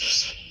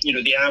 it's,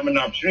 they have an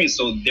opportunity.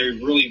 So they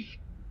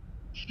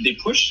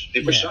push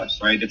us,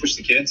 right? They push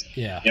the kids.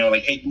 Yeah.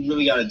 Like, hey, you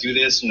really got to do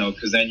this,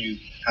 because then you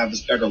have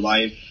this better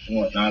life and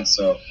whatnot.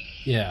 So.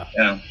 Yeah.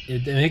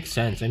 It makes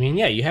sense. I mean,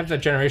 you have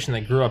that generation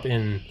that grew up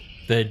in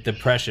the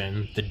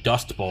Depression, the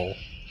Dust Bowl,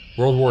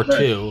 World War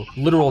II,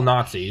 literal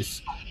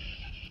Nazis.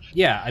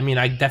 Yeah, I mean,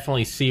 I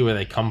definitely see where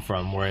they come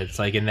from, where it's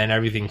like, and then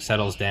everything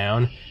settles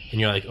down,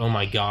 and you're like, oh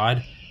my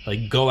God,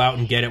 like, go out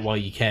and get it while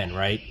you can,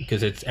 right?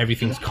 Because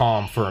everything's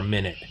calm for a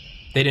minute.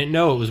 They didn't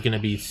know it was going to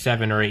be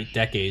 7 or 8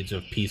 decades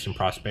of peace and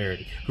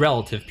prosperity,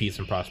 relative peace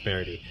and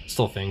prosperity.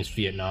 Still things,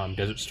 Vietnam,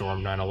 Desert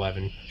Storm,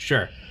 9/11,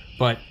 sure.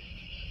 But,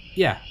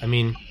 yeah, I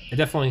mean, it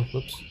definitely,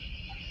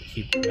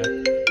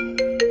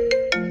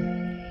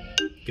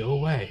 go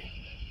away.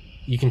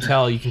 You can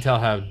tell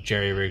how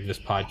jerry-rigged this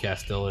podcast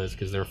still is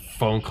because there are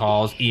phone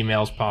calls,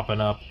 emails popping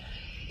up.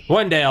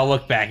 One day I'll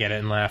look back at it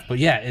and laugh. But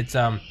yeah, it's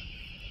I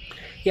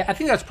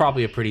think that's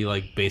probably a pretty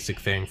like basic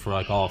thing for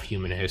like all of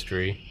human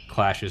history,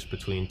 clashes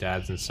between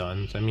dads and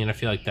sons. I mean, I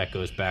feel like that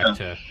goes back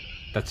to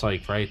that's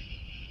like right.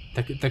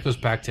 That goes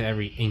back to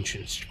every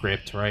ancient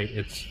script, right?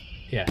 It's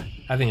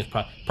I think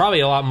it's probably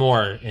a lot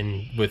more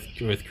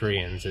with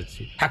Koreans. It's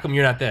how come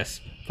you're not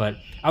this? But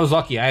I was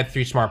lucky. I had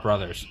 3 smart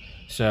brothers.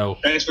 So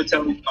thanks for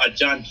telling me about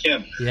John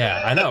Kim.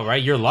 Yeah, I know,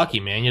 right? You're lucky,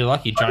 man. You're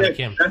lucky, Johnny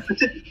Kim.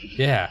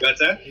 Yeah.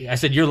 What's that? I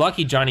said you're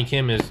lucky. Johnny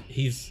Kim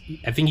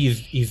I think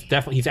he's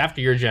definitely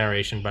after your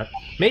generation, but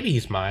maybe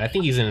he's mine. I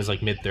think he's in his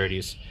like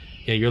mid-30s.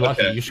 Yeah, you're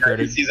lucky. You're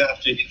skirted. He's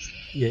after.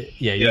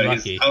 Yeah, you're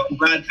lucky. I'm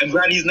glad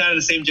he's not in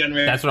the same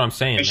generation. That's what I'm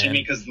saying, man.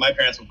 Because my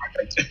parents were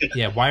perfect.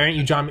 Yeah, why aren't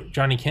you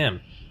Johnny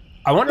Kim?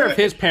 I wonder if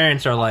his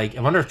parents are like.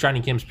 I wonder if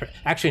Johnny Kim's.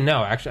 Actually,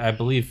 no. I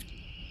believe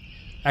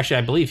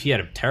he had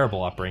a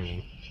terrible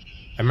upbringing.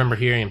 I remember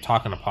hearing him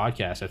talk on a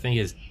podcast. I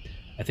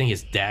think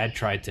his dad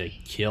tried to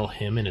kill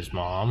him and his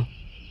mom,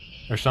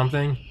 or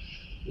something.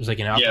 It was like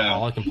an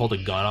alcoholic and pulled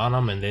a gun on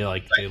him, and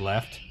they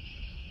left.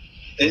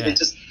 It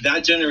just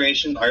that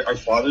generation, our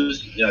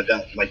fathers,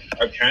 that like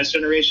our parents'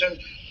 generation,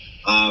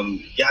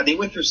 they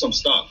went through some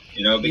stuff,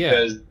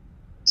 because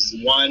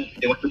one,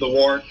 they went through the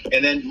war,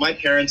 and then my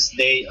parents,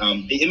 they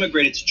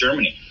immigrated to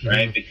Germany,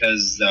 right?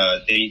 Because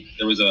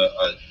there was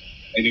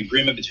an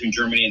agreement between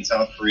Germany and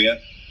South Korea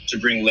to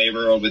bring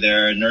labor over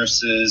there,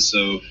 nurses.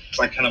 So it's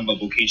like kind of a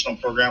vocational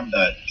program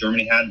that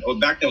Germany had. Oh,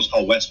 back then it was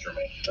called West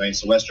Germany, right?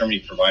 So West Germany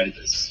provided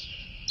this.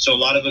 So a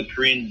lot of the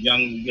Korean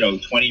young,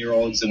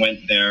 20-year-olds that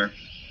went there,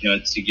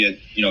 to get,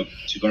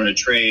 to go into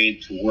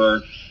trade, to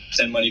work,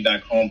 send money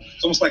back home.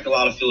 It's almost like a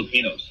lot of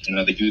Filipinos,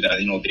 they do that.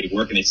 They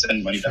work and they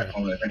send money back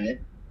home.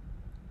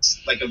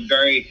 It's like a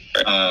very,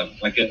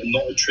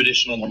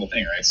 traditional normal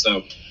thing, right?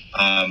 So,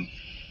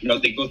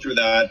 they go through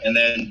that, and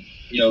then,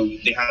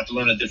 they have to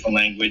learn a different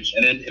language.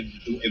 And then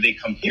if they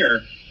come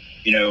here,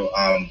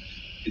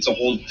 it's a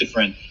whole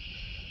different,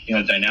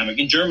 dynamic.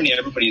 In Germany,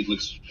 everybody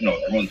looks,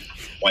 everyone's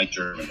white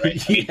German,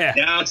 right? I mean,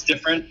 now it's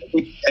different.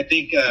 I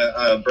think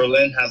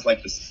Berlin has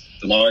like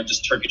the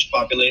largest Turkish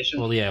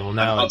population. Well, yeah. Well,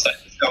 now outside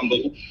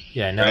Istanbul.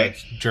 Yeah, now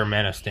it's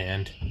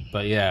Germanistan.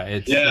 But yeah,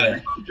 it's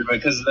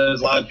because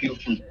there's a lot of people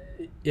from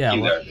there.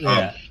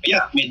 I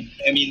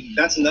mean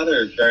that's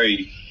another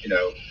very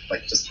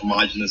like just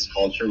homogenous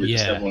culture where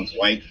just everyone's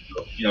white.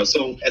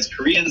 So as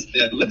Koreans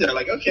that live there,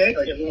 like okay,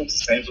 like everyone's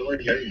the same, so we're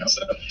here,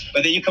 So,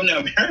 but then you come to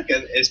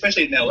America,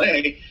 especially in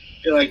LA,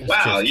 you're like,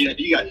 wow,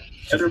 you got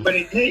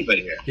everybody and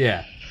anybody here.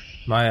 Yeah,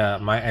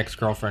 my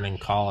ex-girlfriend in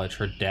college,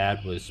 her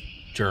dad was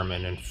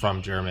German and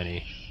from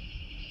Germany.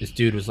 This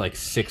dude was like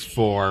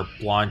 6'4",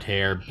 blonde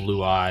hair,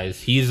 blue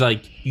eyes. He's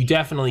like, you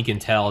definitely can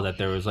tell that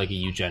there was like a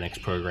eugenics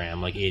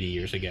program like 80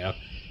 years ago.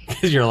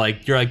 Because you're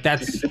like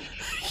that's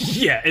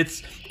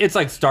it's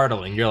like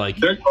startling. You're like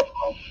wow.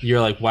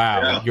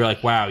 Yeah. You're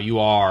like wow. You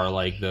are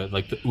like the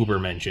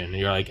Ubermenschen.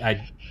 You're like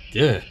I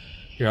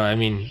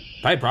mean,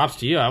 probably props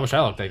to you. I wish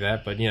I looked like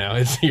that, but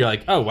it's you're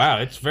like oh wow,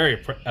 it's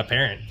very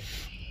apparent.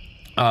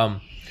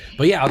 But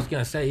yeah, I was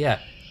gonna say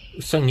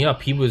setting you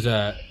up. He was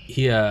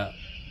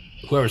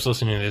whoever's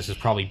listening to this is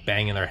probably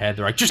banging their head.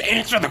 They're like, just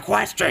answer the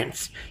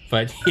questions.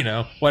 But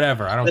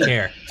whatever. I don't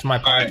care. It's my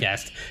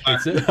podcast.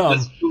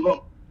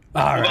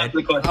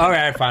 All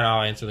right, fine.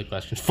 I'll answer the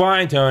questions.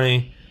 Fine,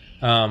 Tony.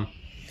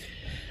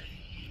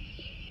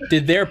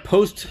 Did their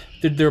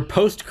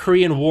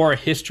post-Korean War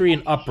history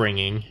and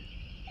upbringing,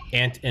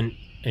 and in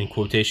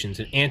quotations,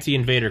 an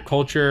anti-invader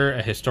culture,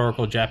 a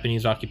historical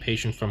Japanese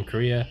occupation from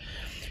Korea,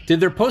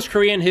 did their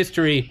post-Korean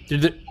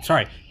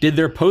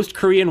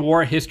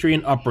War history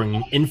and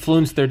upbringing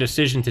influence their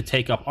decision to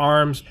take up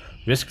arms,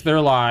 risk their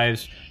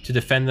lives to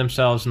defend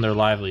themselves and their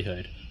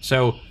livelihood?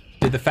 So,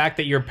 did the fact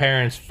that your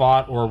parents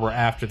fought or were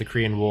after the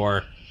Korean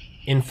War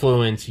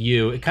influence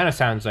you? It kind of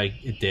sounds like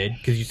it did,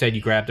 because you said you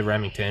grabbed the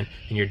Remington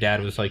and your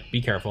dad was like,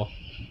 be careful,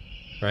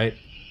 right?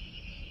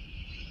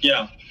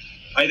 Yeah,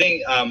 I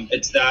think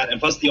it's that.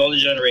 And plus the older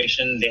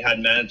generation, they had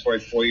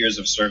mandatory 4 years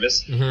of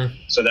service. Mm-hmm.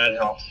 So that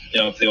helped,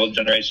 for the older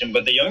generation.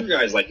 But the younger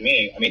guys like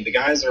me, I mean, the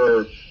guys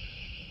are,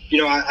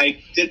 I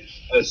did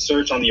a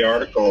search on the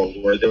article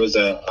where there was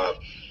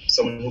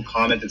someone who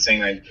commented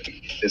saying like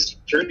this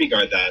security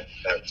guard that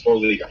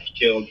totally got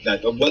killed,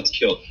 that was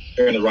killed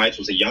during the riots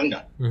was a young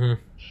guy. Mm-hmm.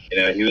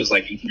 He was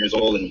like 18 years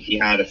old and he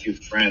had a few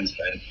friends.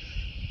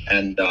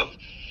 And I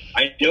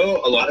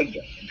know a lot of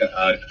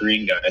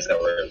Korean guys that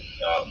were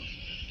a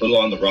little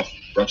on the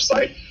rough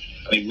side.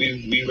 I mean,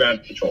 we ran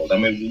patrols. I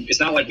mean, it's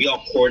not like we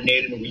all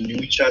coordinated and we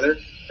knew each other,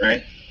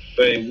 right?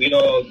 But we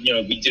all,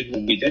 we did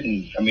what we did.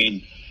 And I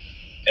mean,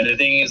 and the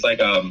thing is like,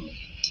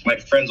 my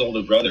friends'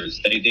 older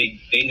brothers, they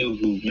knew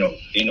who,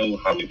 they know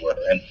how we were.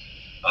 And,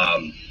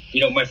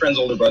 my friends'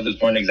 older brothers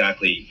weren't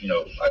exactly,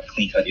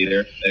 clean cut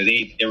either.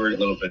 They were a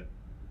little bit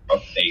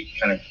rough.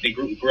 They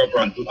grew up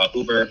around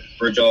Hoover,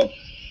 Virgil.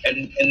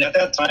 And at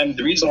that time,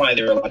 the reason why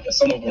they were like,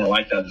 some of them were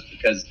like that is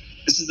because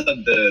this is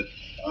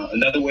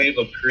another wave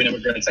of Korean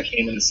immigrants that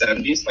came in the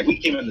 70s. Like we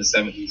came in the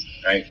 70s,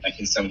 right?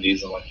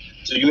 1970s. And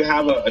so you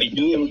have a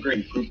new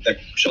immigrant group that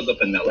shows up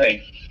in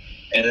LA.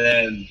 And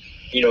then,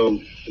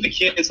 the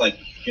kids like,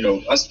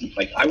 us,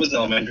 like I was in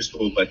elementary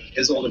school, but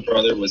his older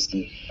brother was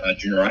in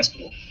junior high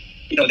school.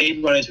 They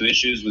run into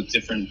issues with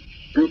different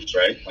groups,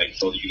 right? Like,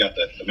 so you got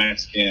the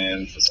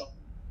Mexicans, the South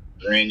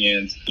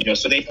Iranians,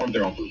 so they form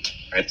their own group,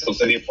 right? So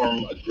they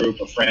form a group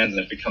of friends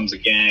and it becomes a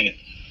gang. And,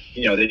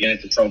 they get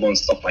into trouble and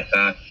stuff like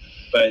that.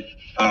 But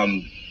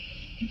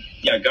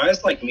yeah,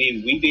 guys like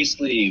me, we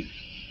basically,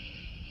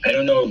 I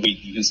don't know if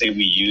you can say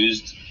we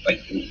used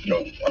like, you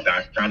know, our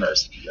background or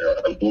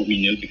what we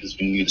knew, because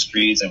we knew the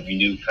streets and we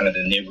knew kind of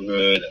the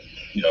neighborhood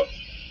and,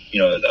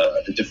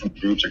 the different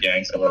groups or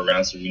gangs that were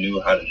around. So we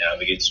knew how to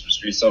navigate the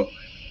streets. So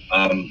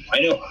I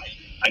know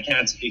I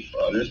can't speak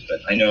for others, but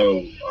I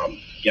know,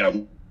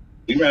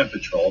 we ran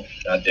patrol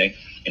that day,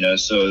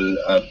 so,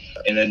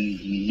 and then,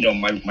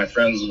 my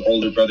friend's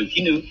older brother,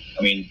 he knew,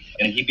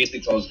 and he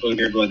basically told us, go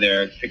here, go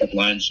there, pick up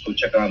lunch, go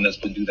check on this,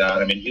 go do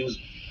that. He was,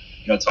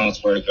 telling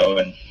us where to go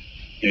and,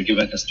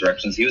 giving us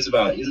directions. He was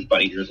about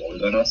 8 years older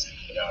than us,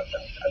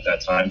 at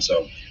that time.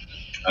 So,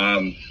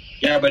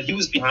 but he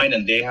was behind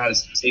and they had to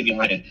stay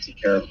behind and take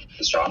care of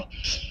the shop.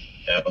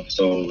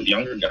 So the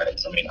younger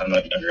guys, I'm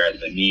not younger guys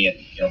than me and,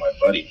 my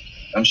buddy.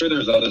 I'm sure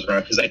there's others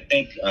around, because I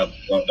think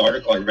the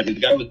article I read, the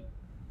guy was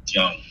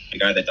young, the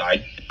guy that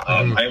died.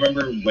 I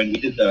remember when we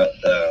did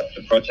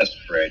the protest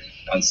parade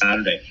on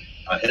Saturday,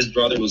 his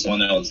brother was the one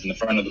that was in the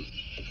front of the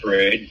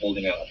parade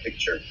holding a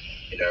picture,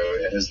 and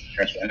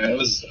it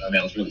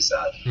was really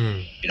sad,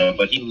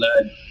 but he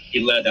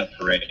led that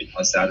parade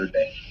on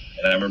Saturday,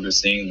 and I remember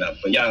seeing that.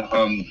 But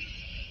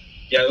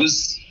it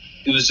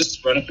was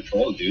just running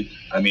patrol, dude.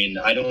 I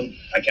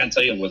can't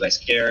tell you, was I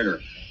scared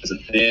or was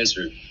it this,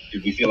 or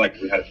did we feel like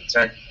we had to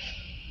protect?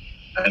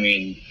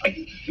 We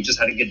just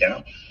had to get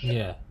down.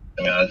 Yeah.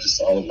 That's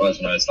just all it was.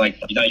 It's like,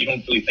 you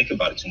don't really think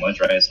about it too much,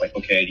 right? It's like,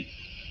 okay,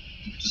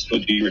 just go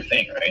do your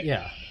thing, right?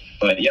 Yeah.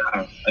 But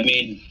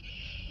we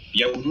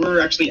were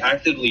actually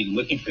actively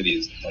looking for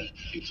these.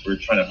 We were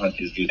trying to hunt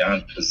these dudes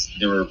down, because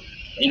there were,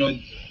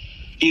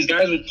 these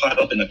guys would pile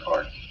up in the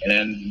car, and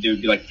then there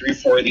would be like 3 or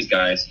 4 of these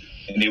guys,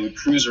 and they would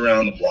cruise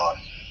around the block,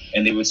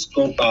 and they would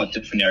scope out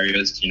different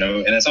areas,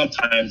 and then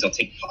sometimes they'll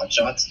take pot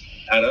shots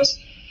at us,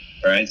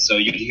 right? So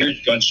you could hear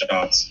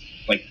gunshots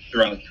like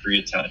throughout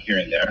Koreatown here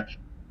and there.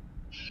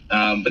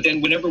 But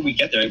then whenever we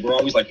get there, we're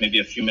always like maybe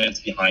a few minutes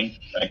behind,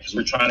 right? Because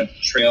we're trying to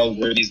trail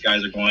where these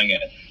guys are going,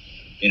 and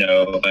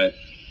but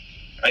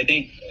I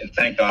think,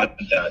 thank God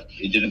that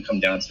it didn't come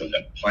down to a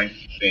gunfight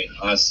between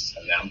us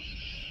and them,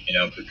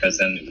 because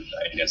then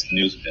I guess the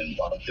news would have been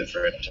a lot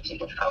different in terms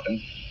of what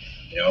happened,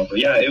 But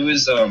it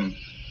was,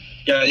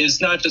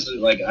 it's not just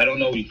like, I don't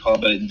know what you call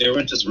it, but they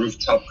weren't just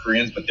rooftop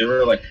Koreans, but they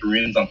were like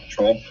Koreans on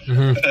patrol.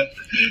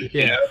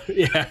 Yeah.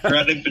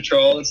 Running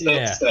patrol and stuff.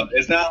 Yeah. So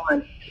it's not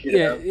like,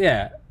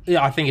 Yeah,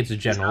 I think it's a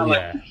general,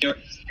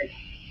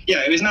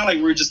 it was not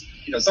like we're just,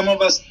 some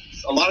of us,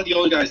 a lot of the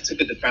older guys took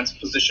a defensive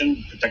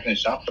position protecting the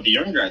shop, but the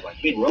younger guys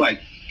like me, we're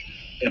like,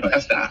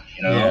 F that,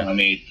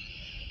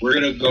 we're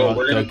going to go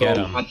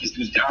hunt these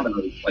dudes down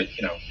and like,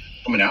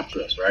 coming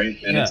after us, right?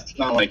 And it's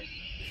not like,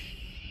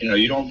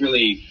 you don't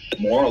really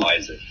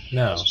moralize it.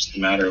 No. It's just a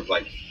matter of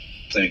like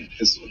saying,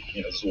 this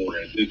is what we're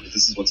going to do, because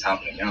this is what's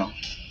happening now.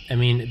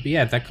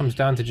 That comes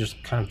down to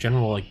just kind of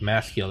general like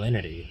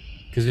masculinity.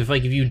 Because if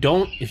you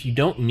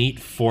don't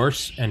meet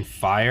force and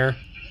fire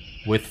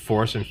with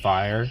force and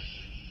fire,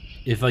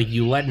 if like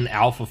you let an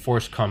alpha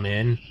force come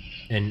in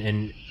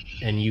and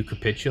you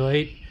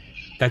capitulate,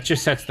 that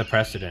just sets the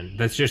precedent.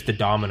 That's just the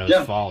dominoes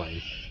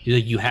falling.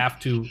 You have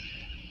to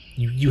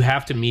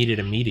meet it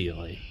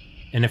immediately.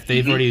 And if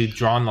they've already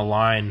drawn the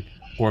line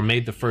or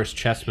made the first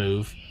chess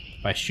move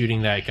by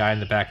shooting that guy in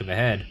the back of the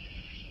head,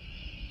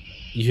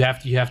 you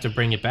have to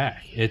bring it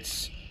back.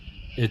 It's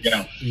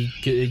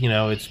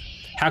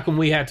how come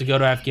we had to go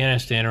to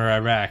Afghanistan or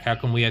Iraq? How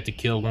come we had to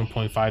kill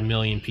 1.5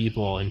 million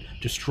people and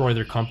destroy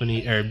their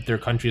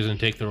countries and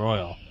take their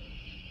oil?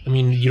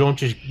 You don't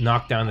just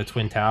knock down the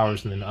Twin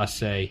Towers and then us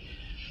say,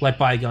 let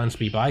bygones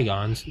be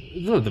bygones.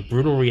 The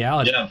brutal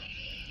reality. Yeah.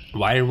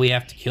 Why did we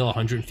have to kill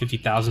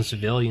 150,000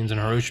 civilians in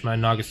Hiroshima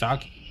and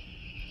Nagasaki?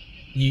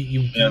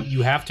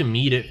 You have to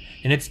meet it,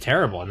 and it's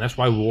terrible, and that's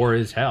why war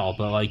is hell.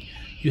 But like,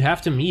 you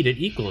have to meet it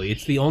equally.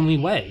 It's the only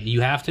way.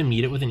 You have to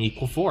meet it with an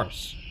equal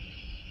force.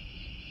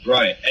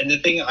 Right. And the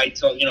thing I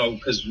tell,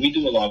 because we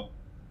do a lot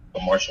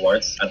of martial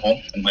arts at home,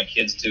 and my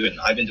kids too, and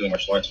I've been doing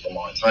martial arts for a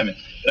long time, and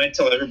I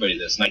tell everybody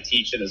this, and I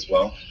teach it as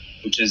well,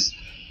 which is,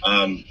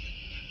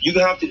 you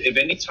have to, if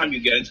any time you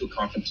get into a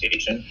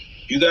confrontation,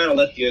 you got to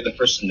let the other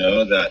person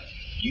know that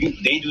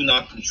they do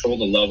not control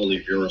the level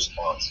of your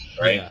response,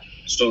 right? Yeah.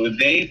 So if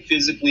they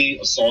physically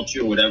assault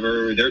you or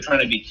whatever, they're trying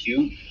to be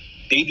cute,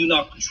 they do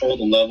not control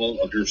the level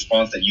of your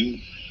response that you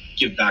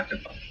give back to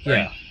them, right?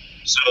 Yeah.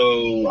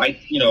 So I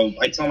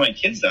tell my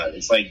kids that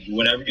it's like,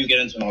 whenever you get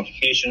into an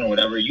altercation or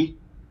whatever, you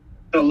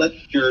gotta let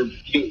your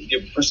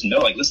person know,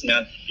 like, listen,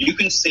 man, you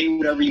can say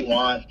whatever you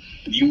want.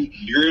 If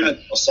you're gonna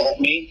assault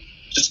me,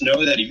 just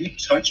know that if you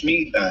touch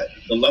me, that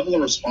the level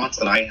of response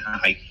that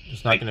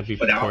it's not going to be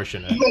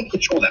proportionate. You don't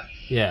control that.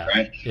 Yeah,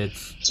 right.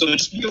 So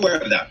just be aware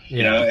of that.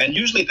 And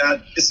usually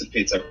that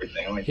dissipates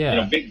everything. Like,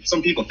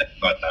 some people think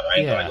about that,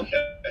 right? Yeah. Like,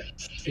 okay.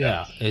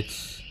 Yeah,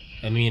 it's.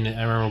 I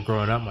remember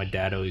growing up, my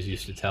dad always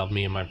used to tell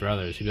me and my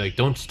brothers, he'd be like,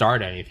 "Don't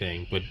start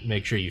anything, but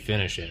make sure you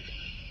finish it."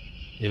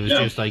 It was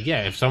just like,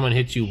 if someone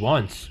hits you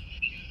once,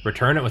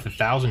 return it with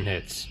 1,000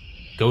 hits.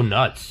 Go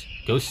nuts.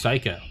 Go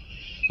psycho.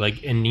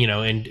 Like, and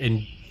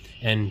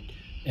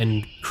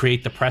and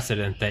create the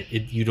precedent that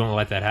you don't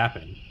let that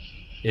happen.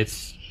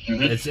 It's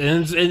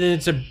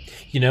a,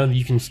 you know,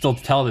 you can still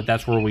tell that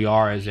that's where we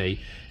are as a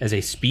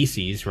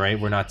species, right?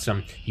 We're not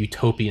some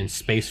utopian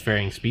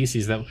spacefaring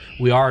species, that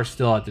we are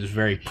still at this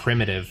very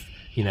primitive,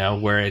 you know,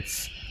 where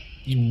it's,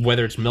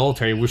 whether it's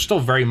military, we're still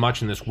very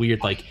much in this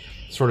weird, like,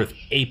 sort of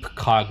ape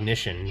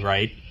cognition,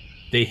 right?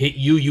 They hit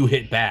you, you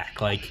hit back.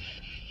 Like,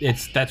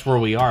 that's where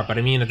we are. But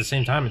I mean, at the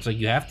same time, it's like,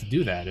 you have to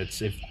do that.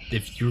 It's if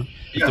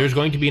there's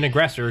going to be an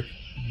aggressor,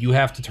 you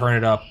have to turn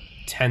it up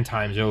 10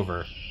 times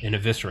over and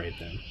eviscerate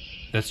them.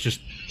 That's just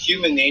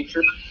human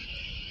nature,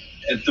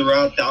 and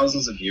throughout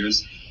thousands of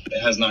years,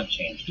 it has not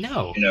changed.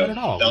 No, not at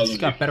all. It's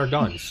got better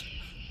guns.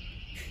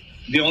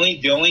 The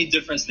only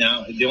difference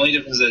now, is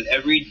that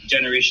every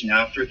generation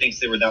after thinks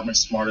they were that much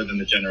smarter than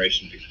the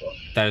generation before.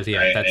 That is, yeah,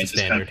 right? That's the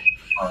standard.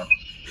 Kind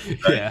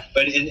of, right? Yeah.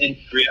 But in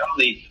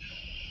reality,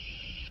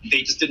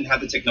 they just didn't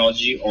have the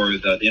technology or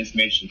the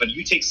information. But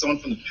you take someone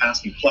from the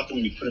past, and you pluck them,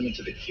 and you put them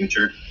into the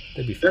future,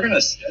 they're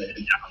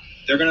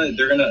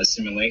gonna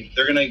assimilate.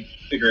 They're gonna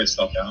figure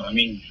stuff out. I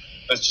mean,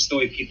 that's just the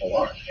way people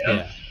are. You know?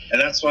 Yeah.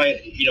 And that's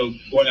why, you know,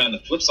 going on the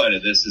flip side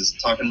of this is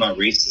talking about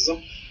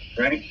racism,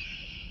 right?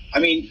 I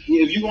mean,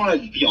 if you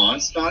want to be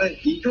honest about it,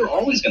 you're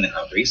always going to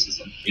have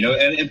racism, you know,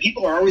 and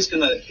people are always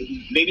going to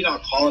maybe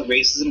not call it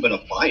racism, but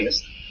a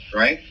bias,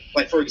 right?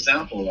 Like, for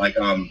example, like,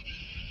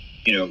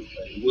 you know,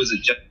 was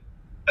it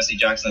Jesse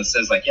Jackson that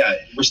says, like, yeah,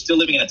 we're still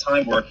living in a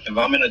time where if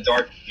I'm in a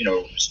dark, you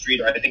know,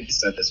 street, or I think he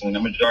said this, when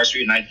I'm in a dark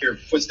street and I hear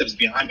footsteps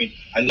behind me,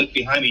 I look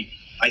behind me,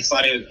 I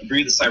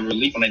breathe a sigh of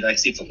relief when I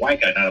see it's a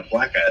white guy, not a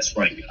black guy that's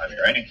running behind me,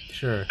 right?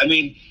 Sure. I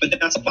mean, but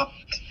that's a bias,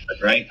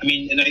 right? I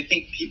mean, and I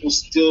think people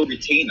still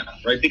retain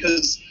that, right?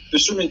 Because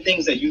there's certain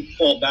things that you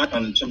fall back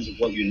on in terms of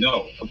what you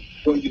know,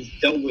 what you've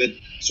dealt with,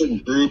 certain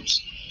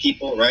groups,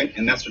 people, right?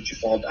 And that's what you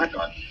fall back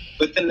on.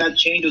 But then that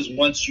changes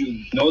once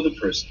you know the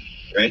person,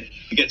 right?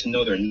 You get to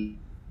know their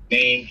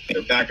name,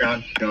 their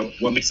background, you know,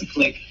 what makes them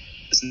click,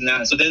 this and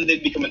that. So then they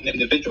become an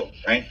individual,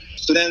 right?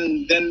 So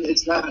then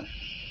it's not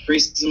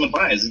racism and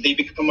bias. They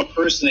become a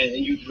person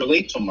and you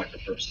relate to them like a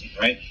person,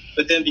 right?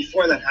 But then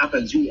before that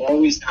happens, you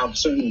always have a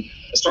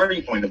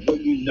starting point of what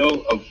you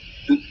know of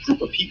the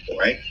group of people,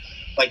 right?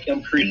 Like,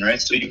 I'm Korean,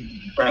 right? So you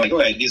probably like,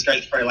 oh, yeah, these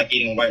guys probably like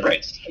eating white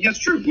rice. Yeah, it's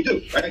true, we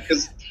do, right?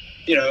 Because,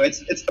 you know,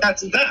 it's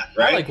that's and that,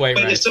 right? I like white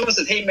rice. But if someone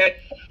says,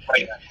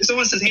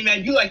 hey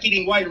man, you like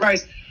eating white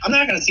rice, I'm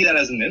not gonna see that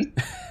as an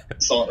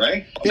insult,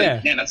 right? Yeah.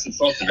 Like, man, that's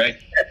insulting, right?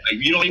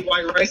 Like, you don't eat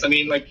white rice? I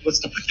mean, like, what's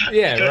the that?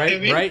 Yeah, you know right, what I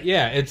mean? right,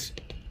 yeah.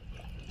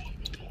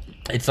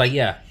 It's like,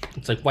 yeah,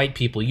 it's like, white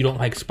people, you don't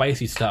like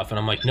spicy stuff. And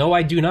I'm like, no,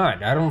 I do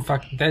not. I don't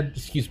fuck that.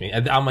 Excuse me.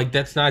 I'm like,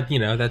 that's not, you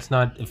know, that's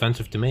not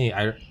offensive to me.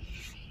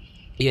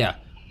 Yeah.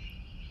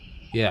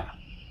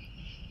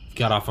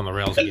 Got off on the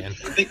rails again.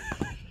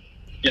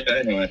 Yeah,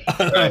 anyway.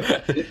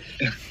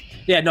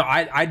 Yeah, no,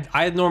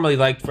 I normally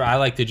like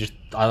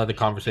the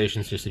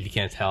conversations, just, if you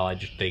can't tell,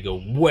 they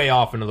go way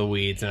off into the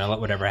weeds, and I let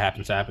whatever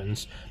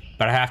happens.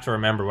 But I have to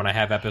remember, when I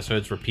have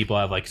episodes where people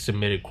have, like,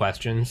 submitted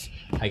questions,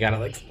 I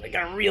gotta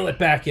reel it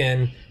back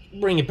in,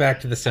 bring it back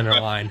to the center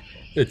line.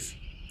 It's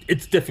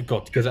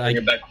difficult because I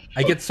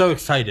get so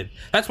excited.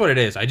 That's what it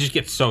is. I just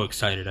get so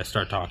excited. I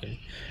start talking.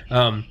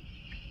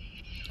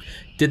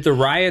 Did the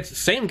riots?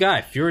 Same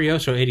guy,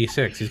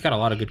 Furioso86. He's got a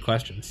lot of good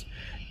questions.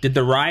 Did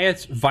the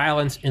riots,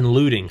 violence, and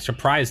looting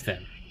surprise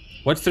them?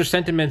 What's their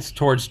sentiments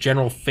towards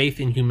general faith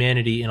in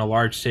humanity in a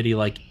large city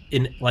like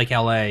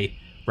LA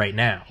right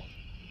now?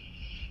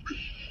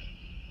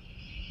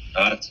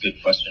 That's a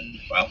good question.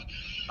 Wow.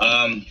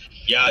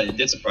 Yeah, it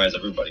did surprise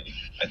everybody,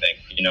 I think,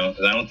 you know,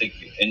 because I don't think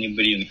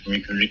anybody in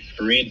the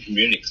Korean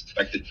community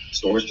expected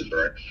stores to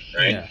burn,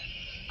 right? Yeah.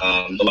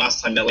 The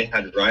last time LA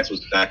had riots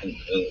was back in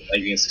the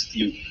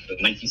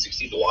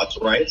 1960s, the Watts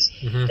riots,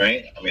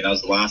 right? I mean, that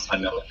was the last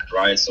time LA had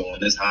riots. So when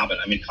this happened,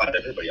 I mean, it caught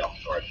everybody off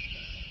guard,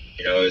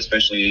 you know,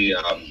 especially,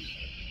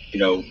 you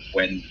know,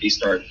 when they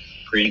start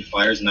creating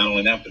fires, and not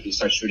only that, but they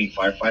start shooting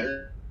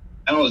firefighters.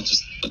 I don't know, it's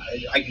just,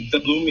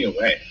 that blew me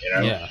away, you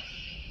know? Yeah.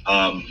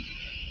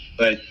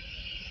 But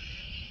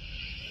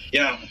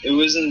yeah, it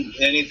wasn't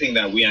anything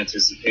that we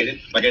anticipated.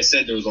 Like I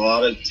said, there was a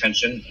lot of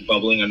tension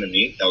bubbling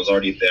underneath that was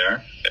already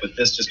there, but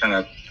this just kind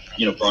of,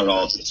 you know, brought it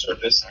all to the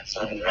surface,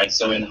 right?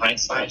 So in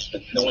hindsight,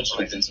 no one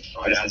should have been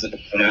surprised as it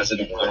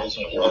unfolds,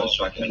 and we're all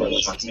shocked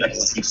to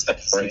see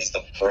stuff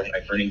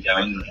burning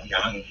down.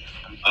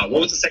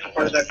 What was the second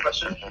part of that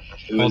question?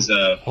 It was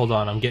hold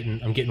on, I'm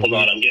getting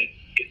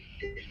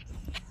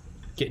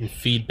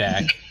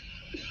feedback.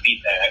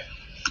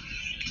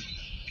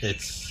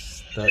 It's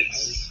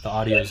the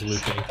audio is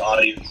looping.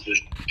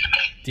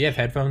 Do you have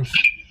headphones?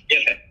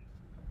 Yeah.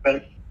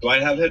 Do I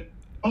have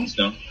headphones?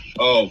 No.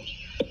 Oh.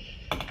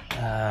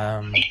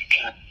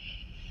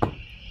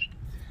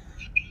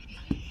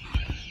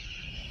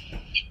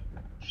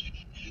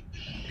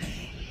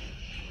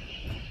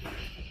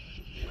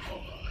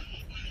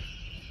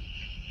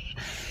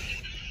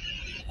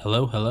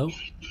 Hello?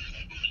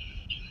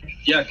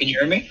 Yeah, can you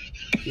hear me?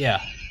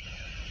 Yeah.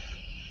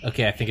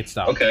 Okay, I think it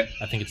stopped. Okay.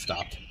 I think it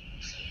stopped.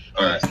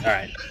 All right. All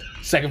right.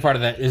 Second part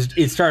of that is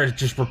it started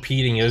just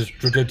repeating. It was,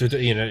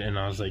 you know, and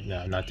I was like, no,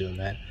 I'm not doing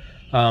that.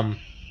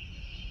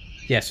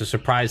 Yeah, so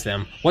surprise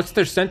them. What's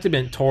their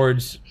sentiment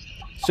towards?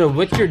 So,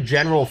 what's your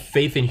general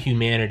faith in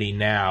humanity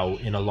now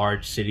in a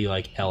large city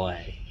like LA?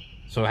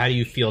 So, how do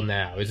you feel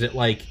now? Is it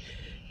like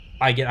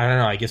I don't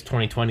know. I guess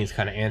 2020 is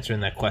kind of answering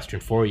that question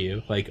for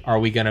you. Like, are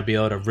we going to be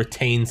able to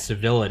retain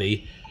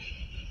civility?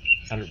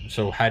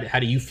 So, how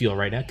do you feel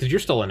right now? Because you're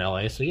still in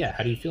LA. So, yeah,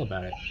 how do you feel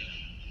about it?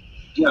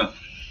 Yeah.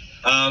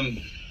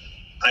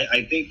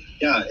 I think,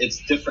 yeah, it's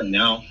different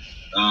now.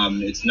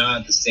 It's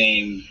not the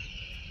same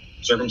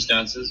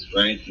circumstances,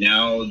 right?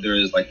 Now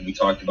there's, like we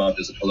talked about,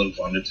 there's a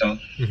political undertone.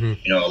 Mm-hmm.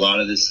 You know, a lot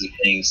of this is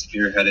being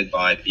spearheaded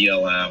by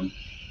BLM,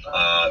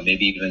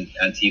 maybe even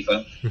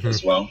Antifa Mm-hmm.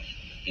 as well.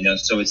 You know,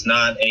 so it's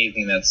not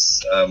anything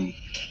that's,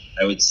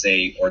 I would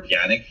say,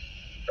 organic,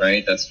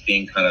 right? That's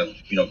being kind of,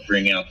 you know,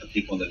 bringing out the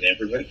people in the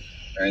neighborhood,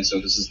 right? So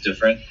this is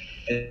different.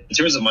 In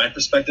terms of my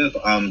perspective,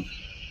 I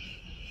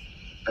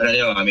don't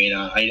know. I mean,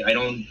 I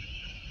don't,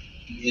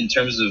 in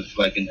terms of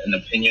like an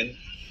opinion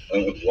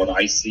of what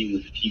I see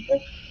with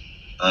people,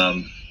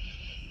 I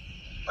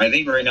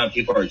think right now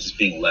people are just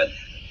being led.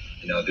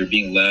 You know, they're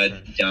being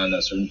led down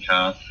a certain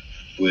path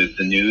with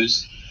the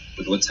news,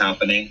 with what's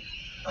happening.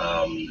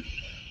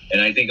 And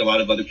I think a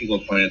lot of other people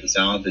have pointed this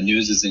out. The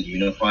news isn't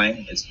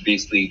unifying. It's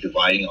basically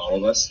dividing all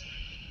of us,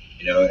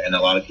 you know, and a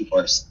lot of people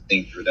are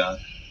seeing through that.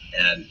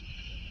 And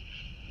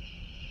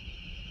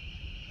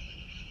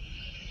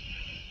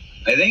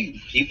I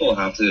think people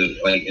have to,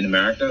 like in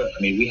America,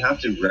 I mean, we have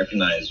to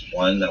recognize,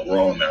 one, that we're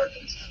all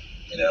Americans,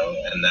 you know,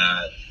 and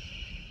that,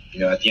 you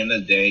know, at the end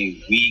of the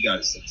day, we got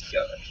to stick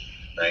together,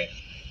 right?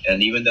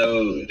 And even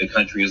though the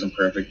country isn't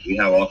perfect, we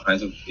have all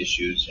kinds of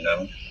issues, you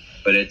know,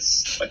 but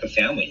it's like a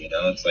family, you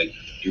know, it's like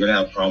you're going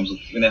to have problems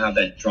you're going to have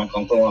that drunk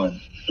uncle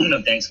on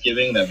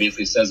Thanksgiving that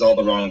basically says all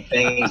the wrong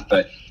things,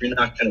 but you're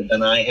not going to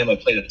deny him a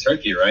plate of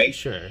turkey, right?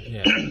 Sure,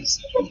 yeah.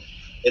 So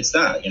it's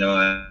that, you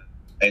know,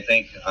 I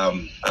think,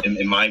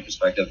 in my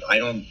perspective,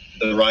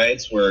 the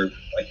riots were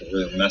like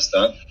really messed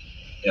up,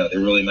 you know, they're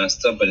really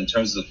messed up, but in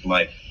terms of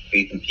my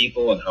faith in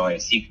people and how I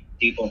see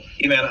people,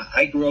 hey man,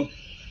 I grew up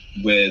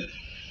with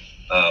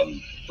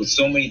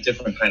so many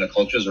different kind of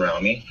cultures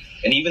around me.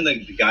 And even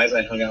the guys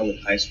I hung out with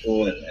in high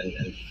school and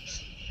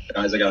the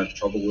guys I got in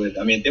trouble with,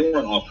 I mean, they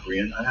weren't all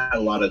Korean. I had a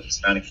lot of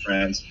Hispanic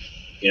friends,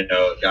 you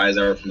know, guys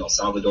that were from El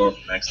Salvador,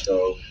 from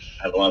Mexico.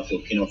 I had a lot of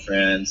Filipino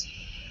friends,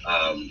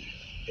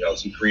 you know,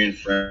 some Korean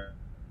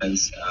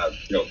friends,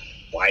 you know,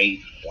 white,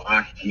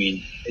 black. I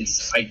mean,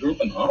 I grew up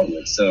in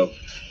Hollywood. So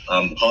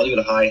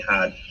Hollywood High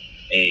had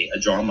a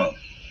drama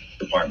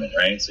department,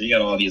 right? So you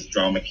got all these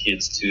drama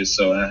kids too.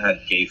 So I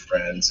had gay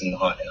friends in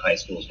high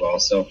school as well.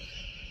 So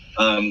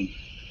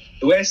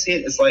the way I see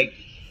it is like,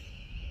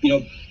 you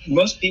know,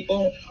 most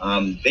people,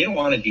 they don't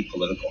want to be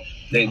political.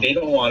 They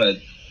don't want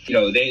to, you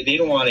know, they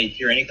don't want to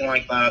hear anything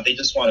like that. They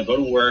just want to go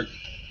to work,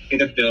 pay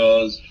their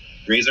bills,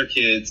 raise their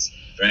kids,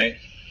 right?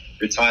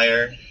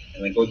 Retire,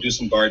 and then go do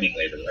some gardening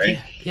later, right?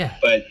 Yeah.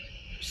 But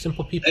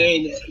simple people. I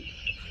mean,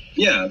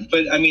 yeah,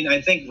 but I mean,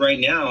 I think right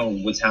now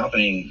what's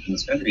happening in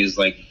this country is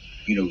like,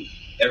 you know,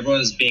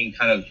 everyone's being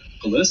kind of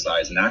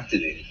politicized and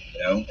activated,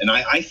 you know, and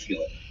I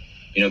feel it,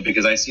 you know,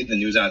 because I see the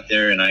news out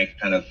there and I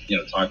kind of, you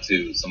know, talk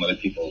to some other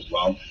people as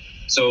well.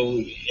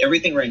 So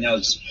everything right now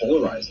is just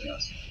polarizing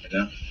us, you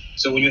know.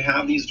 So when you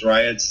have these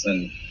riots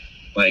and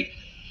like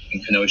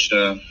in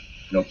Kenosha,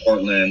 you know,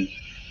 Portland,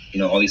 you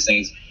know, all these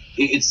things,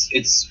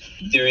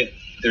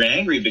 they're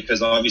angry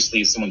because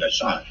obviously someone got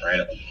shot,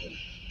 right?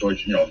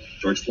 George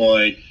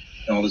Floyd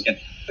and all those guys.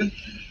 But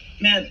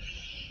man,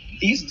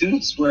 these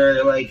dudes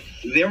were like,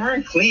 they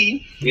weren't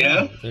clean, you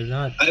know? They're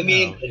not. I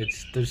mean,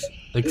 there's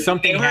like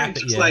something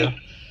happened. Yeah, like,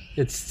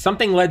 it's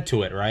something led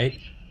to it, right?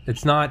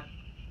 It's not.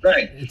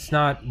 Right. It's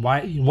not.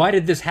 Why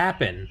did this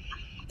happen?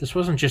 This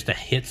wasn't just a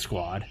hit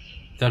squad.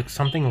 Like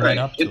something led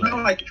up to it. It's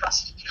not like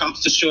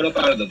cops just showed up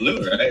out of the blue,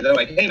 right? They're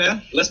like, hey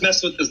man, let's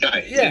mess with this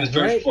guy. His name is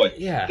George Floyd.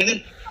 Yeah.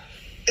 And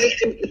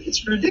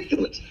it's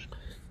ridiculous.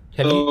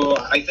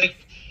 I think,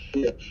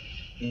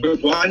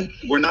 one,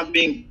 we're not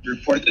being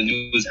reported the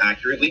news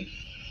accurately,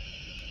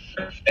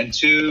 and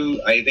two,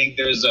 I think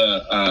there's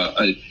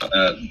a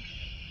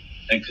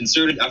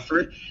concerted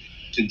effort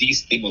to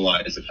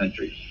destabilize the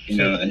country, you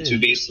know, and to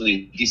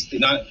basically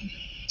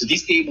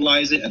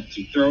destabilize it and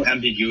to throw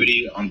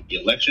ambiguity on the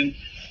election,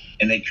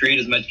 and then create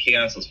as much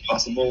chaos as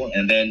possible,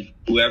 and then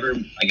whoever,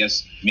 I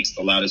guess, makes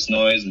the loudest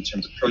noise in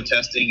terms of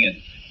protesting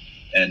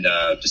and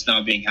just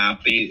not being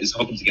happy is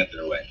hoping to get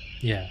their way.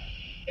 Yeah.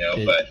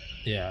 You know,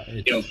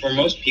 you know, for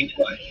most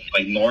people,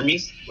 like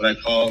normies, what I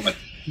call like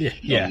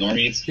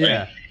normies, right?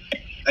 Yeah.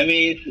 I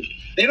mean,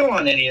 they don't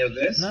want any of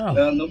this.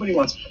 No. Nobody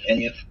wants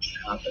any of this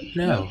to happen.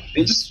 No.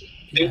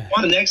 They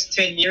want the next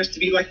 10 years to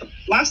be like the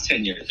last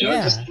 10 years. You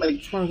know? Just want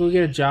to go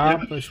get a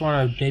job. I just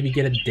want to maybe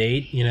get a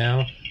date, you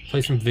know,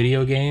 play some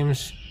video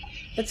games.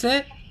 That's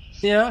it.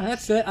 You know,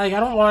 that's it. Like,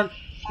 I'm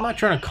not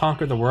trying to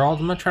conquer the world.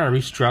 I'm not trying to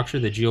restructure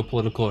the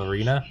geopolitical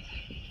arena.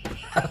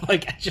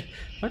 Like, I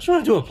just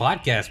want to do a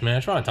podcast, man. I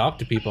just want to talk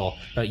to people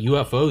about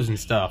UFOs and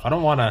stuff. I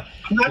don't want to.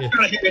 I'm not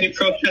trying to hit any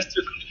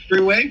protesters on the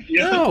freeway. You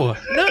know?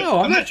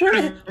 No, I'm not trying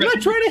to. I'm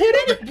not trying to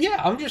hit any.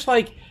 Yeah, I'm just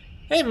like,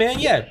 hey, man.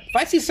 Yeah, if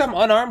I see some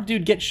unarmed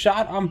dude get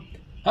shot,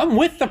 I'm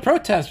with the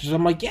protesters.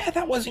 I'm like, yeah,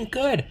 that wasn't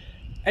good.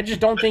 I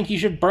just don't think you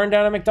should burn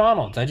down a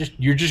McDonald's.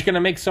 You're just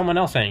gonna make someone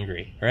else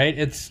angry, right?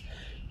 It's,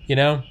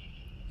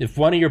 if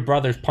one of your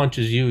brothers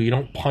punches you, you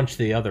don't punch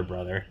the other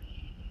brother.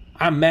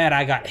 I'm mad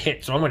I got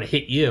hit, so I'm gonna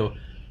hit you.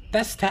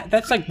 That's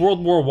like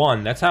World War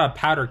I. That's how a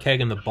powder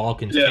keg in the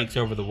Balkans takes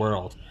over the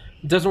world.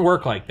 It doesn't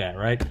work like that,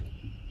 right?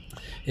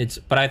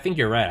 But I think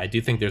you're right. I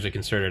do think there's a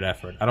concerted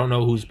effort. I don't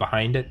know who's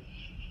behind it,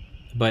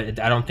 but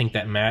I don't think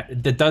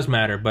that does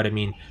matter. But I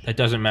mean, that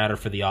doesn't matter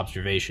for the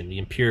observation, the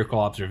empirical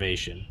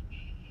observation,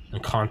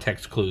 and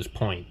context clues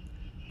point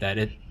that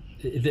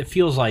it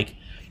feels like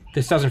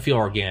this doesn't feel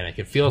organic.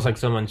 It feels like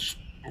someone's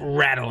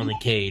rattling the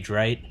cage,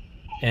 right?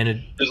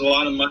 And there's a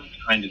lot of money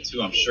behind it too,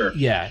 I'm sure.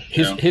 Yeah,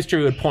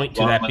 history would point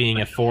to that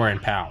being a foreign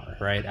power,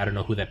 right? I don't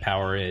know who that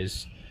power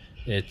is.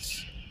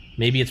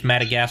 Maybe it's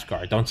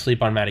Madagascar. Don't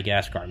sleep on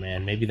Madagascar,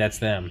 man. Maybe that's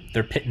them.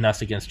 They're pitting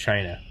us against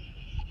China.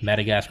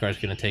 Madagascar is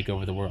going to take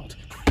over the world.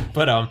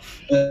 But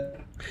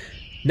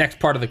next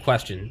part of the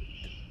question.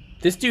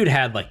 This dude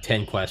had like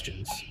 10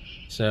 questions.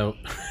 So,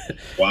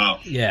 wow.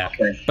 Yeah.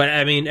 Okay. But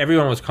I mean,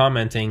 everyone was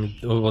commenting,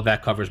 well,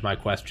 that covers my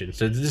question.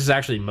 So this is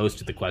actually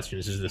most of the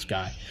questions is this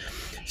guy.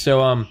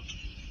 So,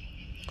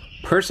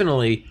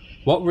 personally,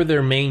 what were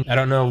their main... I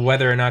don't know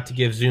whether or not to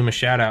give Zoom a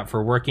shout-out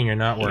for working or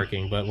not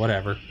working, but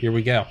whatever. Here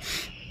we go.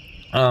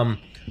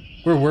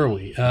 Where were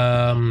we?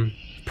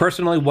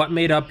 Personally, what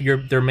made up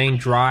their main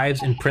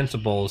drives and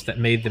principles that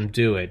made them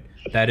do it?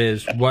 That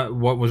is, what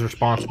was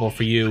responsible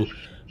for you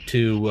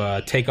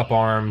to take up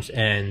arms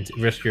and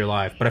risk your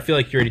life? But I feel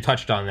like you already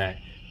touched on that.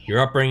 Your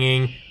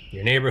upbringing,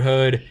 your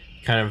neighborhood,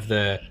 kind of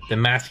the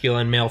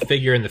masculine male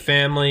figure in the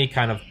family,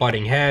 kind of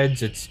butting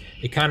heads.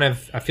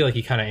 I feel like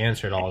you kind of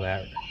answered all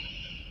that.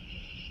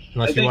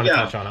 Unless you want to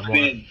touch on it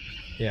more.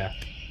 Yeah.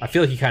 I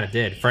feel like you kind of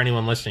did. For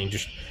anyone listening,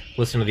 just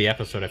listen to the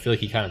episode. I feel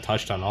like you kind of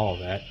touched on all of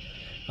that.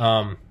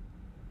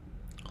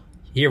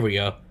 Here we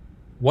go.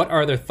 What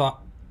are their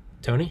thoughts...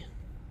 Tony?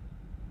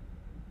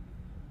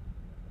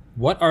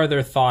 What are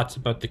their thoughts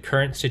about the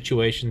current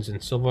situations in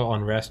civil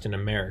unrest in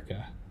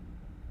America?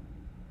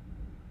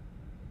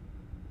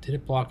 Did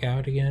it block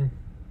out again?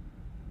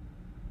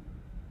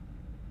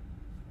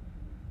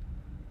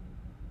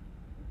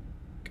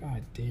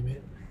 God damn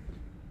it.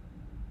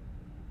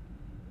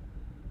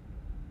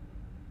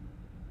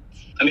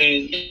 I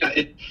mean, yeah,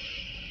 here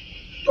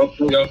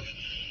we go. Are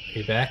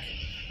you back?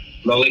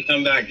 Slowly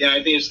come back. Yeah,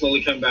 I think it's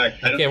slowly come back.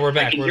 Okay, we're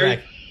back. We're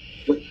back.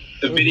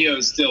 The video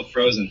is still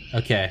frozen.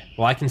 Okay.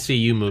 Well, I can see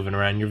you moving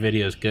around. Your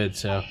video is good,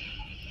 so...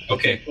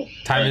 Okay, cool.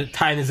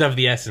 Time is of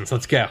the essence.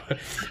 Let's go.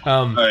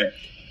 All right.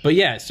 But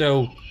yeah,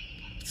 so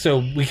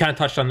we kind of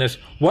touched on this.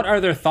 What are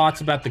their thoughts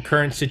about the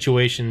current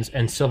situations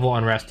and civil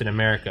unrest in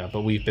America?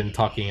 But we've been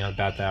talking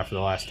about that for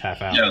the last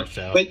half hour. Yeah,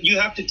 so. But you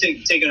have to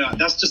take it out.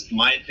 That's just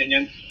my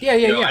opinion. Yeah,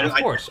 of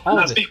course. I'm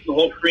not speaking for the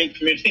whole Korean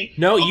community.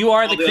 No, you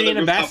are the Korean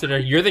ambassador.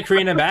 You're the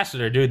Korean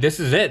ambassador, dude. This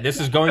is it. This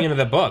is going into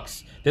the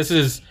books. This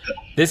is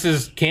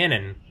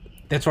canon.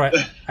 That's why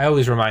I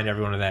always remind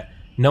everyone of that.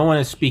 No one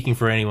is speaking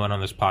for anyone on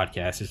this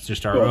podcast. It's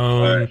just our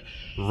own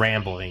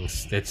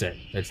ramblings. That's it.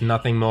 It's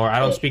nothing more. I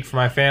don't speak for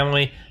my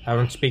family. I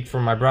don't speak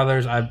for my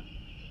brothers.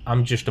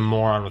 I'm just a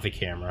moron with a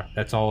camera.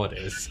 That's all it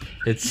is.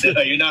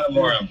 No, you're not a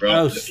moron, bro.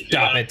 Oh,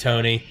 stop it,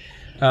 Tony.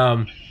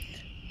 How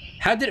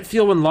did it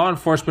feel when law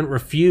enforcement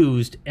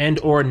refused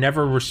or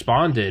never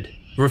responded?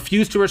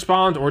 Refused to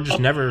respond or just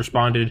never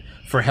responded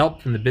for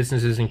help from the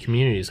businesses and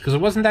communities? Because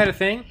wasn't that a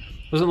thing?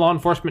 Wasn't law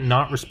enforcement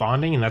not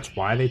responding, and that's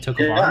why they took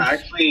a Yeah,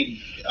 actually,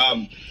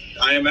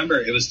 I remember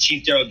it was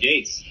Chief Daryl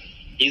Gates.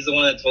 He's the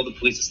one that told the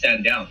police to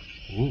stand down.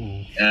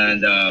 Ooh.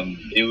 And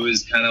it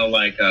was kind of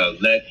like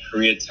let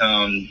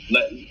Koreatown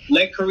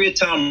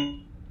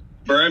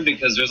burn,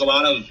 because there's a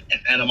lot of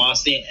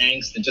animosity,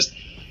 angst, and just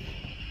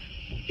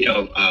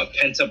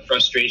pent up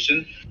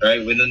frustration,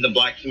 right, within the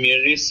Black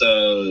community.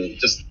 So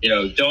just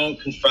don't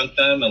confront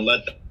them and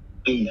let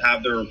them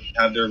have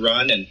their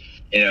run. And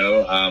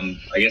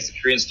I guess the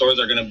Korean stores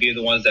are going to be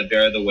the ones that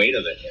bear the weight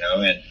of it.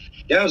 And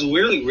yeah, it was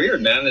really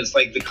weird, man. It's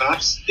like the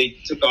cops, they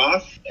took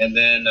off, and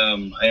then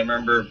I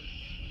remember,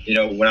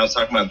 when I was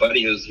talking to my buddy,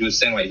 he was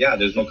saying like, yeah,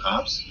 there's no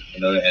cops,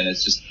 and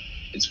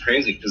it's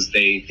crazy because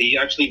they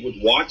actually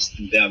would watch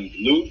them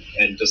loot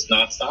and just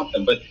not stop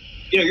them. But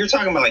you're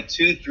talking about like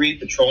 2-3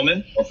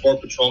 patrolmen or 4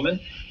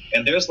 patrolmen,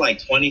 and there's like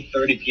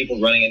 20-30 people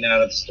running in and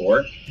out of the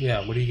store.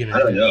 Yeah, what are you gonna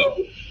do? I do? don't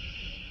know.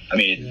 I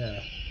mean,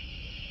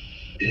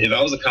 if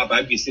I was a cop,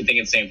 I'd be thinking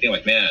the same thing.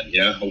 Like, man,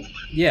 what am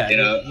I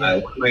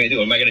gonna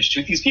do? Am I gonna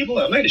shoot these people?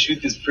 Am I gonna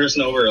shoot this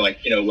person over? Like,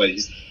 what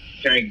he's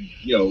carrying?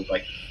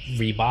 Like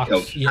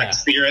Reeboks,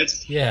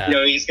 cigarettes. Yeah.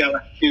 He's got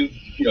like 2,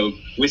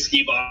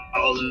 whiskey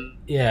bottles.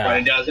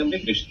 Running down. I'm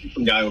gonna shoot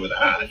some guy over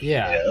that.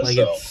 Yeah.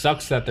 It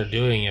sucks that they're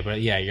doing it,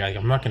 but yeah, you're like,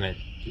 I'm not gonna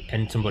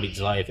end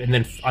somebody's life. And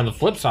then on the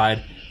flip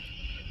side,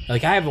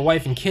 Like, I have a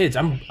wife and kids.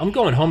 I'm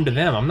going home to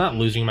them. I'm not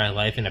losing my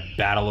life in a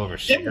battle over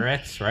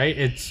cigarettes, right?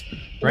 It's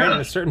right at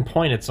a certain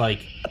point. It's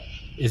like,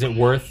 is it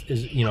worth?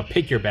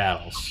 Pick your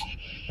battles.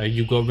 Are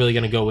you really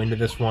going to go into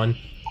this one?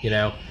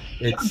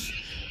 It's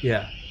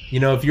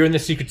if you're in the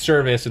Secret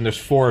Service and there's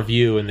 4 of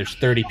you and there's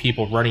 30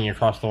 people running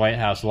across the White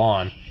House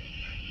lawn,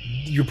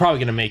 you're probably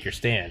going to make your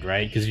stand,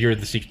 right? Because you're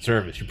the Secret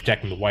Service. You're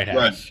protecting the White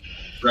House.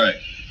 Right.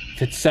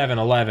 If it's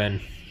 7-Eleven,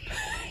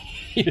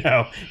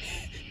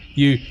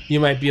 you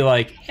might be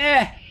like,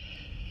 I'm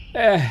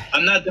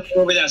not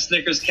over that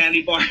Snickers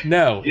candy bar.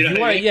 No. You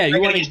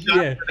want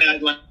to,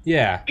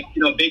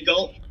 big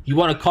gulp. You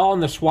want to call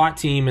in the SWAT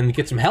team and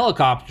get some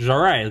helicopters, all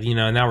right,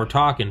 now we're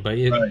talking. But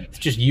it's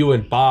just you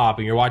and Bob,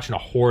 and you're watching a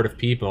horde of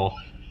people.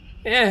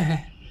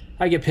 I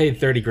get paid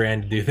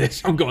 $30,000 to do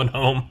this. I'm going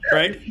home,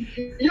 right?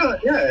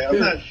 I'm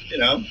not,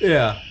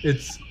 Yeah,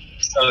 it's...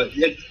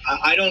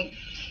 I don't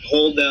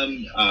hold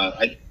them...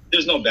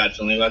 there's no bad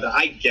feeling about that.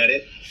 I get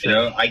it.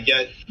 Sure. I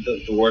get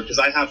the work, because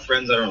I have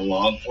friends that are in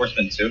law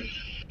enforcement too.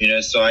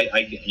 So I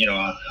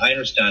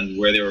understand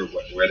where they were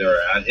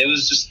at. It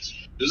was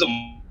a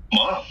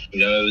mob.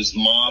 It was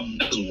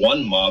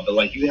one mob, but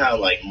like you have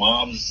like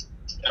mobs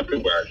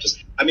everywhere.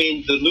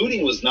 The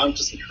looting was not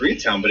just in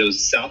Koreatown, but it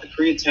was south of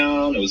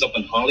Koreatown. It was up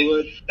in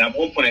Hollywood. And at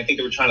one point, I think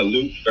they were trying to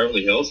loot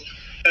Beverly Hills.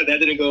 That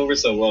didn't go over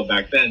so well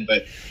back then,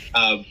 but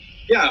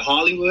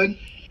Hollywood.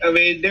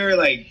 They were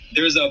like,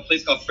 there's a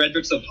place called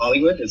Frederick's of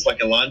Hollywood. It's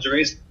like a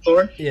lingerie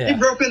store. Yeah. They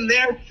broke in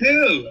there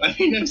too.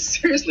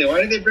 Seriously,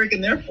 why did they break in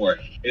there for?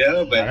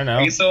 But I don't know.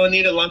 I guess someone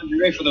needed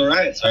lingerie for the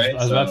riots, right? I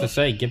was about to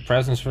say, get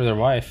presents for their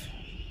wife.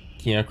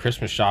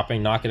 Christmas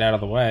shopping, knock it out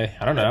of the way.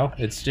 I don't know.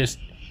 It's just,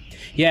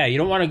 you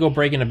don't want to go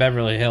break into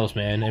Beverly Hills,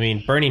 man.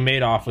 Bernie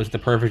Madoff was the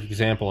perfect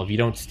example of you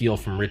don't steal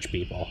from rich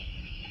people,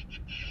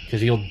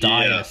 because you'll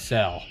die in a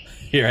cell.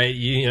 Right?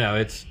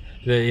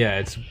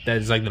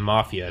 That's like the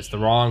mafia. It's the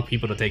wrong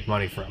people to take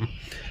money from.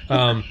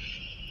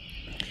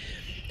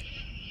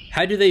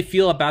 How do they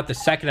feel about the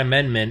Second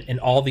Amendment and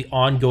all the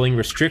ongoing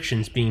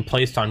restrictions being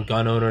placed on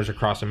gun owners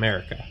across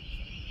America?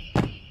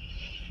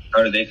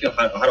 How do they feel?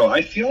 How do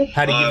I feel?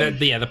 How do you?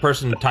 The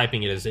person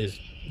typing it is.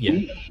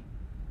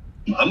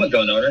 I'm a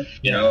gun owner.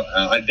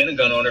 I've been a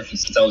gun owner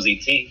since I was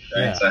 18.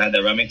 Right? Yeah. So I had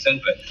that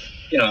Remington, but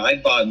I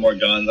bought more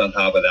guns on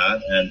top of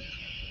that, and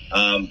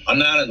I'm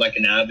not like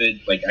an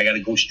avid, like I got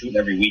to go shoot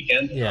every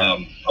weekend. Yeah.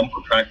 I'm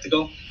more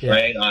practical,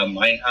 right?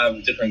 I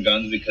have different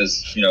guns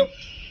because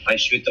I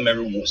shoot them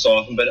every so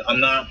often, but I'm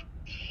not.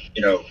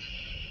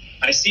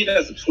 I see it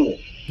as a tool,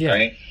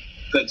 right?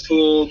 The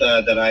tool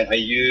that I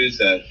use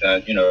that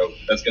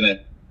that's going to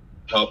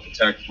help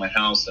protect my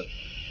house and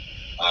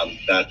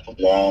that the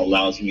law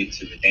allows me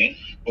to retain.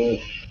 Well,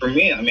 for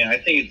me, I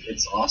think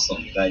it's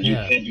awesome that you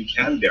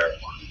can bear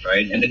arms,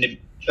 right? And then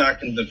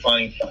back in the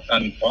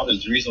founding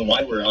fathers, the reason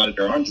why we're out of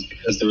their arms is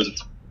because there was a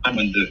time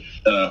when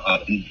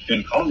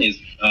during the colonies,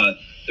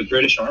 the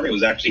British Army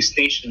was actually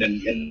stationed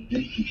in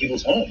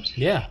people's homes.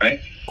 Yeah,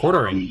 right.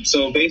 Quartering.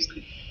 So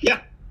basically,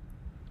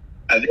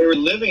 they were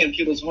living in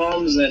people's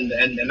homes, and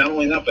not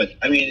only that, but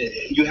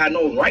you had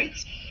no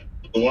rights.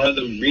 One of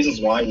the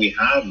reasons why we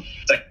have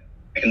the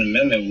Second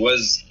Amendment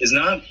is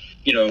not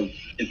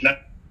it's not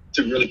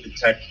to really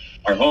protect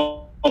our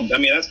homes.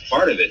 That's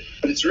part of it,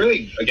 but it's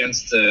really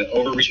against the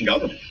overreaching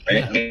government,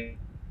 right? Yeah.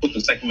 What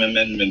the Second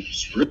Amendment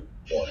is for,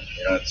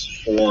 it's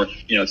for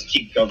to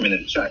keep government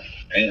in check.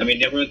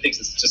 Right? Everyone thinks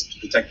it's just to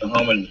protect the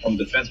home and home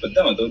defense, but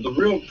no, the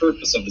real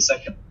purpose of the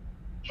Second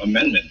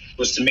Amendment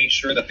was to make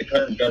sure that the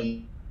current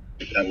government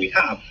that we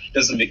have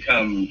doesn't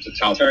become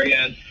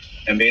totalitarian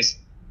and based.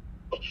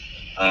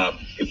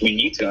 If we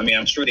need to,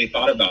 I'm sure they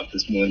thought about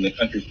this when the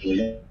country we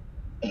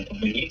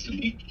need to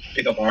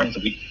pick up arms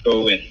and we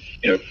go and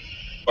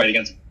fight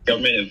against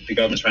government if the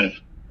government's trying to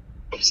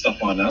put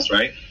stuff on us,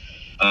 right?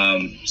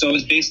 So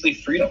it's basically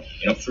freedom,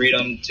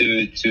 freedom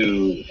to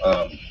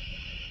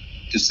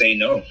say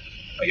no.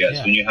 I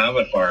guess when you have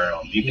a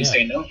firearm, you can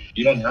say no.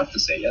 You don't have to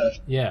say yes.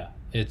 Yeah,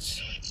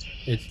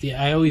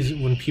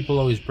 when people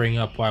always bring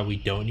up why we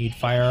don't need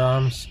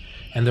firearms,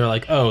 and they're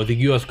like, oh, the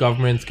U.S.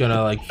 government's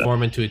gonna like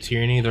form into a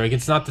tyranny. They're like,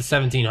 it's not the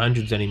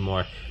 1700s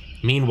anymore.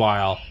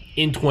 Meanwhile,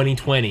 in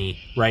 2020,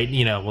 right?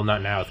 Well,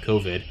 not now with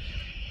COVID,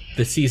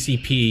 the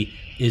CCP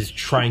is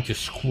trying to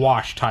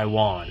squash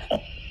Taiwan.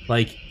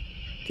 Like,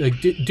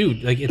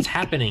 dude, like it's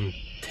happening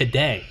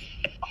today.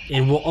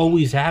 It will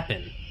always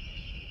happen.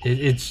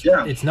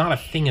 It's not a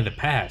thing of the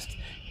past.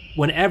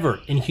 Whenever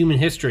in human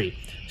history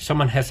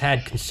someone has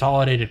had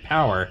consolidated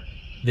power,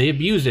 they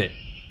abuse it.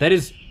 That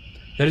is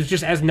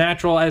just as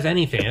natural as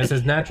anything. It's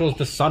as natural as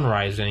the sun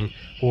rising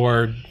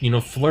or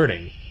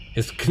flirting.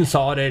 It's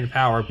consolidated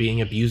power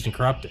being abused and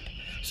corrupted.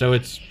 So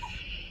it's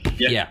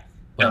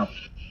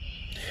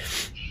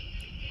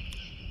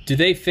Do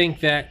they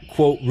think that,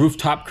 quote,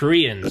 rooftop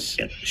Koreans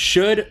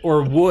should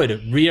or would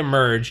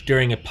reemerge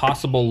during a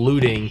possible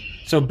looting?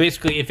 So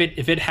basically, if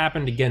it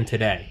happened again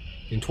today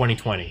in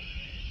 2020,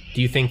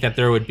 do you think that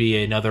there would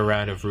be another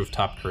round of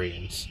rooftop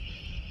Koreans?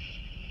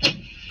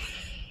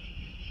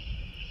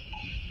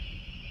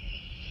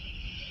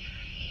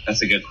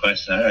 That's a good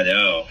question. I don't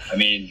know. I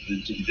mean,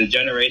 the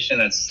generation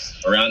that's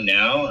around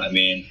now, I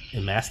mean,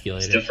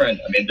 emasculated. It's different.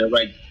 I mean, they're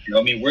like,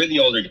 I mean, we're the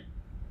older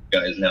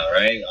guys now,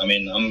 right? I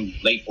mean, I'm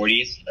late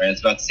 40s, right?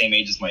 It's about the same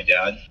age as my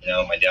dad,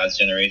 my dad's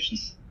generation.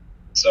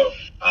 So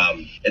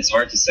it's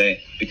hard to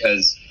say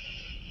because,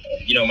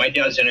 my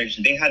dad's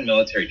generation, they had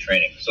military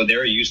training. So they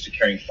were used to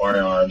carrying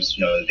firearms.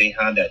 They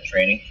had that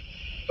training.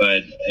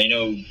 But,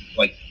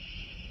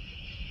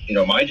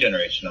 my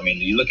generation, I mean,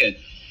 you look at,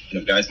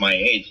 guys my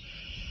age,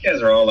 you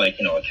guys are all like,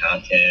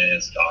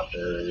 accountants,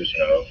 doctors,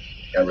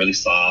 got really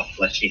soft,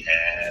 fleshy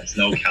hands,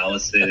 no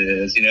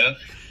calluses,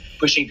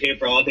 pushing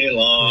paper all day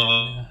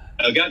long.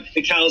 I got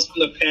the callus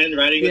from the pen,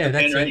 writing with the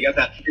pen, right? You got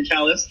that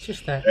callus.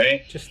 Just that,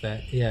 right? Just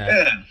that,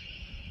 yeah.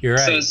 You're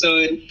right.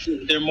 So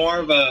they're more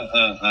of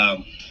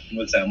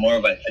more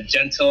of a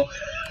gentle,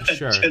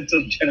 sure.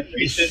 gentle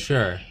generation.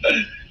 Sure.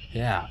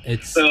 Yeah,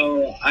 it's.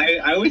 So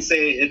I would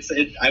say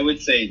I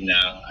would say no.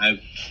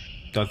 I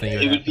don't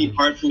think it would be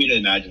hard for me to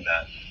imagine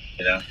that.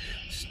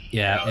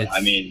 Yeah,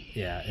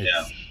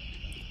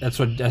 That's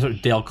what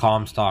Dale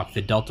Comstock,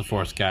 the Delta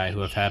Force guy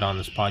who I've had on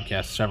this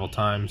podcast several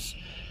times,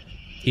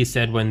 he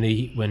said when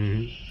he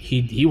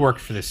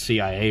worked for the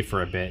CIA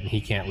for a bit, and he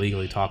can't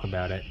legally talk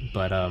about it,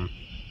 but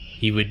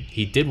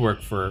he did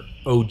work for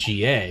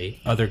OGA,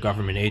 other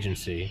government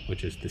agency,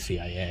 which is the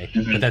CIA,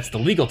 but that's the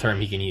legal term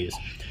he can use.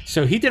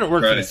 So he didn't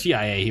work for the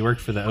CIA, he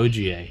worked for the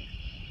OGA,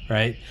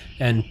 right?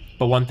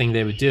 But one thing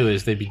they would do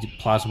is they'd be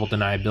plausible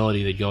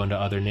deniability. They'd go into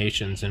other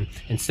nations, and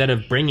instead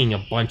of bringing a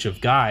bunch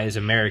of guys,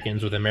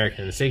 Americans with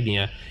American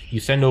insignia, you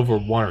send over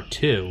one or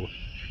two,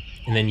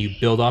 and then you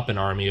build up an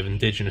army of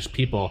indigenous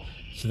people.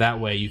 So that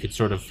way you could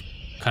sort of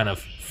kind of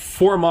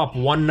form up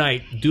one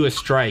night, do a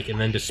strike, and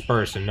then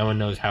disperse, and no one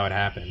knows how it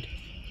happened.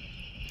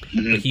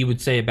 What he would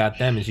say about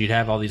them is you'd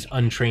have all these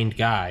untrained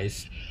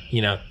guys,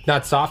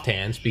 not soft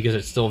hands because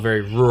it's still a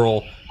very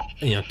rural,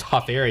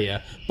 tough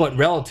area, but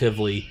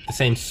relatively the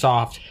same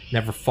soft,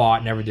 never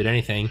fought, never did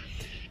anything.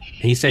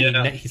 And he said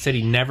he said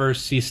he never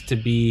ceased to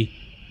be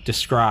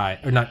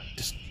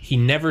he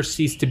never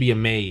ceased to be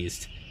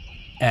amazed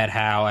at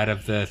how out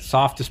of the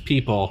softest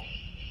people,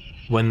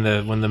 when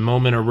the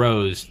moment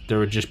arose, there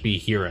would just be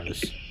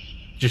heroes.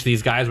 Just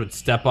these guys would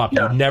step up.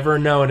 You'd never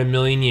know in a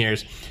million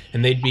years.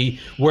 And they'd be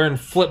wearing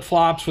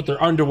flip-flops with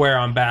their underwear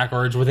on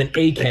backwards with an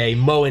AK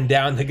mowing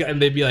down the guy.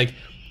 And they'd be like,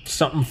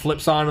 something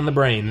flips on in the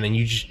brain. And then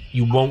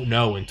you won't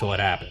know until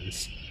it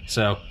happens.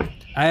 So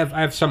I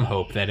have some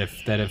hope that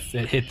if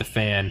it hit the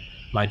fan,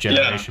 my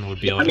generation would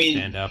be able to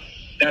stand up.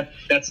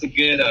 That's a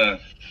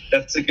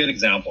good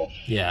example.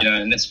 Yeah.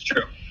 And it's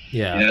true.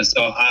 Yeah.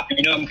 So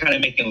I'm kind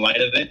of making light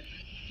of it.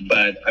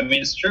 But, I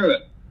mean, it's true.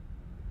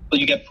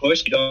 You get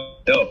pushed, you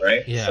don't know,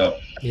 right? Yeah. So.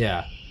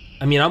 Yeah.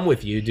 I mean, I'm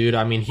with you, dude.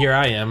 I mean, here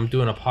I am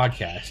doing a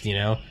podcast,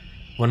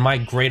 When my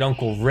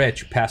great-uncle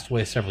Rich passed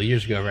away several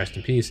years ago, rest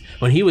in peace,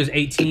 when he was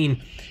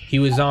 18, he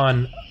was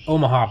on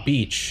Omaha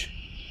Beach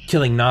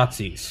killing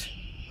Nazis,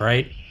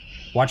 right?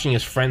 Watching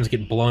his friends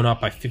get blown up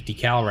by 50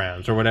 cal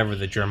rounds, or whatever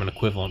the German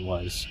equivalent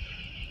was.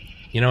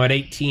 At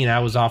 18, I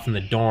was off in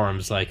the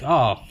dorms, like,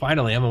 oh,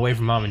 finally, I'm away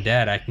from mom and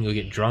dad. I can go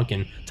get drunk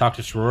and talk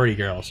to sorority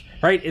girls,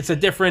 right? It's a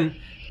different,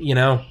 I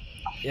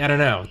don't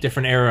know,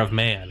 different era of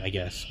man, I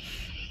guess.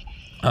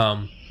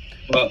 Well,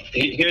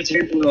 here's a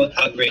little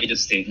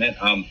outrageous statement.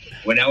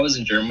 When I was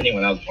in Germany,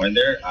 when I was born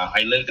there,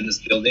 I lived in this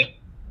building,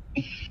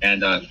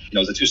 and it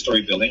was a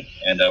 2-story building,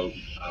 and there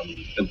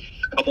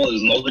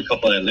was an older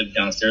couple that lived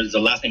downstairs. The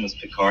last name was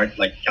Picard,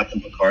 like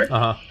Captain Picard.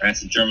 Right?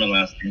 It's a German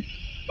last name.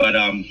 But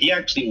he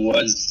actually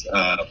was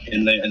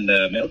in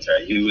the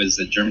military. He was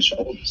a German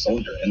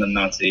soldier in the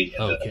Nazi.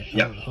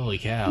 Holy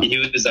cow! He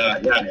was.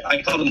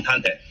 I called him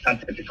Tante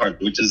Picard,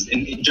 which is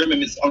in German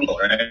means uncle,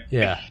 right?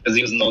 Yeah. Because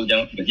he was an old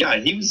gentleman. But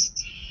he was.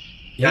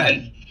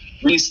 And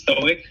really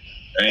stoic,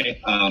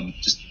 right?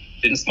 Just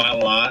didn't smile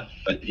a lot,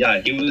 but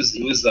he was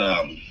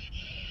a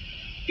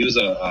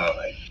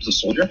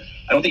soldier.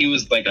 I don't think he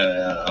was like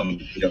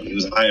he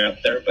was higher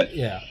up there, but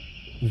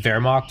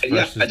Wehrmacht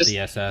versus the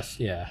SS,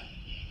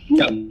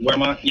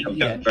 Wehrmacht,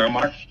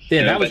 Wehrmacht.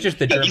 Yeah, that was just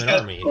the German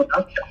army.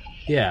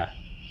 Yeah,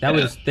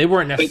 they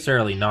weren't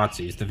necessarily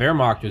Nazis. The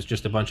Wehrmacht was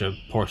just a bunch of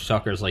poor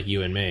suckers like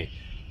you and me,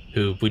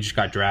 who we just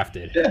got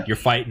drafted. Yeah. You're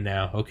fighting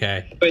now,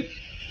 okay? But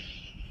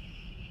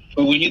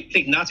when you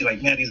think Nazi,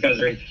 like, man, these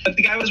guys are. But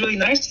the guy was really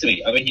nice to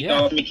me. I mean, he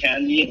offered me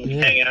candy and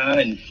hang out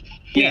and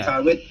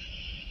talk with.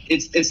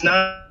 It's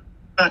not.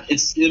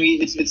 It's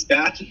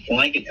bad to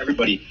blanket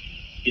everybody,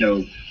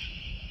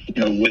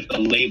 with a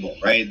label,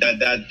 right?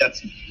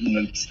 That's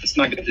it's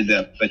not good to do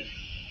that. But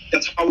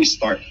that's how we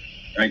start,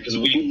 right? Because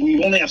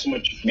we only have so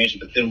much information.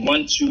 But then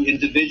once you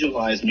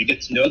individualize and you get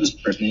to know this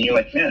person, and you're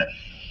like, man,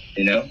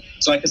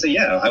 So I can say,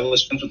 I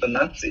was friends with a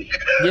Nazi.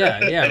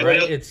 Yeah,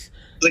 right. It's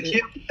like,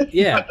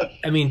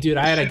 I mean, dude,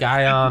 I had a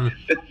guy on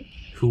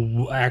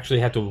who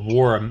actually had to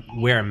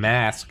wear a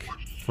mask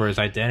for his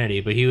identity,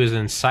 but he was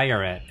in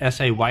Sayeret,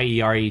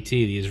 Sayeret,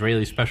 the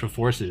Israeli Special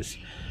Forces,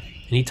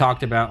 and he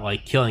talked about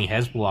like killing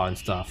Hezbollah and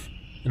stuff.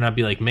 And I'd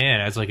be like, man,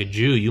 as like a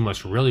Jew, you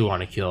must really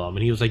want to kill him.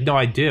 And he was like, no,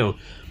 I do.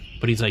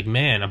 But he's like,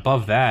 man,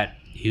 above that,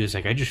 he was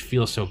like, I just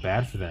feel so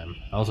bad for them.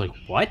 I was like,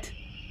 what?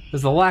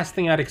 That's the last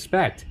thing I'd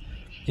expect.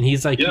 And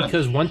he's like,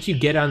 because once you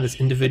get on this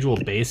individual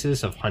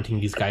basis of hunting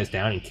these guys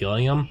down and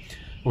killing them,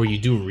 or you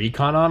do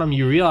recon on them,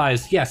 you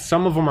realize, yes,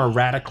 some of them are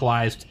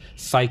radicalized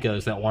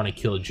psychos that want to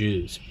kill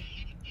Jews.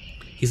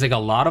 He's like, a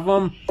lot of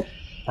them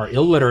are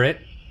illiterate,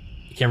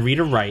 can't read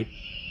or write.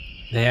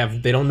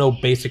 They don't know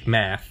basic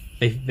math.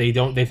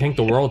 They think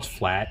the world's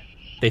flat.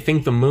 They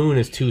think the moon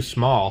is too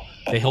small.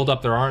 They hold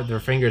up their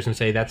fingers and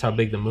say that's how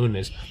big the moon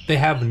is. They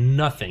have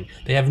nothing.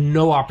 They have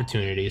no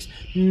opportunities,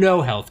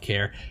 no health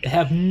care. They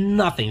have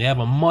nothing. They have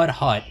a mud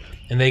hut,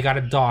 and they got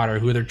a daughter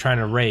who they're trying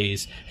to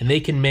raise, and they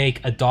can make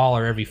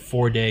 $1 every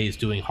 4 days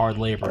doing hard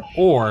labor.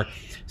 Or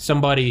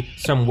some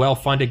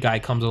well-funded guy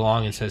comes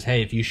along and says,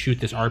 hey, if you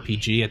shoot this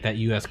RPG at that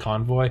U.S.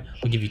 convoy,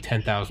 we'll give you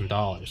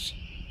 $10,000.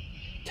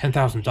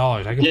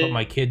 $10,000. I can put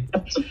my kid...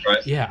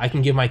 Yeah, I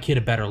can give my kid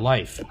a better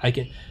life.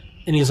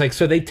 And he's like,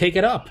 so they take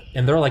it up.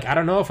 And they're like, I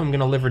don't know if I'm going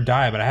to live or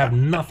die, but I have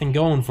nothing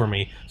going for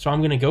me, so I'm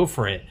going to go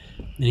for it.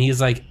 And he's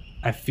like,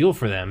 I feel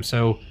for them.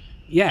 So,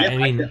 yeah, I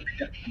mean...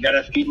 You got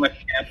to feed my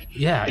family.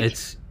 Yeah,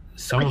 it's...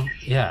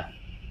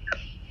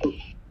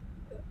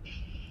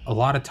 A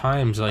lot of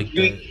times, like...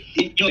 You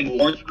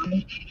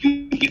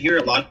hear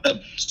a lot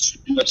of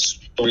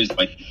stories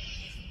like...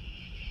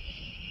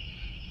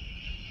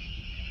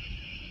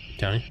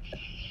 Tony?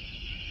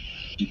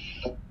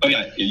 Oh,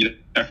 yeah. You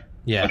there?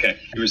 Yeah. Okay.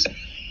 You were saying...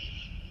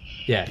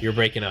 Yeah, you're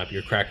breaking up.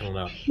 You're crackling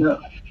up. Yeah.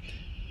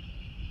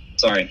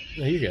 Sorry.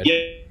 No, you're good.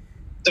 Yeah.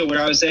 So what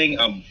I was saying,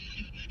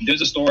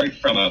 there's a story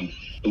from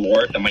the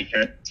war that my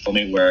parents told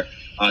me where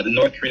the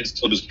North Korean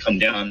soldiers come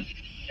down,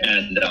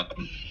 and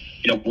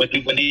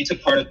when they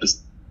took part of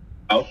this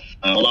out,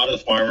 a lot of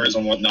the farmers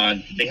and whatnot,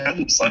 they had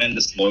them sign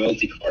this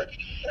loyalty card,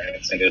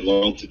 right? Saying they're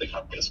loyal to the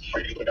Communist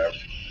Party or whatever.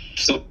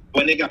 So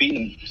when they got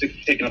beaten,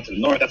 taken up to the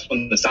north, that's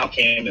when the South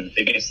came, and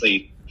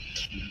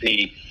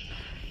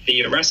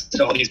they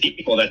arrested all these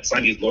people that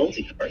signed these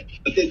loyalty cards.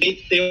 But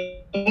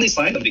they only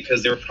signed them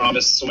because they were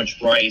promised so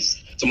much rice,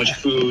 so much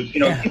food.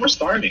 People were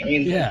starving. I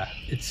mean, yeah,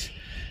 it's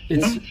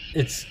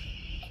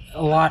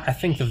a lot. I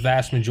think the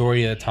vast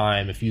majority of the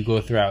time, if you go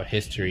throughout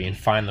history and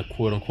find the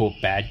quote unquote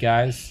bad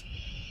guys,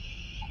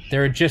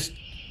 they're just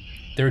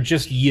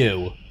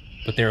you,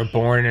 but they were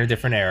born in a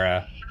different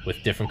era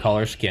with different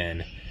color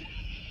skin,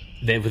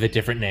 with a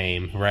different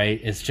name, right?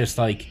 It's just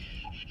like.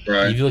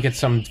 Right. If you look at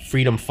some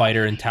freedom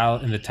fighter in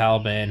the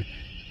Taliban,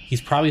 he's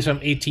probably some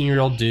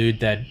 18-year-old dude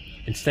that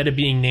instead of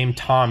being named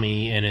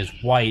Tommy and is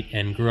white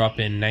and grew up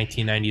in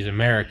 1990s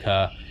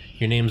America,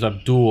 your name's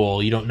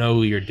Abdul, you don't know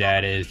who your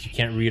dad is, you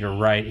can't read or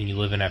write, and you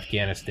live in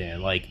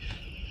Afghanistan. Like,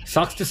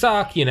 sucks to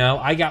suck,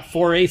 I got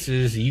 4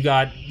 aces, you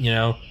got,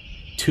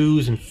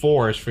 2s and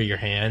 4s for your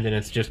hand, and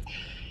it's just,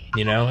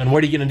 and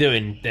what are you going to do?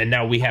 And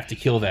now we have to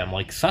kill them.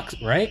 Like,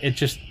 sucks, right?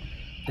 It's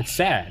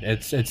sad.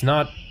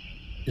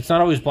 It's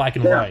not always black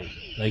and white.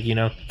 Like,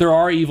 there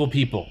are evil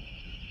people.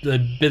 The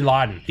Bin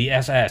Laden, the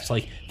SS,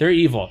 like, they're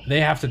evil.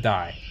 They have to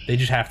die. They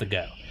just have to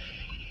go.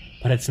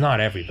 But it's not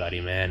everybody,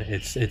 man.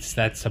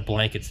 That's a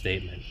blanket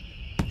statement.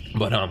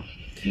 But,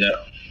 yeah.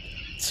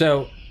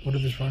 So, what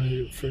did this want to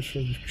do first?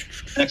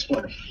 Next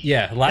one.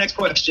 Yeah. Next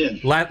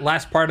question.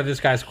 Last part of this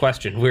guy's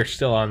question. We're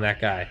still on that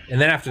guy. And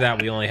then after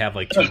that, we only have,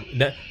 like, 2.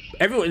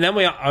 I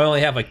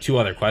only have, like, 2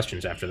 other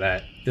questions after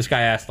that. This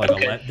guy asked,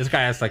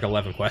 like,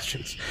 11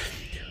 questions.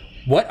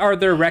 What are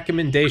their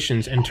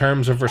recommendations in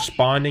terms of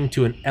responding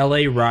to an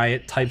LA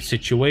riot type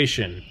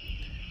situation?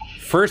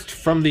 First,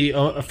 from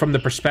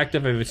the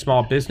perspective of a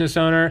small business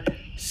owner,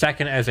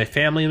 second, as a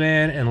family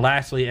man, and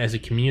lastly, as a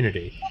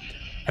community.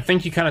 I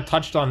think you kind of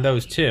touched on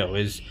those too.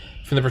 Is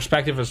from the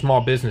perspective of a small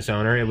business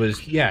owner, it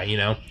was,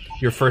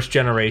 you're first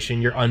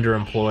generation, you're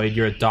underemployed,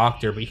 you're a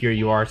doctor, but here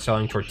you are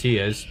selling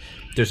tortillas.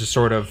 There's a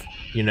sort of,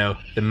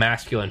 the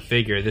masculine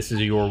figure. This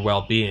is your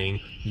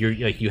well-being.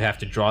 You have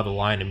to draw the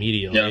line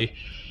immediately. Yeah.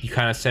 You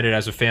kind of said it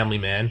as a family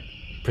man,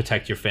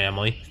 protect your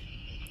family,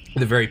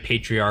 the very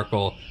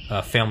patriarchal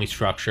family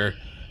structure.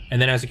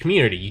 And then as a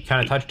community, you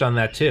kind of touched on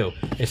that too.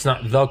 It's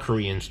not the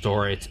Korean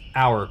store, it's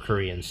our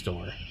Korean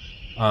store.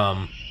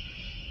 I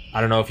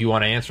don't know if you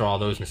want to answer all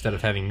those instead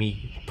of having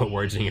me put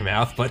words in your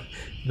mouth, but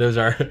those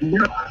are...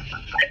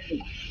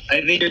 I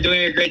think you're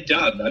doing a great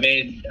job. I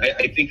mean,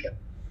 I think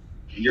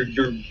you're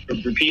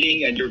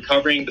repeating and you're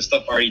covering the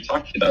stuff I already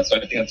talked about, so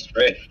I think that's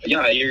great. But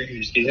yeah,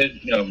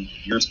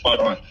 you're spot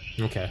on.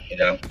 Okay.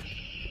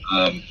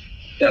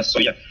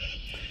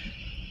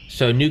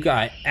 So new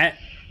guy at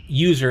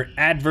user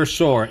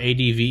Adversor,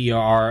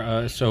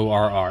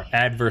 ADVERSORR,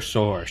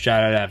 Adversor.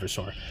 Shout out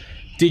Adversor.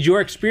 Did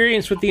your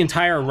experience with the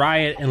entire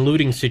riot and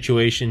looting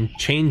situation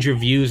change your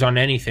views on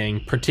anything,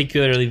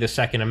 particularly the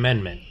Second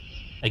Amendment?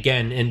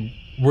 Again, and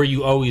were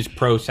you always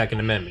pro Second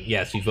Amendment?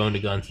 Yes, you've owned a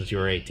gun since you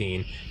were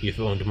 18. You've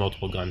owned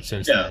multiple guns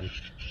since then.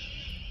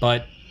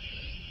 But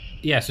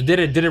yeah, so did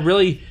it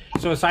really?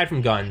 So aside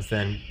from guns,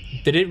 then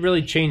did it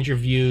really change your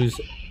views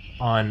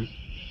on?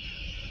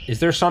 Is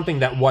there something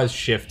that was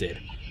shifted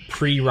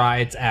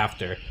pre-riots,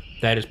 after,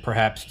 that is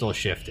perhaps still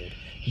shifted?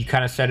 you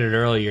kind of said it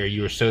earlier.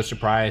 You were so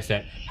surprised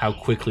at how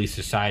quickly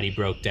society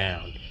broke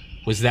down.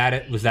 Was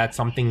that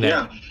something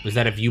that was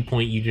that a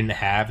viewpoint you didn't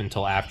have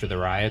until after the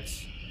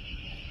riots?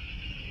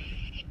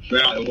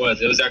 Yeah, it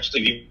was. It was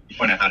actually a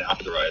viewpoint I had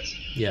after the riots.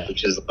 Yeah.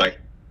 Which is like,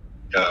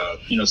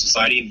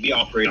 society, we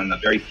operate on a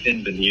very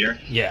thin veneer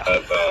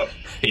of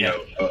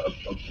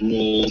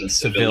rules and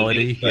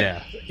civility.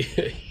 Yeah.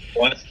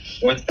 once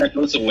that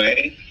goes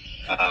away,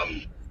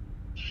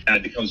 and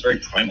it becomes very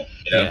primal,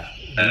 and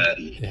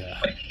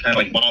kind of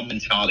like mob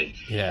mentality.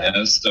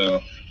 Yeah.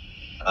 So,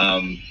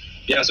 so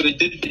it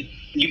did.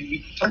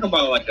 You talk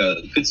about like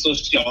a good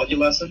sociology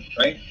lesson,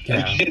 right?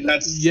 Yeah.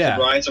 The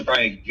riots are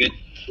probably a good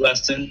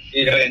lesson,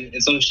 in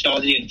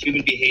sociology and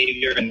human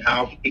behavior and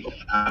how people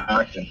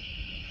act. And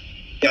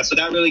so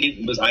that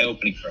really was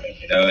eye-opening for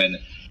me, and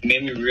it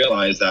made me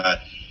realize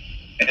that,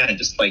 man,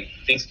 just like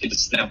things could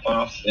just snap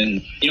off.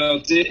 And,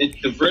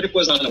 the verdict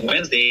was on a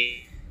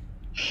Wednesday.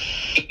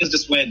 Things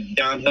just went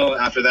downhill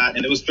after that.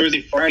 And it was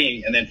Thursday,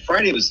 Friday. And then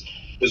Friday was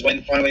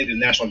when finally the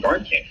National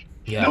Guard came.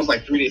 Yeah. And that was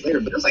like 3 days later,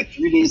 but it was like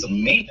 3 days of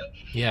mayhem.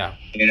 Yeah.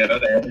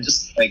 And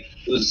just like,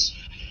 it was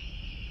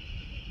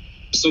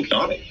so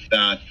chaotic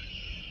that,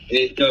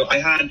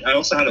 I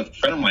also had a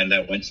friend of mine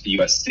that went to the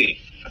USC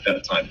at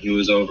that time. He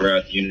was over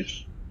at the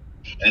university.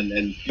 And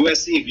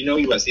USC, if you know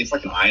USC, it's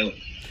like an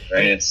island,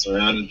 right? It's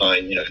surrounded by,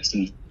 it's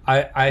in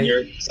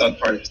some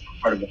part of the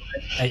island.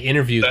 I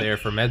interviewed there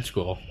for med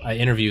school. I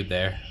interviewed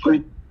there.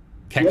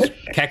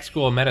 Keck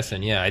School of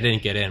Medicine. Yeah, I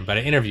didn't get in, but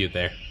I interviewed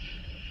there.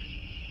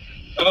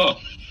 Oh,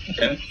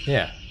 okay.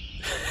 Yeah.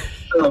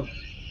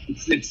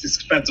 It's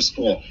expensive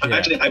school. Yeah.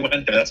 Actually, I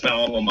went there. That's my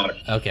alma mater.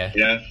 Okay.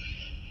 Yeah.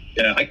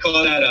 Yeah, I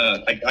call that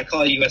I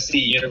call it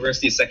USC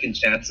University of Second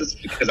Chances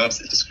because I was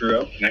such a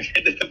screw up and I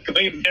ended up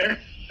going there.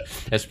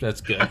 That's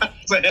good.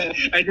 So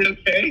I did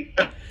okay.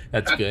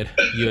 That's good.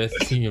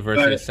 USC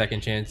University of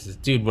Second Chances,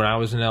 dude. When I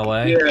was in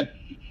LA,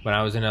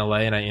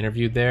 and I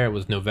interviewed there, it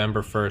was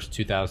November 1st,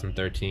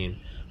 2013,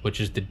 which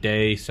is the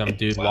day some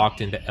dude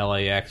walked into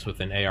LAX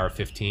with an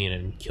AR-15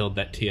 and killed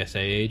that TSA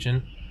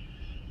agent.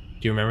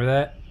 Do you remember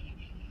that?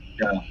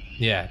 Yeah.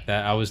 Yeah,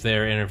 that I was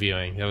there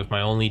interviewing. That was my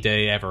only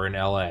day ever in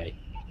LA.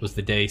 Was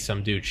the day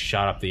some dude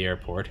shot up the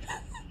airport.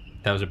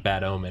 That was a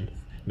bad omen.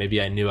 Maybe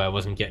I knew I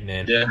wasn't getting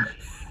in. Yeah.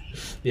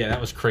 Yeah, that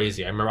was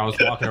crazy. I remember I was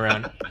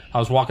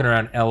walking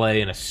around LA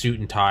in a suit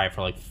and tie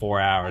for like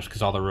 4 hours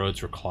because all the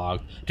roads were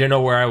clogged. Didn't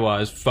know where I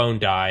was. Phone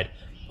died.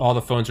 All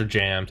the phones are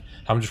jammed.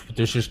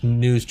 There's just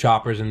news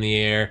choppers in the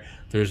air.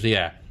 There's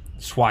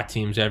SWAT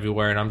teams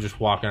everywhere, and I'm just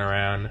walking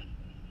around.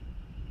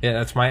 Yeah,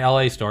 that's my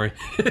LA story.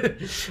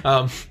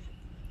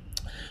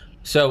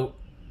 So,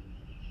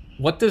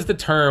 what does the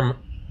term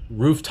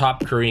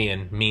rooftop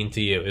Korean mean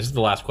to you? This is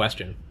the last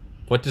question.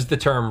 What does the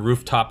term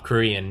rooftop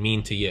Korean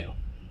mean to you?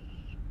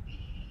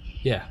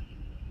 Yeah.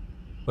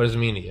 What does it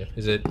mean to you?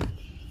 Is it...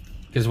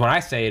 Because when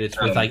I say it,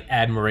 it's with like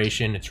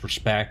admiration, it's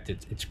respect,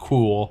 it's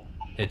cool.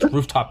 It's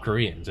rooftop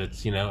Koreans.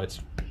 It's, it's...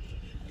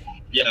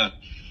 Yeah.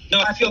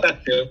 No, I feel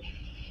that too.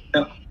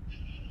 No,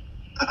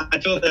 I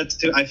feel that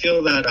too. I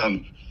feel that,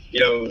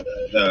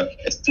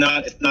 it's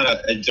not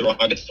a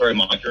derogatory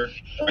moniker.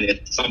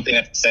 It's something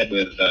that's said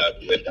with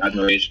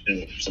admiration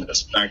and some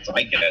respect. So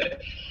I get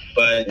it.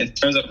 But in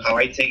terms of how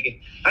I take it,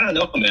 I don't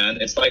know, man.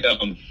 It's like,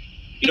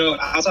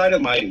 outside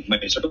of my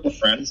circle of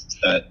friends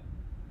that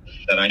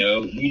I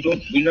know, we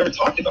never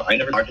talked about. I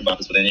never talked about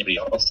this with anybody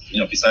else,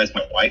 besides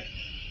my wife.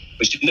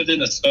 But she lived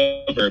in a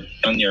suburb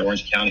down near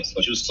Orange County,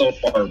 so she was so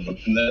far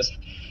removed from this.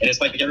 And it's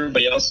like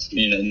everybody else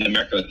in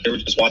America, they were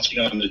just watching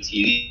it on their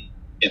TV,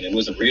 and it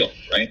wasn't real,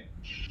 right?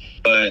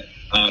 But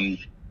I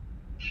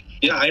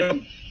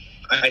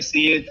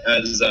see it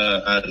as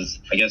I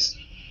guess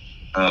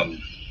a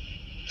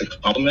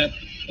compliment,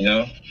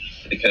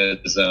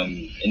 because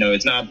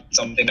it's not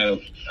something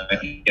that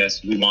I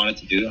guess we wanted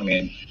to do. I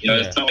mean,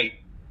 it's not like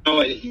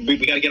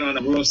we got to get on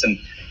the roofs and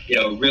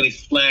really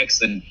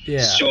flex and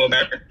show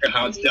America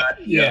how it's done.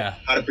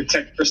 How to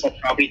protect personal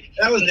property.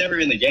 That was never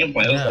in the game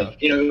plan. It was like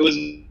it was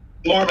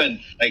more of an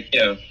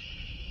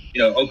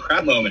oh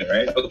crap moment,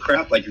 right? Oh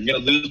crap, like you're gonna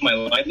lose my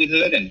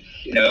livelihood, and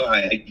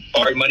I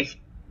borrowed money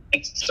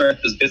to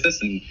start this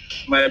business and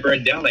might have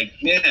burned down. Like,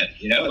 man,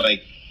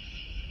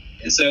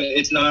 so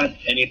it's not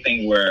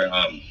anything where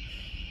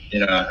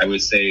I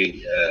would say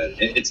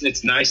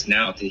it's nice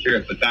now to hear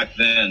it, but back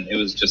then it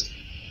was just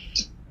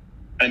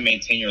trying to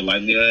maintain your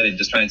livelihood and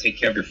just trying to take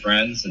care of your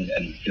friends and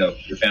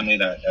your family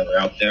that were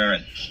out there.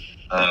 And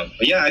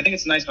but yeah, I think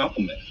it's a nice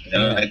compliment.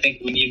 I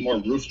think we need more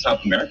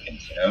rooftop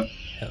Americans.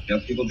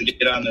 People to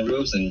get on the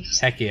roofs and just,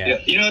 heck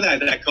yeah.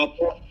 That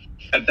couple,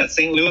 that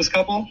St. Louis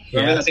couple.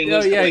 Remember that St.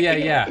 Louis couple?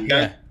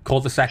 Yeah.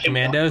 Cul-de-sac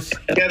commandos.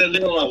 They got a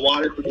little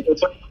water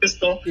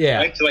pistol. Yeah.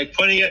 Right? So like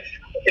pointing it.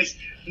 It's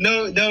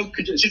no.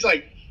 She's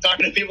like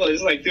talking to people.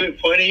 It's like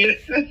pointing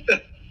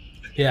it.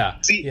 Yeah.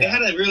 See, they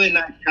had a really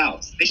nice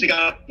house. They should have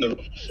got on the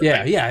roof.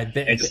 Yeah.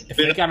 If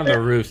they got on the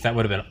roofs, that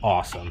would have been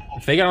awesome.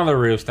 If they got on the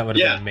roofs, that would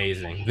have been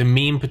amazing. The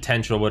meme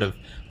potential would have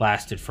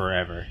lasted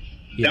forever.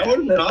 Yeah. That would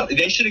have been awesome.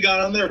 They should have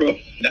got on their roof.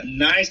 That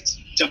nice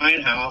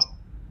giant house.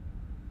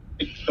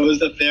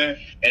 proposed up there,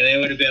 and it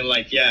would have been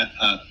like,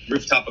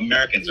 Rooftop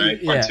Americans,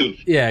 right? Part two.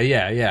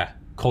 Yeah.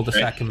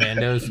 Cul-de-sac right?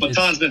 Commandos. The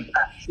baton's been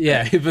passed.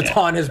 Yeah, the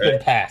baton has been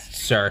passed,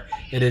 sir.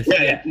 It is.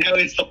 Yeah. Now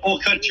it's the whole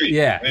country.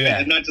 Yeah, right? yeah.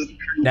 It's not just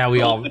now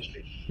we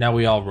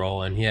all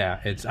rolling. Yeah,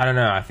 it's. I don't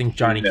know. I think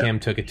Johnny Kim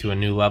took it to a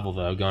new level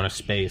though, going to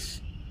space.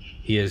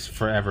 He has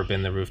forever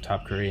been the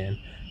Rooftop Korean.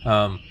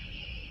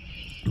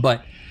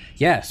 But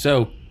yeah,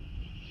 so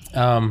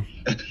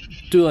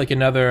do like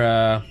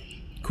another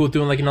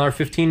doing like another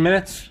 15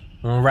 minutes.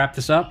 We'll wrap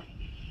this up.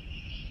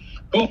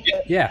 Cool.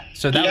 Yeah.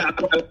 So that.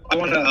 I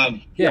want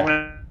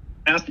to.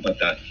 Ask about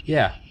that.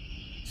 Yeah.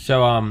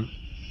 So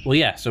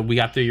so we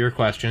got through your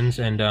questions,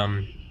 and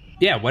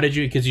what did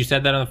you, because you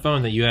said that on the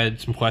phone that you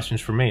had some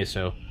questions for me,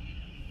 so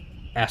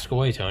ask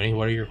away, Tony.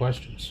 What are your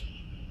questions?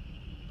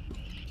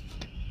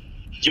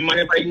 Do you mind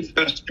if I use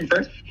the restroom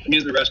first? Let me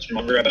use the restroom.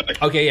 I'll be right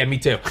back. Okay, yeah, me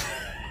too.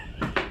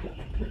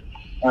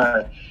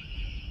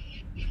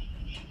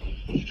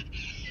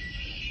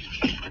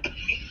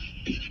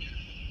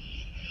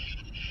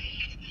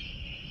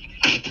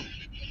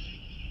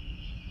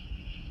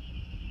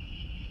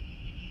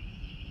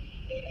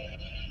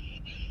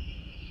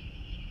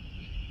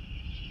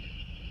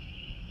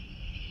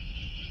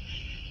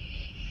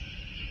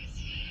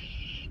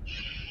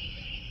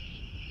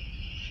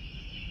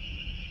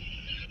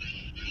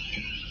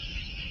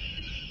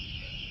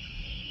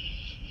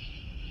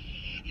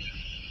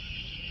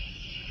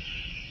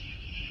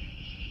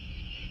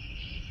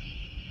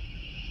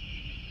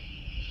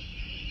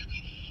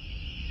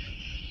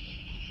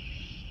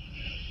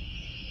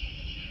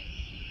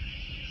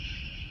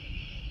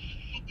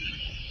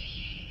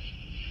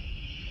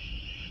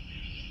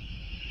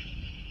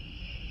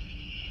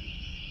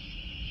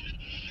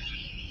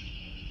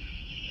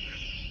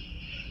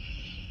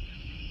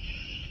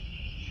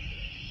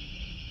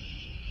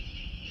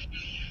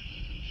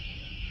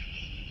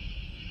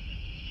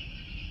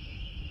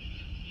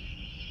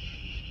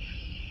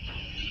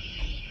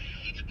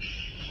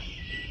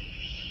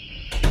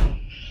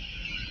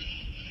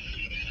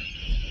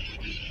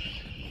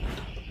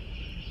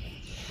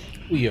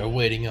 We are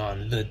waiting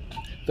on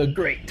the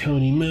great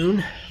Tony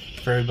Moon.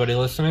 For everybody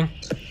listening,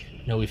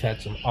 I know we've had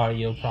some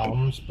audio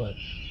problems, but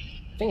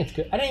I think it's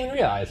good. I didn't even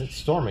realize it's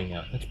storming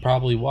out. That's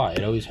probably why.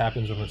 It always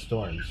happens when it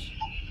storms.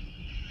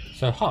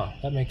 So,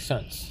 that makes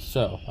sense.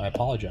 So, I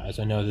apologize.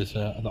 I know this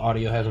the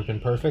audio hasn't been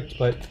perfect,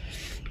 but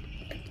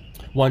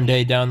one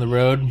day down the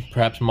road,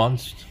 perhaps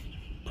months,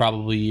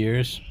 probably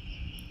years,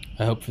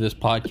 I hope for this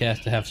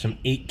podcast to have some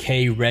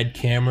 8K red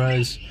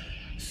cameras,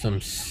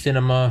 some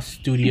cinema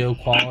studio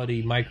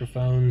quality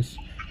microphones.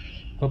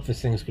 Hope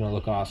this thing's gonna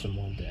look awesome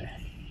one day.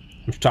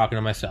 I'm talking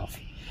to myself.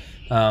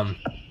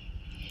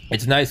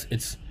 It's nice.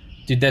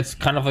 Dude, that's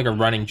kind of like a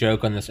running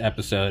joke on this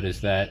episode,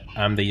 is that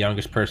I'm the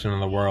youngest person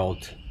in the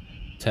world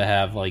to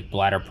have like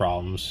bladder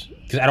problems,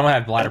 because I don't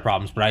have bladder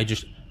problems, but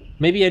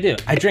maybe I do.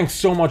 I drink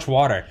so much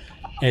water.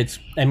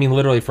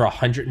 Literally for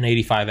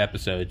 185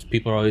 episodes,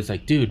 people are always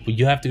like, dude,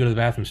 you have to go to the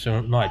bathroom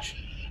so much.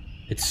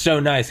 It's so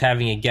nice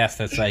having a guest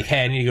that's like,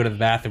 hey, I need to go to the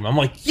bathroom. I'm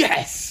like,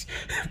 yes!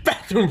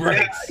 Bathroom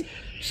breaks! Yeah.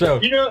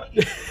 So, I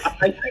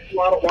drink a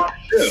lot of water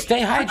too.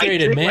 Stay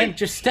hydrated, man.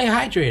 Just stay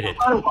hydrated. A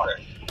lot of water.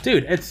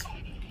 Dude, it's...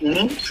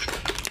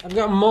 Mm-hmm. I've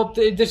got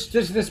this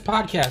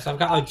podcast. I've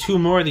got like 2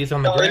 more of these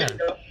on the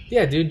ground.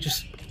 Yeah, dude,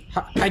 just...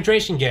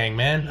 Hydration gang,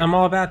 man. I'm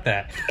all about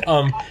that.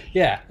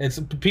 It's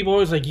people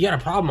always like, you got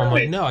a problem. I'm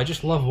like, no, I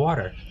just love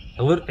water.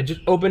 I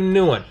just opened a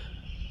new one.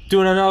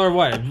 Doing another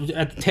one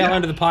at the tail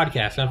end of the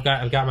podcast.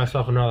 I've got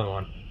myself another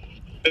one.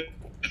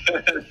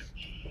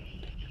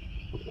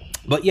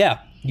 But yeah,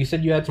 you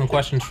said you had some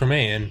questions for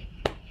me, and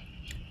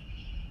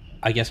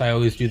I guess I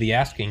always do the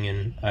asking,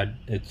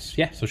 and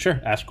so sure,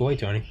 ask away,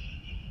 Tony.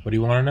 What do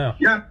you want to know?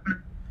 Yeah,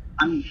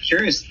 I'm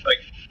curious.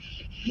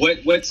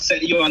 Like, what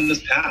set you on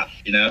this path?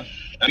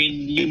 I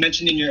mean, you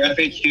mentioned in your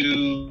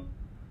FAQ,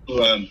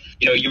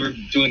 you were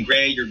doing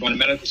great. You're going to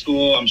medical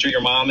school. I'm sure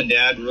your mom and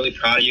dad were really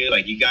proud of you.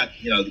 Like, you got,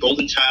 the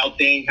golden child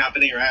thing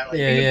happening, right? Like,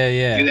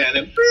 yeah. Do that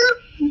and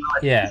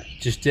then,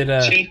 just did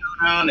a... change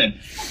around and...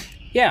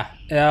 Yeah,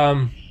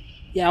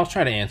 I'll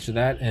try to answer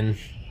that. And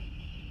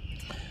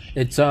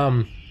it's,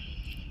 I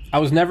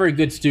was never a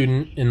good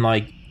student, and,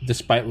 like,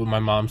 despite what my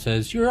mom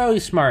says, you're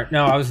always smart.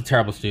 No, I was a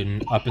terrible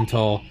student up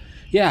until,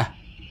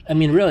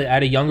 really, I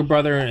had a younger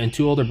brother and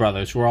 2 older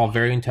brothers who were all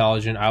very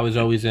intelligent. I was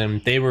always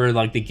they were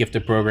like the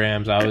gifted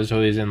programs. I was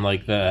always in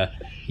like the,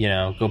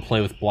 go play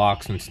with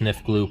blocks and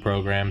sniff glue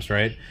programs,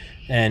 right?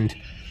 And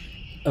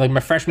like my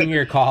freshman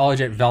year of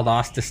college at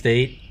Valdosta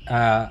State,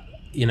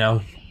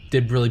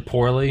 did really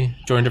poorly,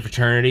 joined a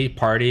fraternity,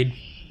 partied,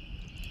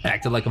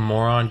 acted like a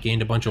moron,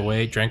 gained a bunch of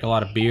weight, drank a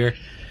lot of beer.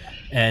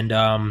 And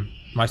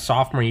my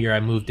sophomore year,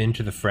 I moved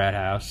into the frat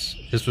house.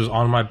 This was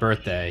on my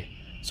birthday.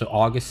 So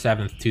August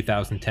 7th,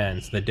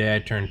 2010, so the day I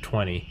turned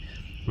 20,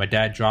 my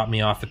dad dropped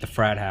me off at the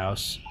frat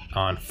house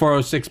on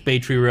 406 Bay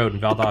Tree Road in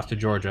Valdosta,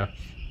 Georgia.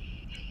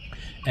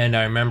 And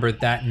I remember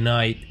that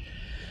night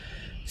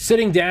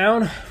sitting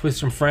down with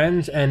some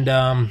friends, and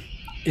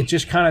it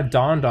just kind of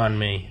dawned on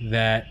me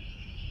that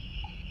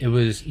it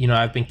was, you know,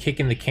 I've been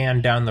kicking the can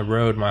down the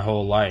road my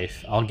whole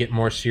life. I'll get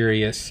more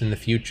serious in the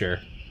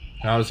future.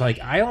 And I was like,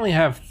 I only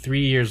have 3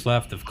 years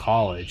left of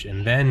college.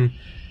 And then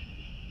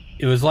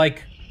it was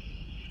like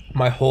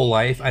my whole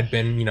life I'd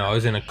been, you know, I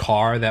was in a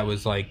car that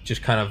was like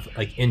just kind of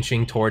like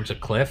inching towards a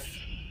cliff.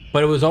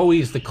 But it was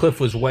always, the cliff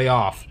was way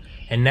off.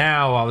 And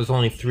now I was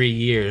only 3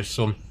 years.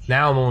 So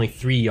now I'm only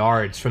 3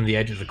 yards from the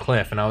edge of the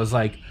cliff. And I was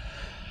like,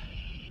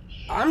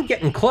 I'm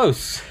getting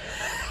close.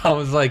 I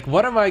was like,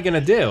 what am I going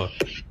to do?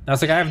 And I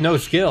was like, I have no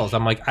skills.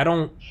 I'm like, I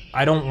don't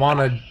want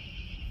to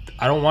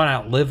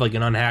outlive like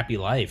an unhappy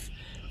life.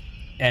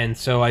 And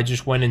so I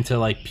just went into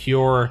like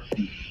pure,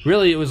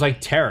 really, it was like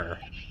terror.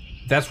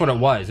 That's what it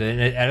was. And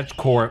at its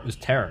core, it was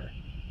terror.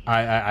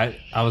 I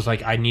was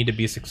like, I need to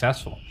be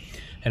successful.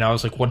 And I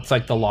was like, what's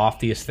like the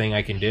loftiest thing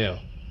I can do?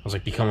 I was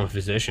like, become a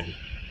physician.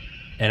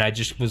 And I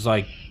just was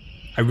like,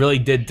 I really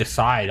did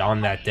decide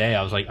on that day.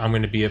 I was like, I'm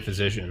going to be a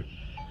physician.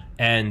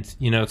 And,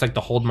 you know, it's like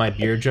the hold my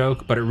beer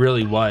joke, but it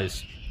really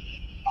was.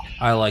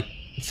 I like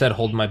said,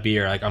 hold my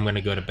beer, like I'm going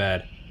to go to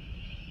bed.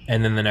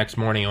 And then the next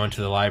morning I went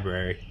to the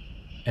library.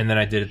 And then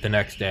I did it the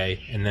next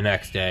day and the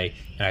next day.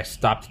 And I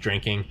stopped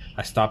drinking.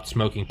 I stopped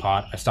smoking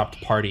pot. I stopped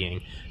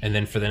partying. And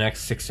then for the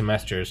next 6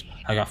 semesters,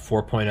 I got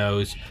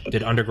 4.0s,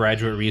 did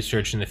undergraduate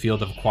research in the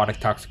field of aquatic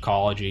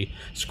toxicology,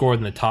 scored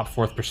in the top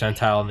 4th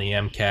percentile in the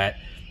MCAT,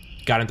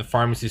 got into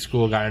pharmacy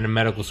school, got into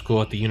medical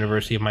school at the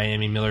University of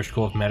Miami Miller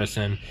School of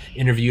Medicine,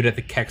 interviewed at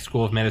the Keck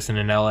School of Medicine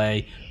in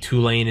LA,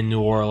 Tulane in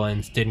New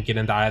Orleans, didn't get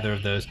into either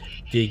of those,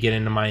 did get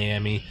into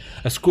Miami,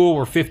 a school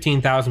where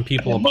 15,000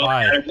 people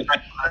applied.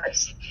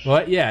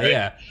 What?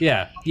 Yeah.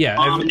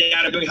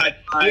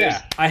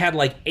 I had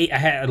like 8,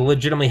 I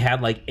legitimately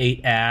had like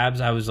 8 abs.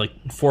 I was like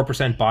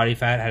 4% body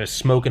fat, had a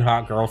smoking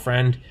hot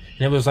girlfriend,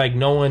 and it was like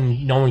no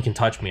one can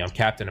touch me. I'm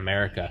Captain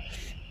America.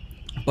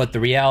 But the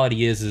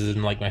reality is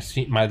in like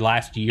my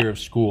last year of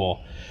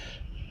school,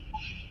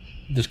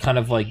 this kind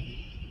of like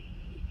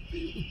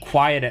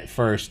quiet at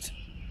first,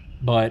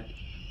 but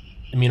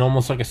I mean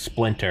almost like a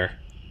splinter.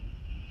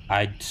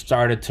 I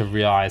started to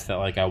realize that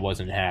like I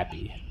wasn't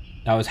happy.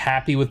 I was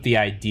happy with the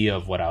idea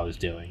of what I was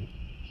doing.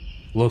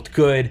 Looked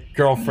good,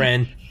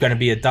 girlfriend, gonna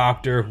be a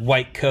doctor,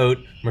 white coat,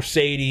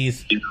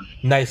 Mercedes,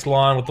 nice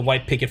lawn with the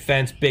white picket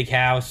fence, big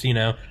house, you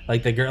know,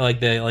 like the girl,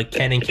 like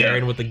Ken and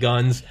Karen with the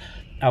guns.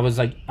 I was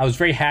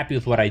very happy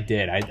with what I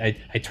did. I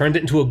turned it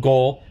into a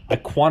goal. I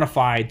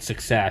quantified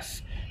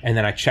success, and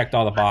then I checked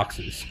all the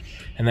boxes.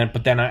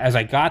 But then as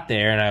I got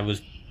there and I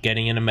was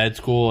getting into med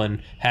school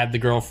and had the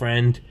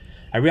girlfriend,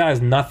 I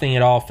realized nothing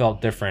at all felt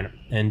different.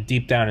 And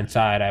deep down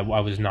inside, I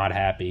was not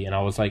happy. And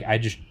I was like, I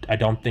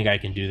don't think I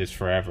can do this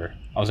forever.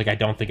 I was like, I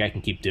don't think I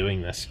can keep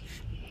doing this.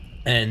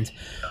 And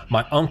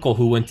my uncle,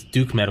 who went to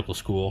Duke Medical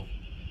School,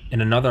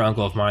 and another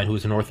uncle of mine who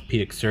was an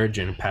orthopedic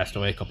surgeon, passed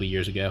away a couple of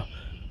years ago.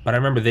 But I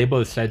remember they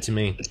both said to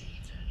me,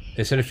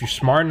 they said, if you're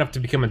smart enough to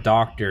become a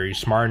doctor, you're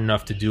smart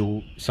enough to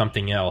do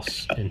something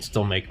else and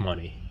still make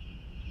money.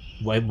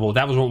 Well,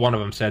 that was what one of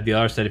them said. The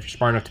other said, if you're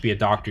smart enough to be a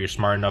doctor, you're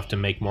smart enough to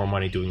make more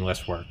money doing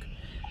less work.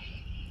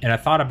 And I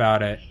thought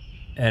about it,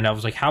 and I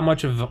was like, how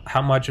much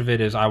of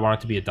it is I wanted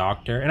to be a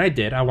doctor? And I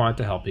did. I wanted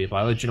to help people.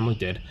 I legitimately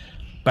did.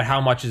 But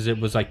how much is it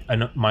was like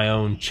my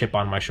own chip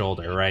on my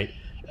shoulder, right?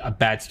 A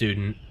bad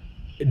student.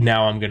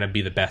 Now I'm going to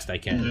be the best I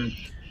can.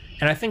 Mm-hmm.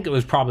 And I think it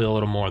was probably a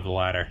little more of the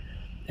latter.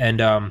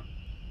 And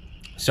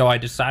so I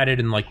decided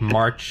in like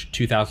March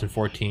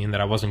 2014 that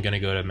I wasn't going to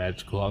go to med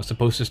school. I was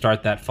supposed to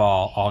start that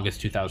fall,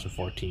 August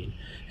 2014.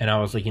 And I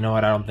was like, you know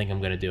what? I don't think I'm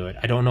going to do it.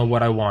 I don't know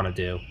what I want to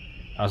do.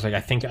 I was like, I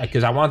think,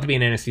 because I wanted to be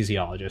an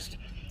anesthesiologist.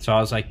 So I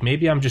was like,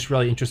 maybe I'm just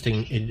really interested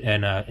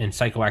in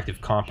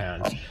psychoactive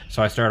compounds.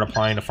 So I started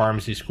applying to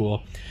pharmacy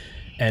school.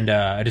 And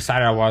I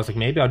decided I was like,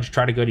 maybe I'll just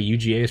try to go to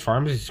UGA's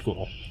pharmacy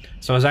school.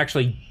 So I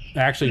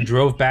actually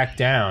drove back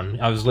down.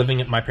 I was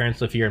living at, my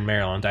parents live here in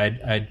Maryland.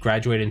 I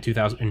graduated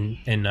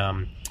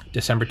in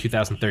December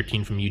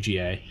 2013 from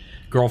UGA.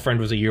 Girlfriend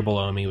was a year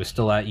below me, was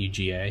still at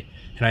UGA.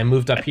 And I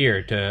moved up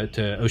here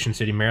to Ocean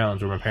City,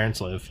 Maryland, where my parents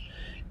live.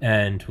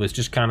 And was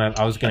just kind of,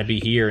 I was going to be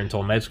here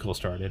until med school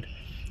started.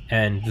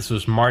 And this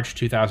was March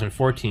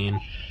 2014.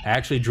 I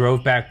actually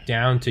drove back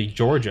down to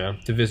Georgia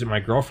to visit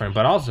my girlfriend,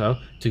 but also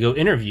to go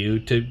interview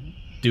to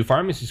do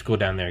pharmacy school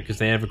down there because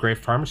they have a great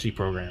pharmacy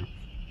program.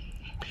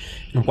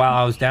 And while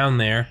I was down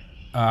there,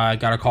 I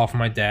got a call from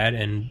my dad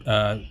and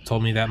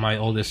told me that my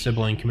oldest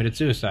sibling committed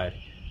suicide.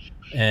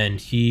 And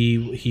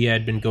he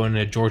had been going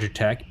to Georgia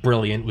Tech,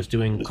 brilliant, was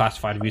doing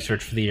classified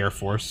research for the Air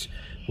Force,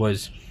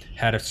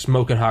 had a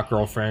smoking hot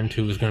girlfriend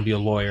who was going to be a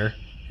lawyer,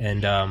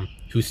 and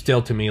who's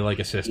still to me like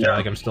a sister,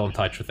 like I'm still in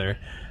touch with her.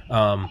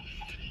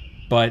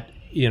 But,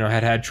 you know,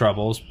 had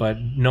troubles,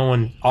 but no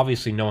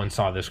one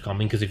saw this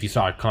coming, because if you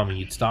saw it coming,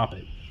 you'd stop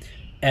it.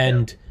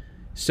 And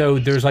so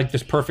there's like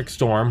this perfect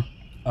storm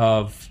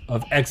of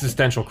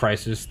existential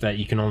crisis that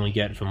you can only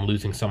get from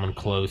losing someone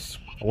close,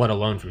 let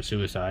alone from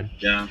suicide.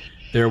 Yeah.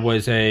 There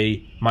was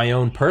my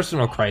own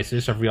personal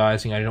crisis of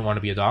realizing I didn't want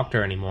to be a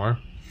doctor anymore.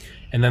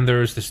 And then there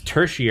was this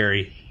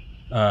tertiary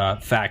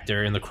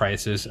factor in the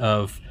crisis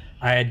of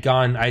I had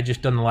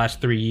just done the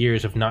last 3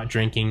 years of not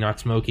drinking, not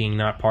smoking,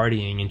 not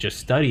partying, and just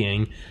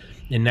studying,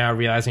 and now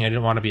realizing I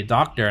didn't want to be a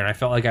doctor, and I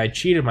felt like I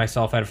cheated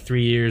myself out of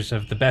 3 years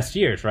of the best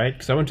years, right?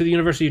 Because I went to the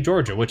University of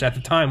Georgia, which at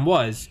the time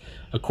was,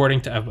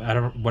 according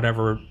to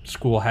whatever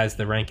school has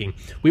the ranking,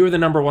 we were the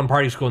number one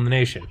party school in the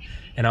nation.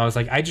 And I was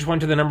like, I just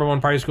went to the number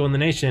one party school in the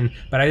nation,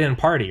 but I didn't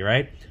party,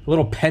 right? A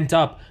little pent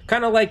up,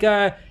 kind of like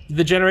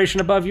the generation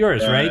above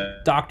yours, right?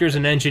 Doctors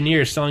and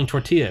engineers selling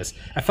tortillas.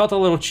 I felt a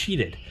little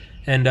cheated.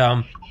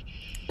 And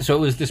so it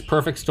was this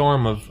perfect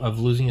storm of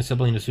losing a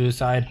sibling to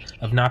suicide,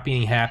 of not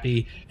being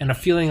happy, and of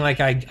feeling like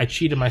I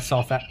cheated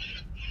myself out.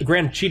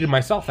 Granted, cheated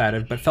myself out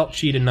of it, but felt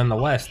cheated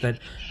nonetheless, that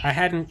I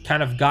hadn't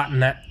kind of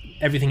gotten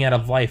everything out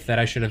of life that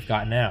I should have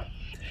gotten out.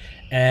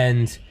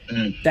 And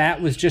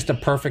that was just a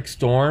perfect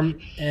storm.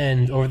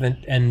 And over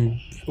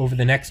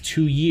the next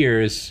 2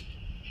 years,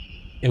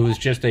 it was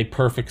just a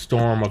perfect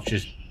storm of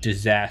just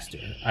disaster.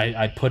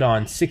 I put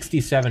on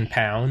 67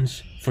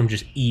 pounds from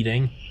just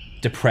eating,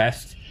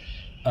 depressed,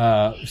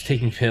 was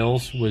taking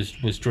pills,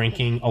 was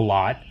drinking a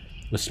lot,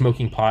 was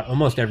smoking pot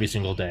almost every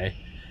single day,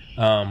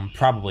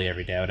 probably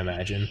every day I would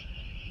imagine.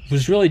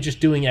 Was really just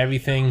doing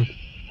everything.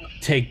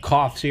 Take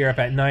cough syrup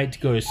at night to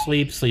go to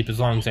sleep as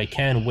long as I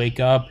can, wake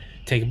up,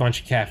 take a bunch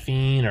of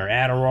caffeine or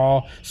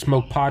Adderall,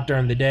 smoke pot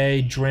during the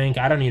day, drink.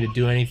 I don't need to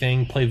do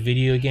anything, play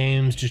video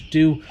games, just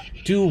do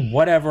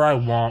whatever I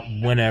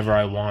want, whenever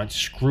I want,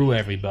 screw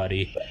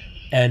everybody.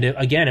 And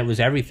it was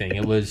everything.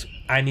 It was,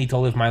 I need to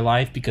live my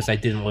life because I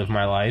didn't live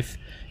my life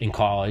in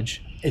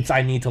college.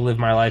 I need to live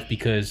my life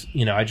because,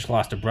 I just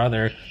lost a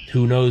brother.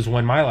 Who knows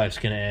when my life's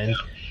going to end?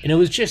 And it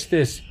was just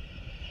this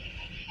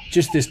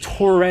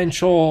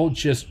torrential,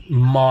 just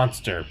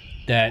monster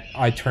that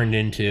I turned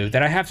into,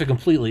 that I have to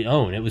completely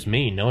own. It was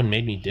me. No one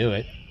made me do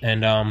it.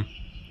 And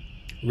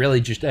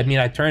really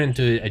I turned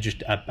into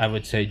I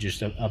would say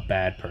just a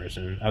bad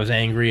person. I was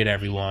angry at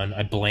everyone.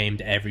 I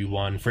blamed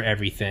everyone for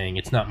everything.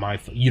 It's not my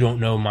fault. You don't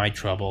know my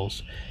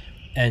troubles.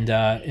 And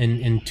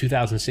in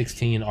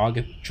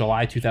 2016,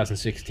 July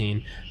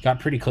 2016, got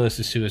pretty close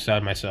to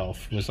suicide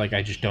myself. It was like,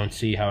 I just don't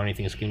see how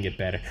anything is going to get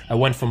better. I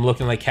went from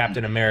looking like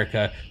Captain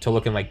America to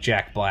looking like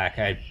Jack Black.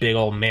 I had big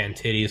old man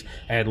titties.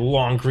 I had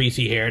long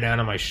greasy hair down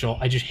on my shoulder.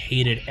 I just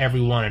hated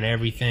everyone and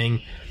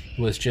everything.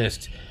 Was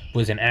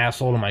an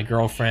asshole to my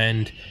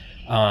girlfriend.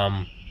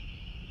 And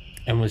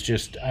was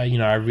just,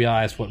 I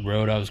realized what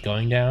road I was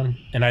going down.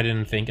 And I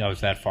didn't think I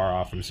was that far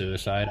off from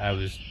suicide.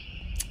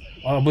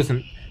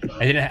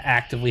 I didn't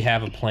actively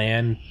have a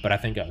plan, but I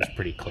think I was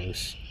pretty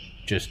close.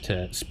 Just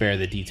to spare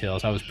the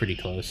details, I was pretty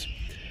close.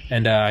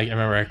 And I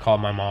remember I called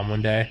my mom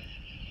one day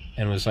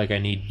and was like, I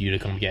need you to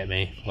come get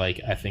me.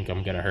 Like, I think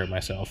I'm going to hurt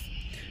myself.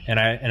 And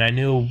I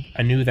knew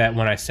that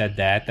when I said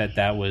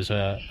that was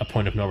a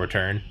point of no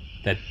return,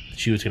 that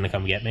she was going to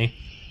come get me.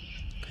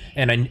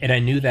 And I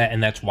knew that,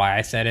 and that's why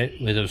I said it.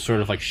 It was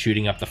sort of like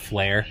shooting up the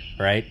flare,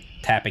 right?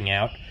 Tapping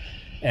out.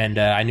 And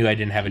I knew I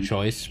didn't have a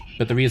choice.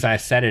 But the reason I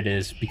said it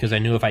is because I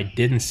knew if I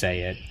didn't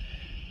say it,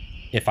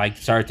 if I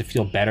started to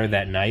feel better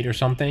that night or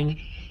something,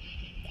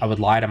 I would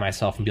lie to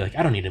myself and be like,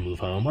 I don't need to move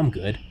home. I'm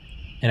good.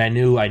 And I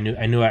knew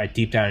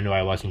deep down I knew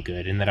I wasn't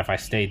good. And that if I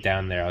stayed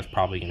down there, I was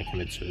probably going to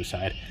commit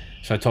suicide.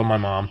 So I told my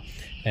mom.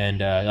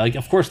 And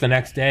of course, the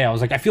next day I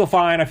was like, I feel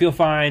fine.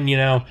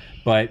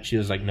 But she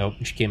was like, nope.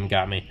 She came and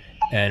got me.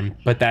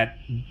 But that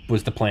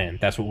was the plan.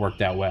 That's what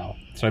worked out well.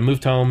 So I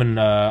moved home in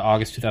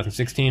August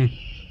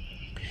 2016.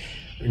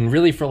 And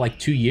really for like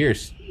 2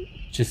 years,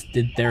 just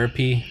did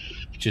therapy,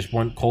 just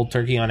went cold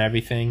turkey on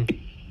everything,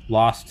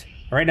 lost.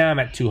 Right now I'm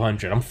at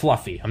 200. I'm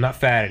fluffy. I'm not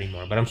fat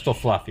anymore, but I'm still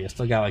fluffy. I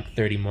still got like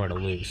 30 more to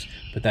lose.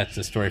 But that's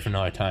the story for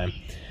another time.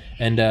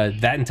 And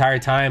that entire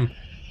time,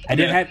 I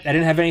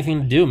didn't have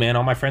anything to do, man.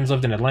 All my friends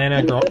lived in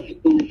Atlanta.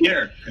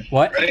 Here.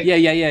 What? Right?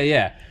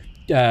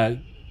 Yeah.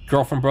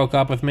 Girlfriend broke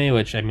up with me,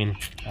 which, I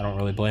don't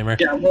really blame her.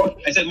 Yeah,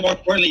 I said more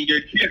importantly, you're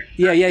here.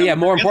 Yeah,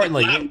 more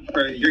importantly.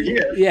 You're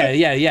here.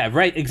 Yeah,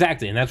 right,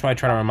 exactly. And that's what I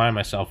try to remind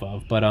myself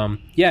of. But,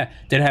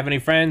 didn't have any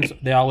friends.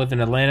 They all lived in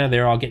Atlanta. They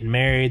were all getting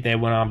married. They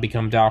went on to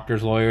become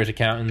doctors, lawyers,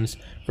 accountants.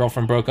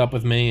 Girlfriend broke up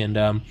with me, and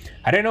I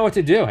didn't know what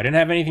to do. I didn't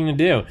have anything to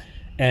do.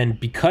 And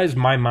because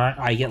my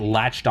mind, I get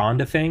latched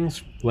onto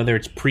things, whether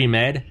it's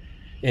pre-med,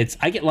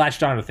 I get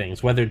latched onto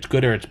things, whether it's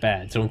good or it's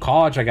bad. So in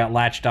college, I got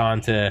latched on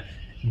to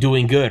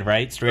doing good,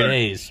 right? Straight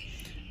A's.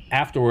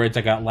 Afterwards,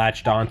 I got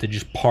latched on to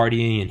just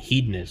partying and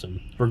hedonism.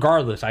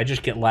 Regardless, I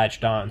just get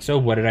latched on. So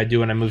what did I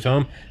do when I moved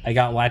home? I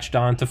got latched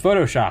on to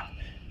Photoshop.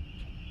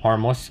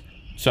 Harmless.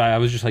 So I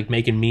was just like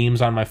making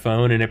memes on my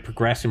phone, and it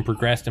progressed and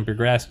progressed and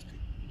progressed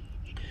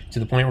to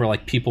the point where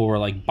like people were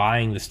like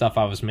buying the stuff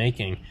I was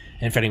making.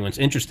 And if anyone's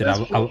interested,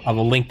 I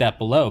will link that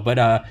below. But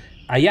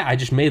I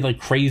just made like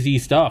crazy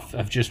stuff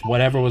of just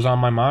whatever was on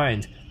my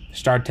mind.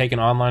 Started taking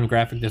online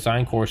graphic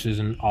design courses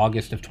in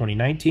August of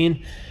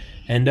 2019.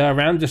 And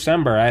around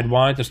December, I had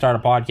wanted to start a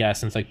podcast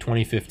since like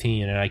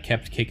 2015, and I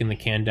kept kicking the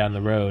can down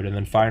the road. And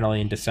then finally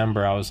in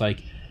December, I was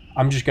like,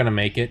 I'm just going to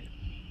make it.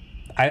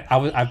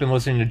 I've been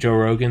listening to Joe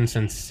Rogan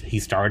since he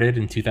started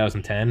in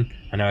 2010.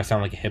 I know I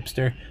sound like a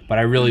hipster, but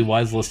I really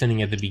was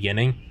listening at the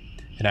beginning.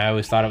 and I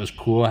always thought it was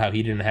cool how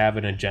he didn't have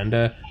an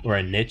agenda or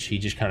a niche. He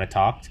just kind of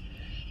talked.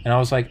 And I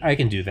was like, I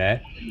can do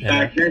that.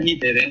 Back then he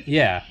didn't.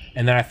 Yeah.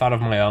 And then I thought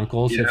of my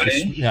uncles. You know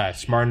if you're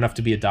smart enough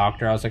to be a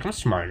doctor, I was like, I'm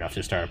smart enough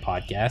to start a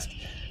podcast.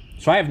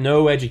 So I have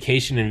no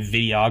education in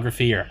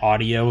videography or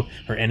audio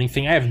or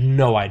anything. I have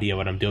no idea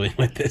what I'm doing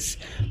with this.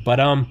 But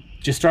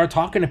just start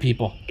talking to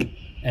people.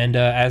 And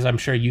as I'm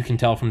sure you can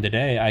tell from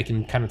today, I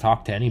can kind of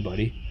talk to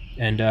anybody.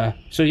 And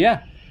so,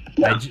 yeah.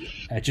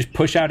 I just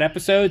push out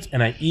episodes,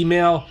 and I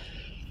email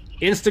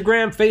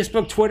Instagram,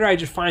 Facebook, Twitter. I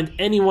just find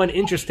anyone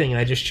interesting, and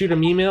I just shoot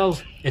them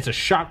emails. It's a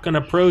shotgun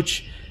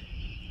approach.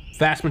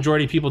 Vast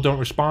majority of people don't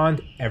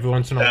respond. Every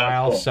once in a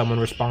while,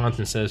 someone responds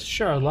and says,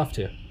 sure, I'd love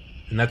to.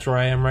 And that's where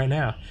I am right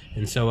now.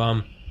 And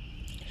so,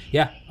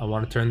 yeah, I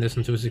want to turn this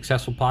into a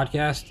successful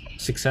podcast.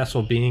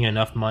 Successful being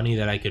enough money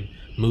that I could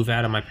move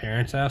out of my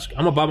parents' house.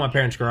 I'm above my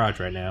parents'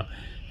 garage right now.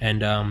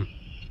 And,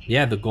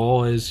 yeah, the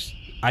goal is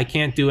I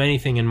can't do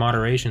anything in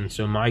moderation.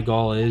 So my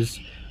goal is,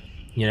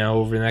 you know,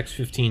 over the next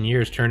 15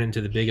 years, turn it into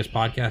the biggest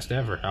podcast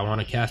ever. I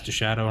want to cast a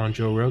shadow on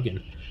Joe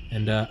Rogan.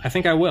 And I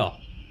think I will.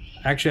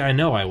 Actually, I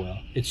know I will.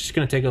 It's just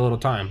going to take a little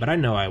time, but I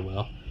know I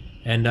will.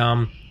 And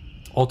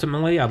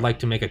ultimately, I'd like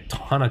to make a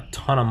ton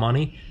of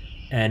money.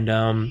 And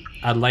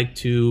I'd like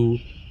to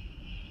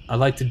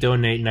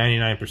donate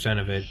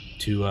 99% of it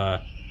to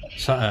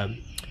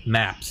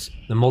MAPS,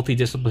 the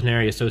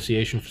Multidisciplinary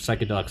Association for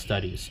Psychedelic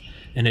Studies.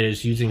 And it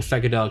is using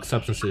psychedelic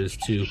substances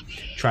to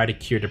try to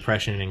cure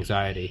depression and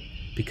anxiety,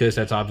 because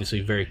that's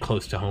obviously very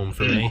close to home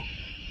for me.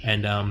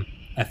 And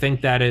I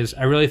think that is,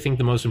 I really think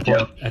the most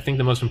important, I think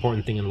the most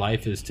important thing in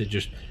life is to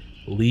just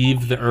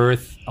leave the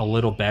earth a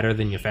little better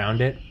than you found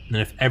it. And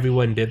if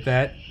everyone did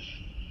that,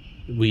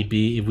 we'd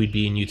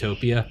be in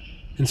utopia.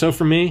 And so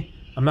for me,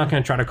 I'm not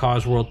going to try to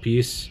cause world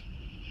peace,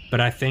 but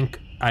I think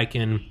I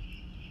can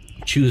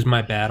choose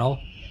my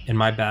battle. And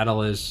my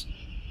battle is,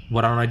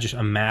 why don't I just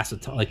amass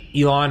like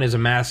Elon is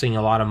amassing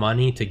a lot of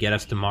money to get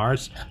us to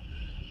Mars.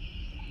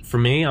 For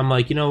me, I'm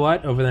like, you know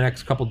what? Over the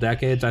next couple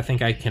decades, I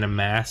think I can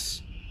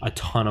amass a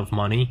ton of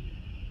money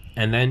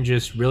and then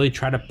just really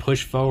try to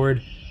push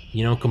forward,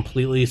 you know,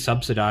 completely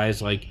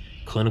subsidize like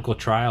clinical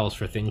trials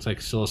for things like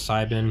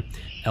psilocybin,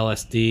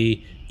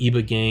 LSD,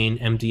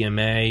 ibogaine,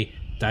 MDMA,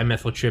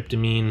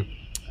 dimethyltryptamine,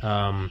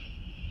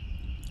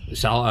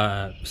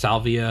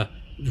 salvia,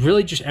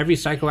 really just every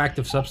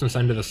psychoactive substance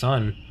under the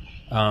sun,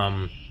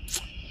 4-ACO,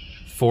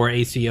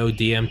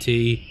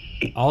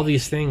 DMT, all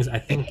these things I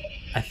think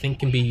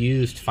can be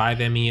used,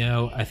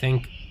 5-MeO. I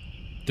think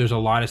there's a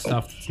lot of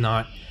stuff that's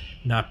not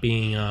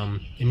being I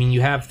mean,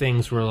 you have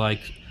things where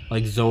like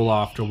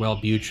Zoloft or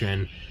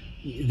Wellbutrin,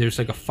 there's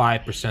like a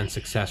 5%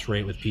 success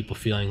rate with people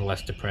feeling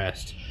less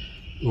depressed,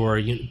 or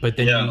but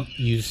then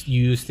you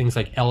use things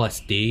like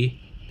LSD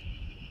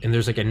and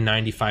there's like a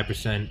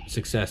 95%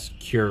 success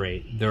cure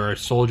rate. There are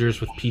soldiers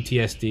with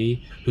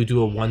PTSD who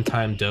do a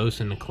one-time dose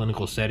in a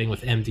clinical setting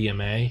with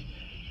MDMA,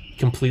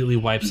 completely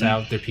wipes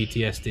out their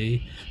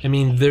PTSD. I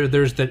mean,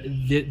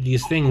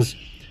 these things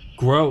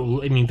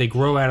grow. I mean, they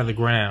grow out of the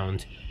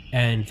ground,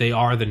 and they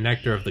are the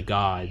nectar of the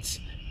gods.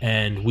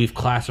 And we've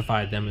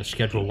classified them as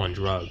Schedule 1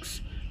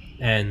 drugs.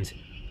 And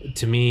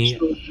to me,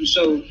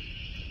 so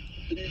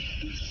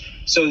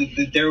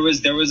there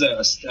was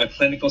a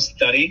clinical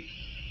study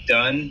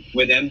done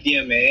with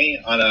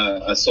MDMA on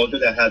a soldier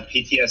that had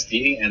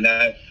PTSD, and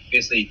that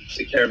basically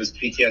took care of his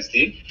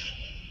PTSD.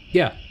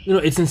 Yeah,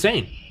 it's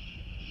insane.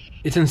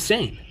 It's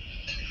insane.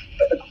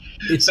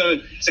 So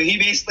he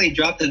basically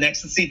dropped an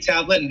ecstasy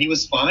tablet and he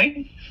was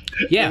fine.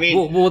 Yeah. I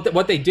mean, well,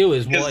 what they do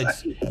is,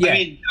 it's I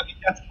mean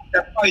that's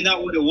probably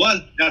not what it was.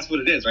 That's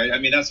what it is, right? I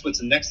mean, that's what's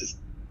an ecstasy.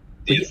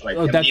 It's like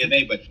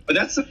MDMA, but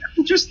that's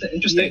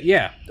interesting.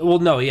 Yeah. Well,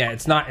 no, yeah.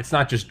 It's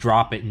not just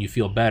drop it and you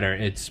feel better.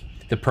 It's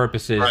the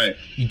purpose is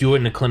you do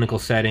it in a clinical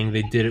setting.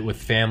 They did it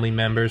with family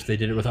members. They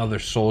did it with other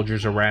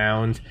soldiers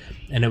around,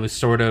 and it was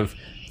sort of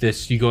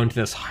this. You go into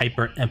this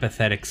hyper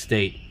empathetic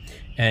state,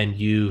 and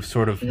you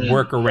sort of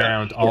work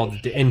around all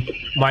the. And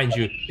mind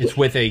you, it's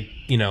with a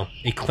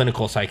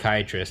clinical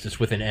psychiatrist. It's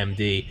with an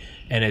MD,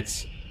 and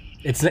it's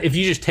if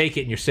you just take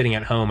it and you're sitting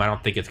at home, I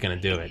don't think it's going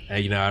to do it.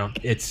 I don't.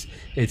 It's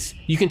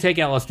you can take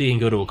LSD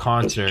and go to a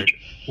concert,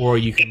 or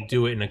you can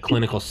do it in a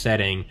clinical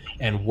setting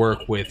and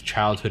work with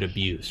childhood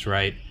abuse,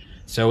 right?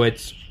 So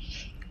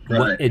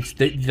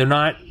they're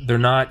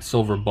not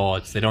silver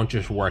bullets. They don't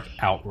just work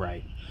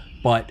outright,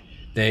 but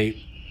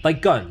they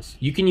like guns.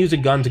 You can use a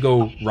gun to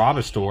go rob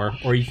a store,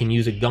 or you can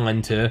use a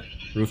gun to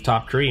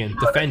Rooftop Korean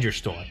defend your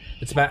store.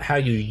 It's about how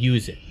you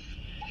use it.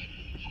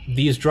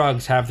 These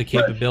drugs have the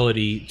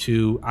capability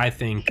to, I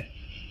think,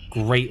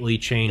 greatly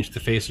change the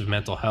face of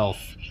mental health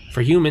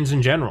for humans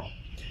in general.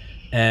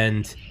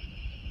 And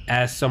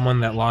as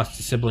someone that lost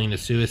a sibling to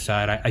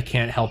suicide, I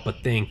can't help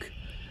but think,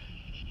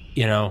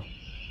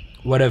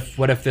 what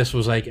if this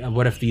was like,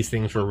 what if these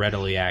things were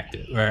readily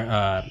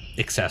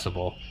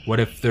accessible? What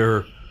if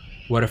there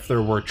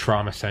were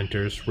trauma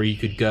centers where you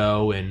could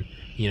go and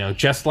You know,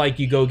 just like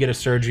you go get a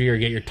surgery or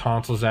get your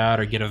tonsils out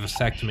or get a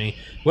vasectomy,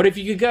 what if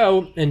you could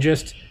go and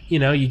just, you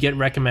know, you get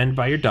recommended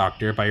by your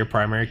doctor, by your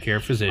primary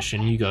care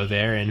physician, you go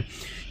there and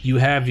you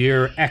have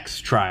your X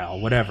trial,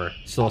 whatever,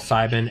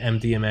 psilocybin,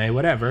 MDMA,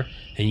 whatever,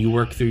 and you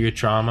work through your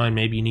trauma and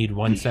maybe you need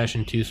one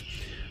session, two.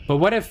 But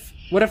what if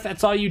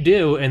that's all you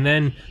do, and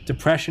then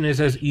depression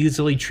is as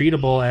easily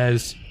treatable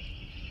as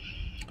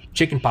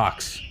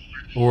chickenpox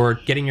or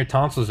getting your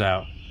tonsils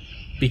out?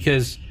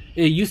 Because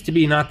it used to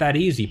be not that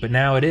easy, but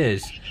now it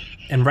is.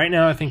 And right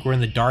now I think we're in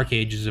the dark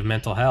ages of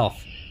mental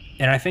health.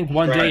 And I think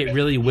one day it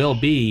really will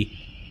be,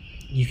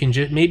 you can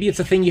just, maybe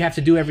it's a thing you have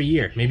to do every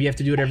year. Maybe you have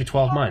to do it every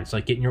 12 months,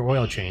 like getting your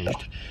oil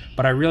changed.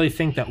 But I really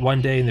think that one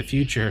day in the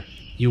future,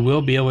 you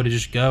will be able to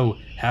just go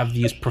have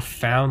these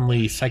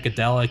profoundly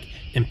psychedelic,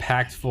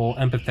 impactful,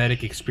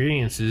 empathetic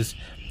experiences,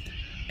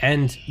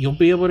 and you'll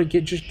be able to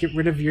get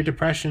rid of your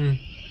depression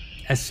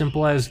as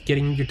simple as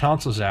getting your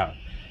tonsils out.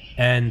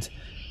 And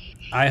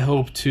I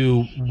hope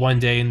to one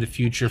day in the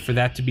future for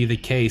that to be the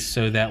case,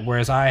 so that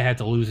whereas I had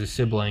to lose a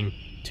sibling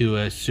to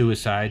a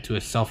suicide, to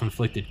a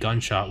self-inflicted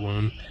gunshot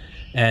wound,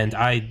 and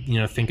I, you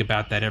know, think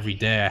about that every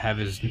day. I have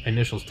his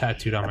initials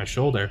tattooed on my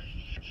shoulder.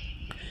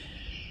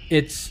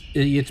 It's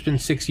been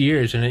 6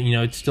 years, and you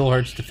know, it still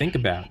hurts to think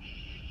about.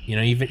 You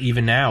know,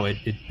 even now,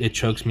 it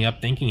chokes me up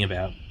thinking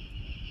about.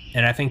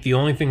 And I think the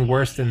only thing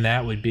worse than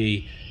that would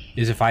be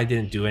is if I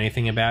didn't do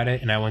anything about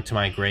it and I went to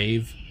my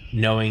grave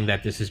knowing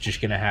that this is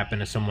just going to happen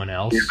to someone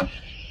else. Yeah.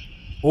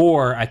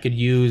 Or I could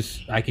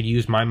use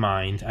my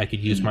mind, I could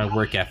use my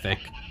work ethic,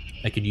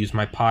 I could use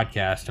my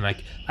podcast, and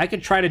I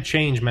could try to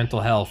change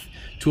mental health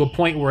to a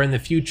point where in the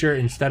future,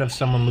 instead of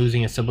someone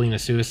losing a sibling to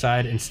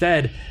suicide,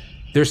 instead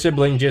their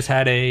sibling just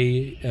had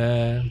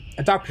a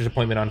doctor's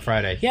appointment on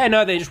Friday. Yeah,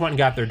 no, they just went and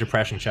got their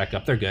depression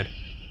checkup. They're good.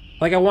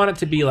 Like, I want it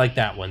to be like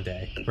that one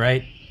day,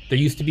 right? There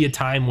used to be a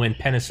time when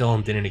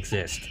penicillin didn't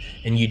exist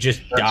and you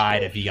just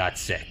died if you got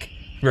sick,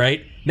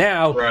 right?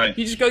 Now,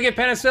 you just go get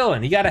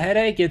penicillin. You got a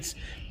headache, it's,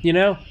 you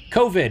know,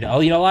 COVID. Oh,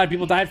 you know, a lot of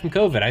people died from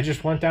COVID. I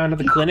just went down to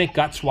the clinic,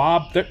 got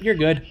swabbed. You're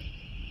good.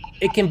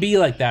 It can be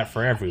like that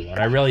for everyone.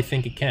 I really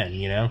think it can,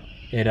 you know?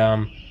 It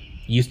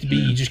used to be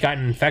you just got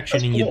an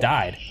infection and you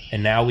died.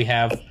 And now we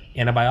have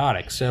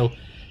antibiotics. So,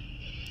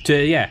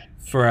 that's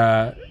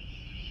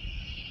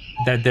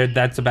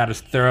about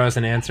as thorough as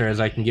an answer as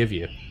I can give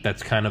you.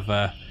 That's kind of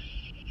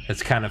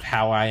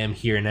how I am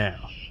here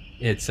now.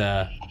 It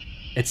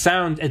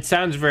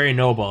sounds very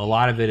noble. A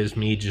lot of it is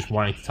me just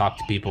wanting to talk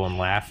to people and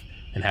laugh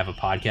and have a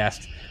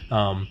podcast.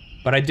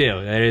 But I do.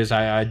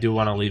 I do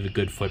want to leave a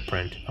good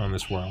footprint on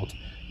this world,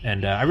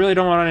 and I really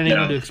don't want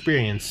anyone to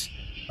experience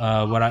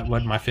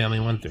what my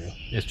family went through.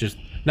 It's just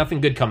nothing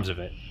good comes of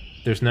it.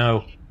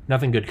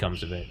 Nothing good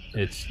comes of it.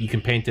 You can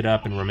paint it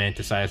up and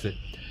romanticize it.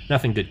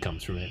 Nothing good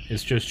comes from it.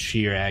 It's just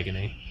sheer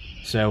agony.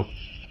 So,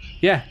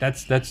 yeah,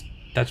 that's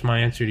my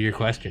answer to your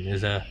question.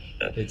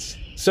 It's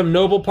some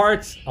noble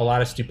parts, a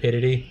lot of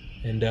stupidity,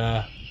 and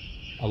a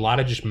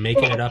lot of just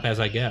making it up as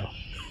I go.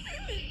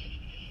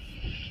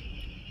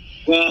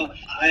 Well,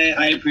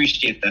 I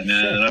appreciate that,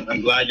 man. Sure. And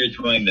I'm glad you're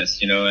doing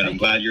this, you know, and I'm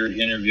glad you're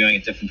interviewing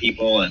different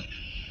people, and,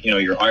 you know,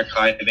 you're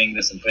archiving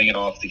this and putting it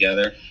all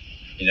together,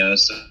 you know.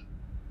 So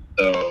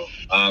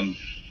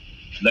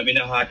let me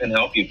know how I can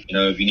help you. You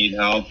know, if you need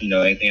help, you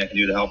know, anything I can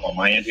do to help on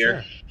my end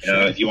here. You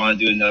know, if you want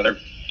to do another,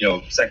 you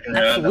know, second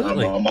round,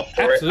 I'm up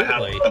for it.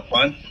 I have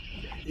fun.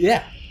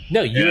 Yeah.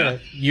 No,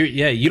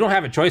 you don't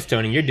have a choice,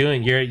 Tony.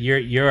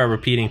 You're a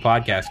repeating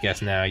podcast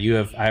guest now.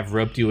 I've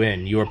roped you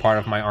in. You are part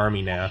of my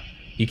army now.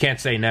 You can't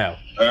say no.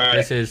 All right.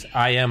 This is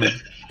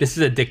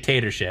a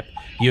dictatorship.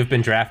 You have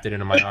been drafted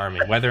into my army,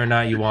 whether or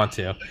not you want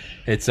to.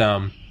 It's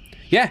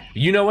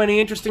you know any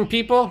interesting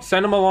people?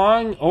 Send them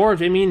along, or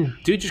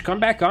dude, just come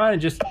back on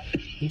and just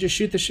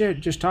shoot the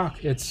shit, just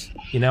talk. It's,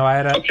 you know, I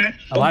had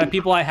a lot of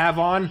people I have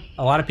on.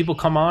 A lot of people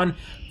come on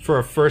for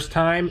a first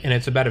time, and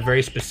it's about a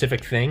very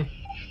specific thing.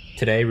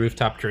 Today,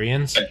 Rooftop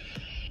Koreans.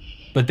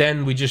 But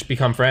then we just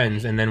become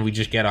friends, and then we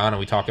just get on and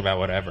we talk about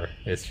whatever.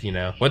 It's, you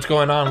know, what's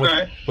going on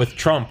with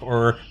Trump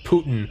or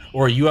Putin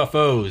or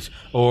UFOs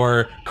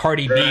or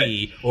Cardi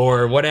B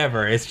or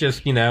whatever. It's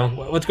just, you know,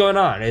 what's going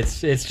on.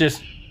 It's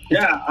just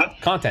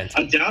content.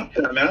 I'm down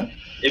for that, man.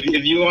 If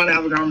you want to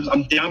have a conversation,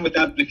 I'm down with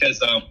that,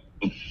 because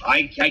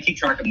I keep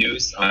track of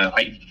news.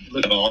 I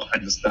look at all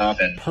kinds of stuff.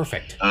 And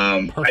Perfect.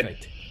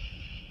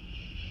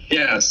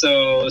 Yeah,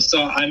 so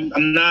I'm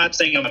not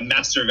saying I'm a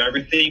master of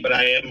everything, but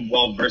I am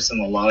well versed in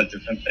a lot of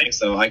different things.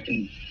 So we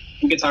can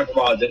talk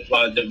about a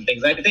lot of different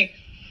things. I think,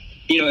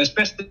 you know,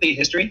 especially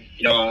history.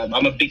 You know,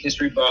 I'm a big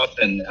history buff,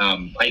 and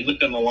I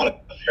look at a lot of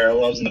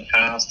parallels in the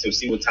past to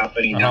see what's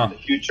happening now in the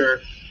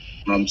future.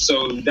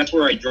 So that's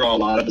where I draw a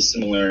lot of the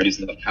similarities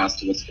in the past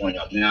to what's going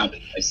on now.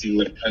 I see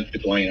where the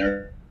country's going.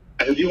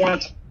 If you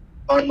want to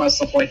talk about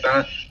stuff like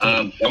that,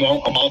 I'm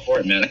all for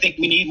it, man. I think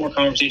we need more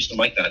conversations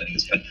like that in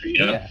this country.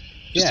 You know. Yeah.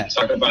 Just to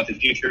talk about the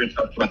future and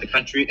talk about the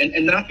country,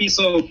 and not be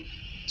so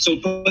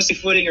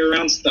pussyfooting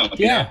around stuff.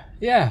 You know?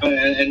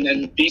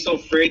 And be so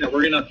afraid that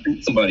we're gonna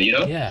hurt somebody. You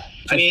know. Yeah.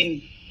 I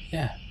mean.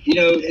 Yeah. You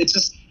know, it's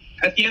just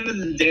at the end of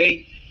the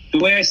day, the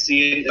way I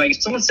see it, like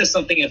if someone says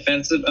something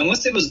offensive,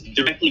 unless it was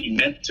directly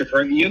meant to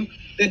hurt you,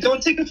 then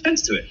don't take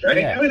offense to it, right?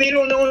 Yeah. I mean, they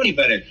don't know any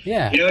better.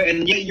 Yeah. You know,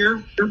 and yet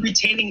you're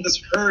retaining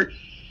this hurt,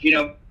 you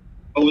know,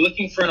 but we're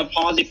looking for an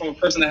apology from a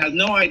person that has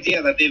no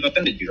idea that they've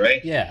offended you,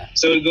 right? Yeah.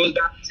 So it goes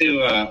back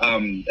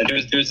to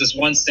there's this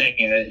one saying,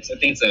 I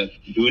think it's a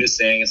Buddhist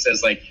saying. It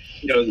says like,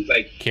 you know,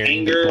 like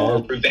anger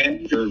or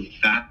revenge or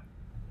that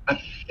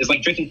is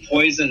like drinking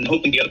poison and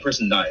hoping the other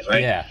person dies,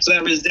 right? Yeah. So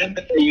that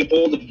resentment that you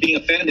hold of being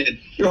offended,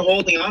 you're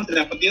holding on to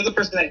that, but the other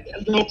person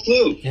has no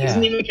clue,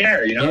 doesn't even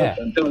care, you know,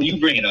 until you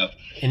bring it up.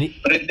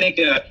 But I think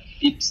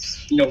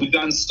it's, you know, we've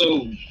gotten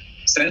so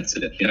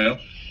sensitive, you know.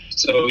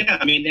 So yeah,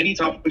 I mean, any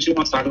topics you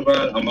want to talk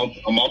about, I'm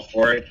all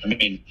for it. I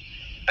mean,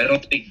 I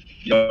don't think,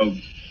 you know,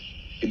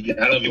 I don't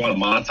know if you want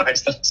to monetize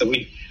stuff. So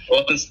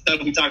the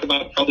stuff we talk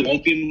about probably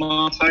won't be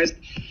monetized,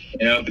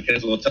 you know,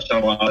 because we'll touch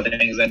on a lot of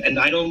things. And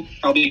I don't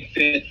probably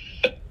fit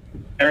the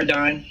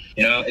paradigm,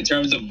 you know, in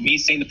terms of me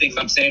saying the things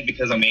I'm saying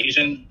because I'm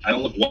Asian. I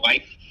don't look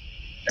white.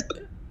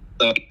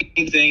 So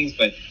things,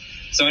 but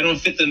so I don't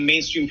fit the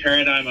mainstream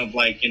paradigm of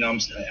like, you know,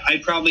 I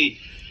probably,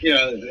 you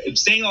know, if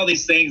saying all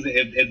these things,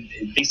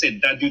 if they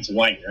said that dude's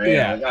white, right?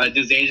 Yeah. That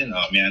dude's Asian.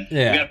 Oh man.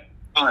 Yeah.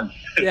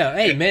 Yeah.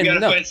 Hey man. You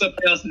gotta find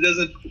something else that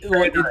doesn't.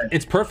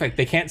 It's perfect.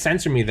 They can't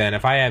censor me then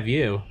if I have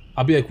you.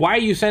 I'll be like, why are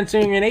you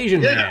censoring an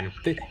Asian man?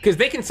 Because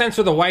they can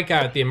censor the white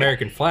guy with the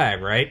American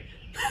flag, right?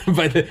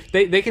 But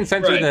they can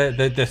censor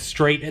the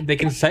straight. They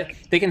can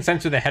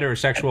censor the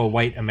heterosexual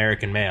white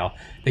American male.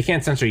 They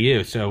can't censor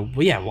you. So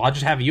I'll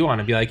just have you on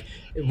and be like,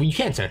 well, you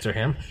can't censor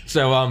him.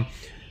 So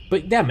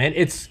but yeah, man,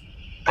 it's.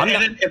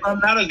 If I'm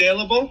not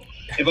available,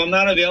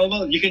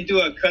 you can do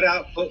a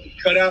cutout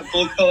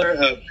full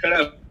color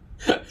cutout.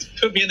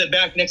 Put me in the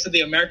back next to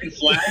the American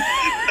flag.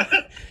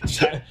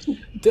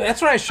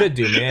 That's what I should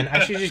do, man.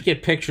 I should just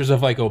get pictures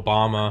of like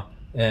Obama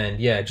and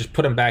just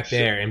put him back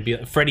there and be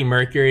Freddie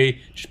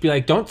Mercury. Just be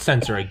like, don't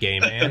censor a gay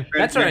man.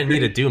 That's what I need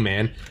to do,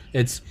 man.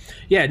 It's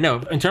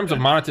in terms of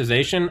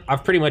monetization,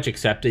 I've pretty much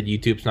accepted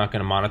YouTube's not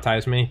going to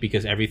monetize me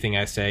because everything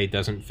I say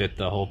doesn't fit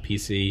the whole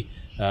PC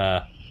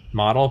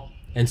model.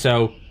 And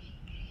so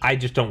I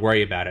just don't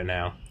worry about it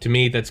now. To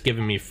me, that's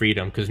given me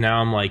freedom because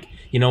now I'm like,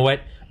 you know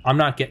what? I'm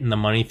not getting the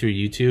money through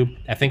YouTube.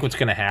 I think what's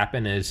going to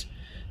happen is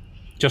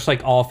just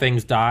like all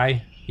things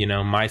die, you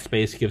know,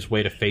 MySpace gives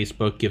way to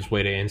Facebook, gives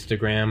way to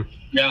Instagram.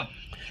 Yeah.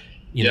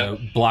 You know,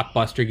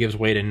 Blockbuster gives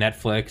way to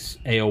Netflix,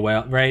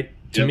 AOL, right?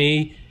 To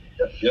me,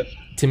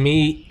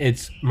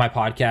 it's my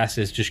podcast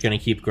is just going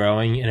to keep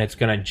growing and it's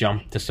going to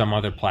jump to some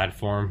other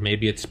platform.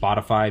 Maybe it's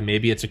Spotify.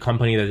 Maybe it's a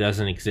company that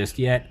doesn't exist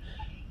yet.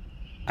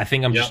 I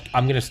think I'm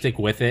going to stick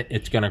with it.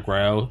 It's going to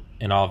grow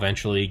and I'll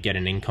eventually get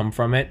an income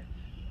from it.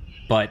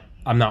 But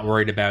I'm not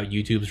worried about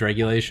YouTube's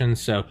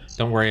regulations, so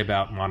don't worry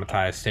about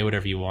monetize. Say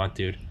whatever you want,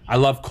 dude. I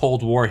love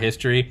Cold War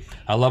history.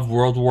 I love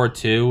World War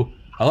II.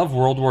 I love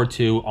World War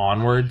II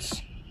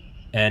onwards.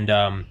 And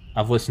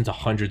I've listened to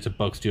hundreds of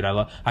books, dude.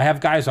 I have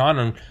guys on,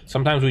 and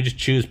sometimes we just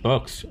choose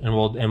books, and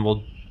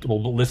we'll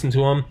listen to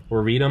them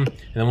or read them,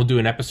 and then we'll do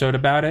an episode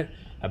about it,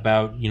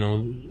 about, you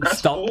know,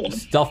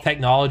 stealth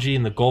technology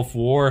in the Gulf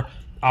War,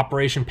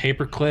 Operation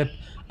Paperclip.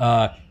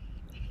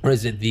 What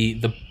is it?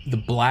 The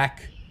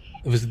Black.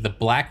 It was the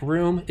Black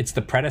Room. It's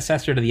the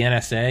predecessor to the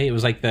NSA. It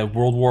was like the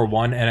World War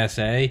I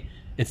NSA.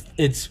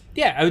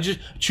 I would just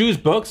choose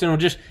books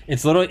and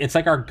it's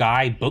like our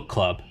guy book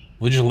club.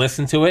 We'll just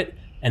listen to it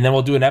and then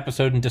we'll do an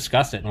episode and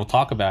discuss it and we'll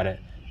talk about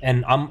it.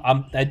 And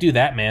I do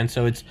that, man.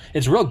 So it's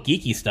real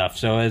geeky stuff.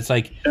 So it's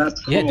like,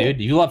 that's cool. Yeah, dude,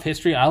 you love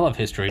history. I love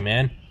history,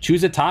 man.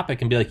 Choose a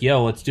topic and be like,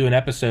 yo, let's do an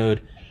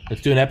episode.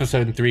 Let's do an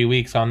episode in 3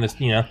 weeks on this,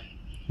 you know,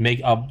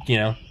 I'll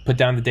put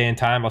down the day and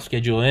time. I'll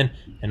schedule in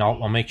and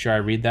I'll make sure I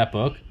read that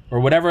book. Or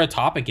whatever a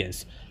topic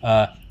is.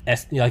 Like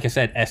I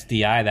said,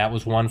 SDI, that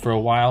was one for a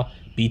while.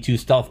 B-2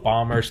 stealth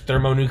bombers,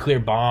 thermonuclear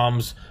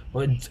bombs,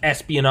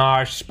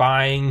 espionage,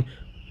 spying.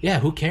 Yeah,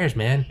 who cares,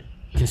 man?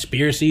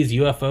 Conspiracies,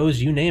 UFOs,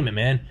 you name it,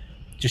 man.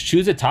 Just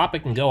choose a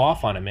topic and go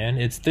off on it,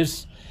 man.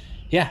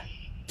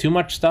 Too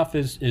much stuff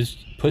is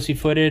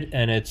pussyfooted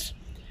and it's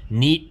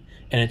neat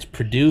and it's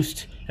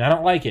produced. And I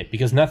don't like it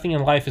because nothing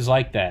in life is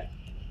like that.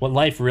 What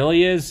life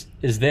really is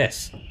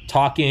this.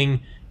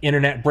 Talking,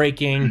 internet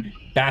breaking,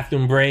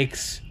 bathroom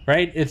breaks,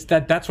 right?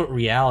 That's what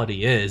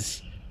reality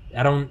is.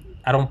 I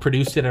don't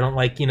produce it. I don't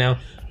like, you know,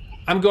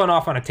 I'm going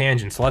off on a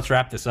tangent, so let's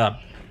wrap this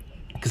up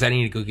because I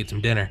need to go get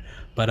some dinner.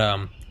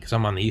 But because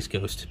I'm on the East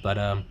Coast.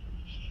 But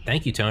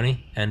thank you,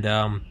 Tony. And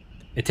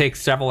it takes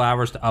several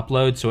hours to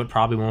upload, so it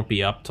probably won't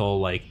be up till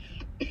like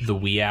the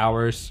wee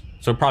hours.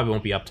 So it probably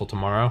won't be up till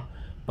tomorrow.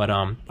 But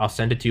I'll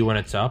send it to you when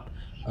it's up.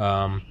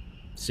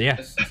 So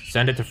yeah,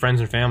 send it to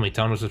friends and family.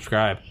 Tell them to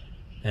subscribe.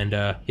 And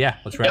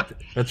let's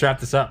wrap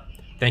this up.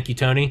 Thank you,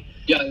 Tony.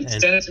 Yeah,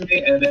 send it to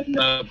me, and then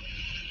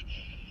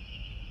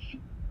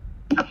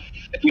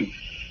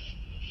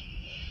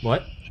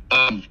what?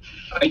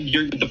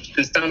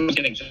 The sound was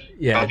getting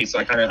choppy, so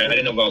I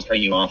didn't know if I was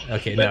cutting you off.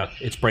 Okay, no,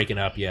 it's breaking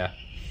up. Yeah.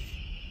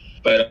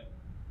 But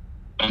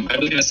I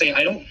was gonna say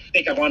I don't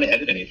think I want to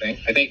edit anything.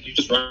 I think you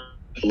just run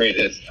the way it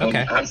is.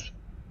 Okay.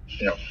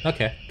 You know,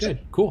 Okay, good,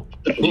 cool.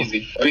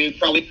 easy. I mean,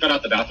 probably cut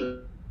out the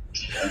bathroom.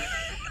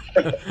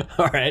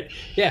 All right,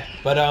 yeah,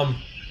 but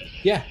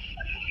yeah,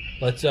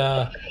 let's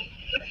yeah.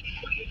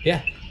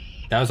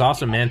 That was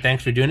awesome, man.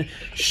 Thanks for doing it.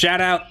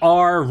 Shout out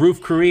our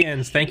Roof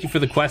Koreans. Thank you for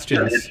the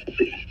questions.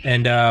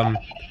 And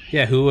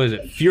yeah, who was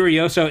it?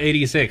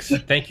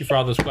 Furioso86. Thank you for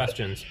all those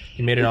questions.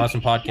 You made an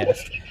awesome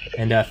podcast.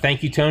 And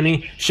thank you,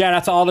 Tony. Shout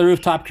out to all the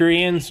Rooftop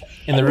Koreans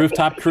and the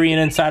Rooftop Korean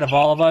inside of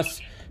all of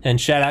us. And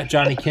shout out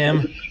Johnny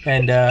Kim.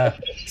 And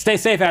stay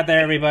safe out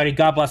there, everybody.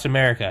 God bless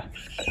America.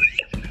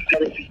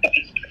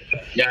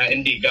 Yeah,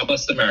 indeed. God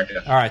bless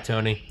America. All right,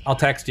 Tony. I'll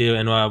text you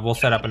and we'll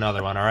set up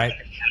another one, all right?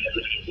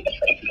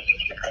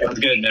 Sounds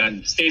good,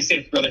 man. Stay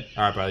safe, brother.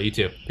 All right, brother. You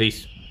too.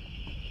 Peace.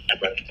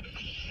 Bye.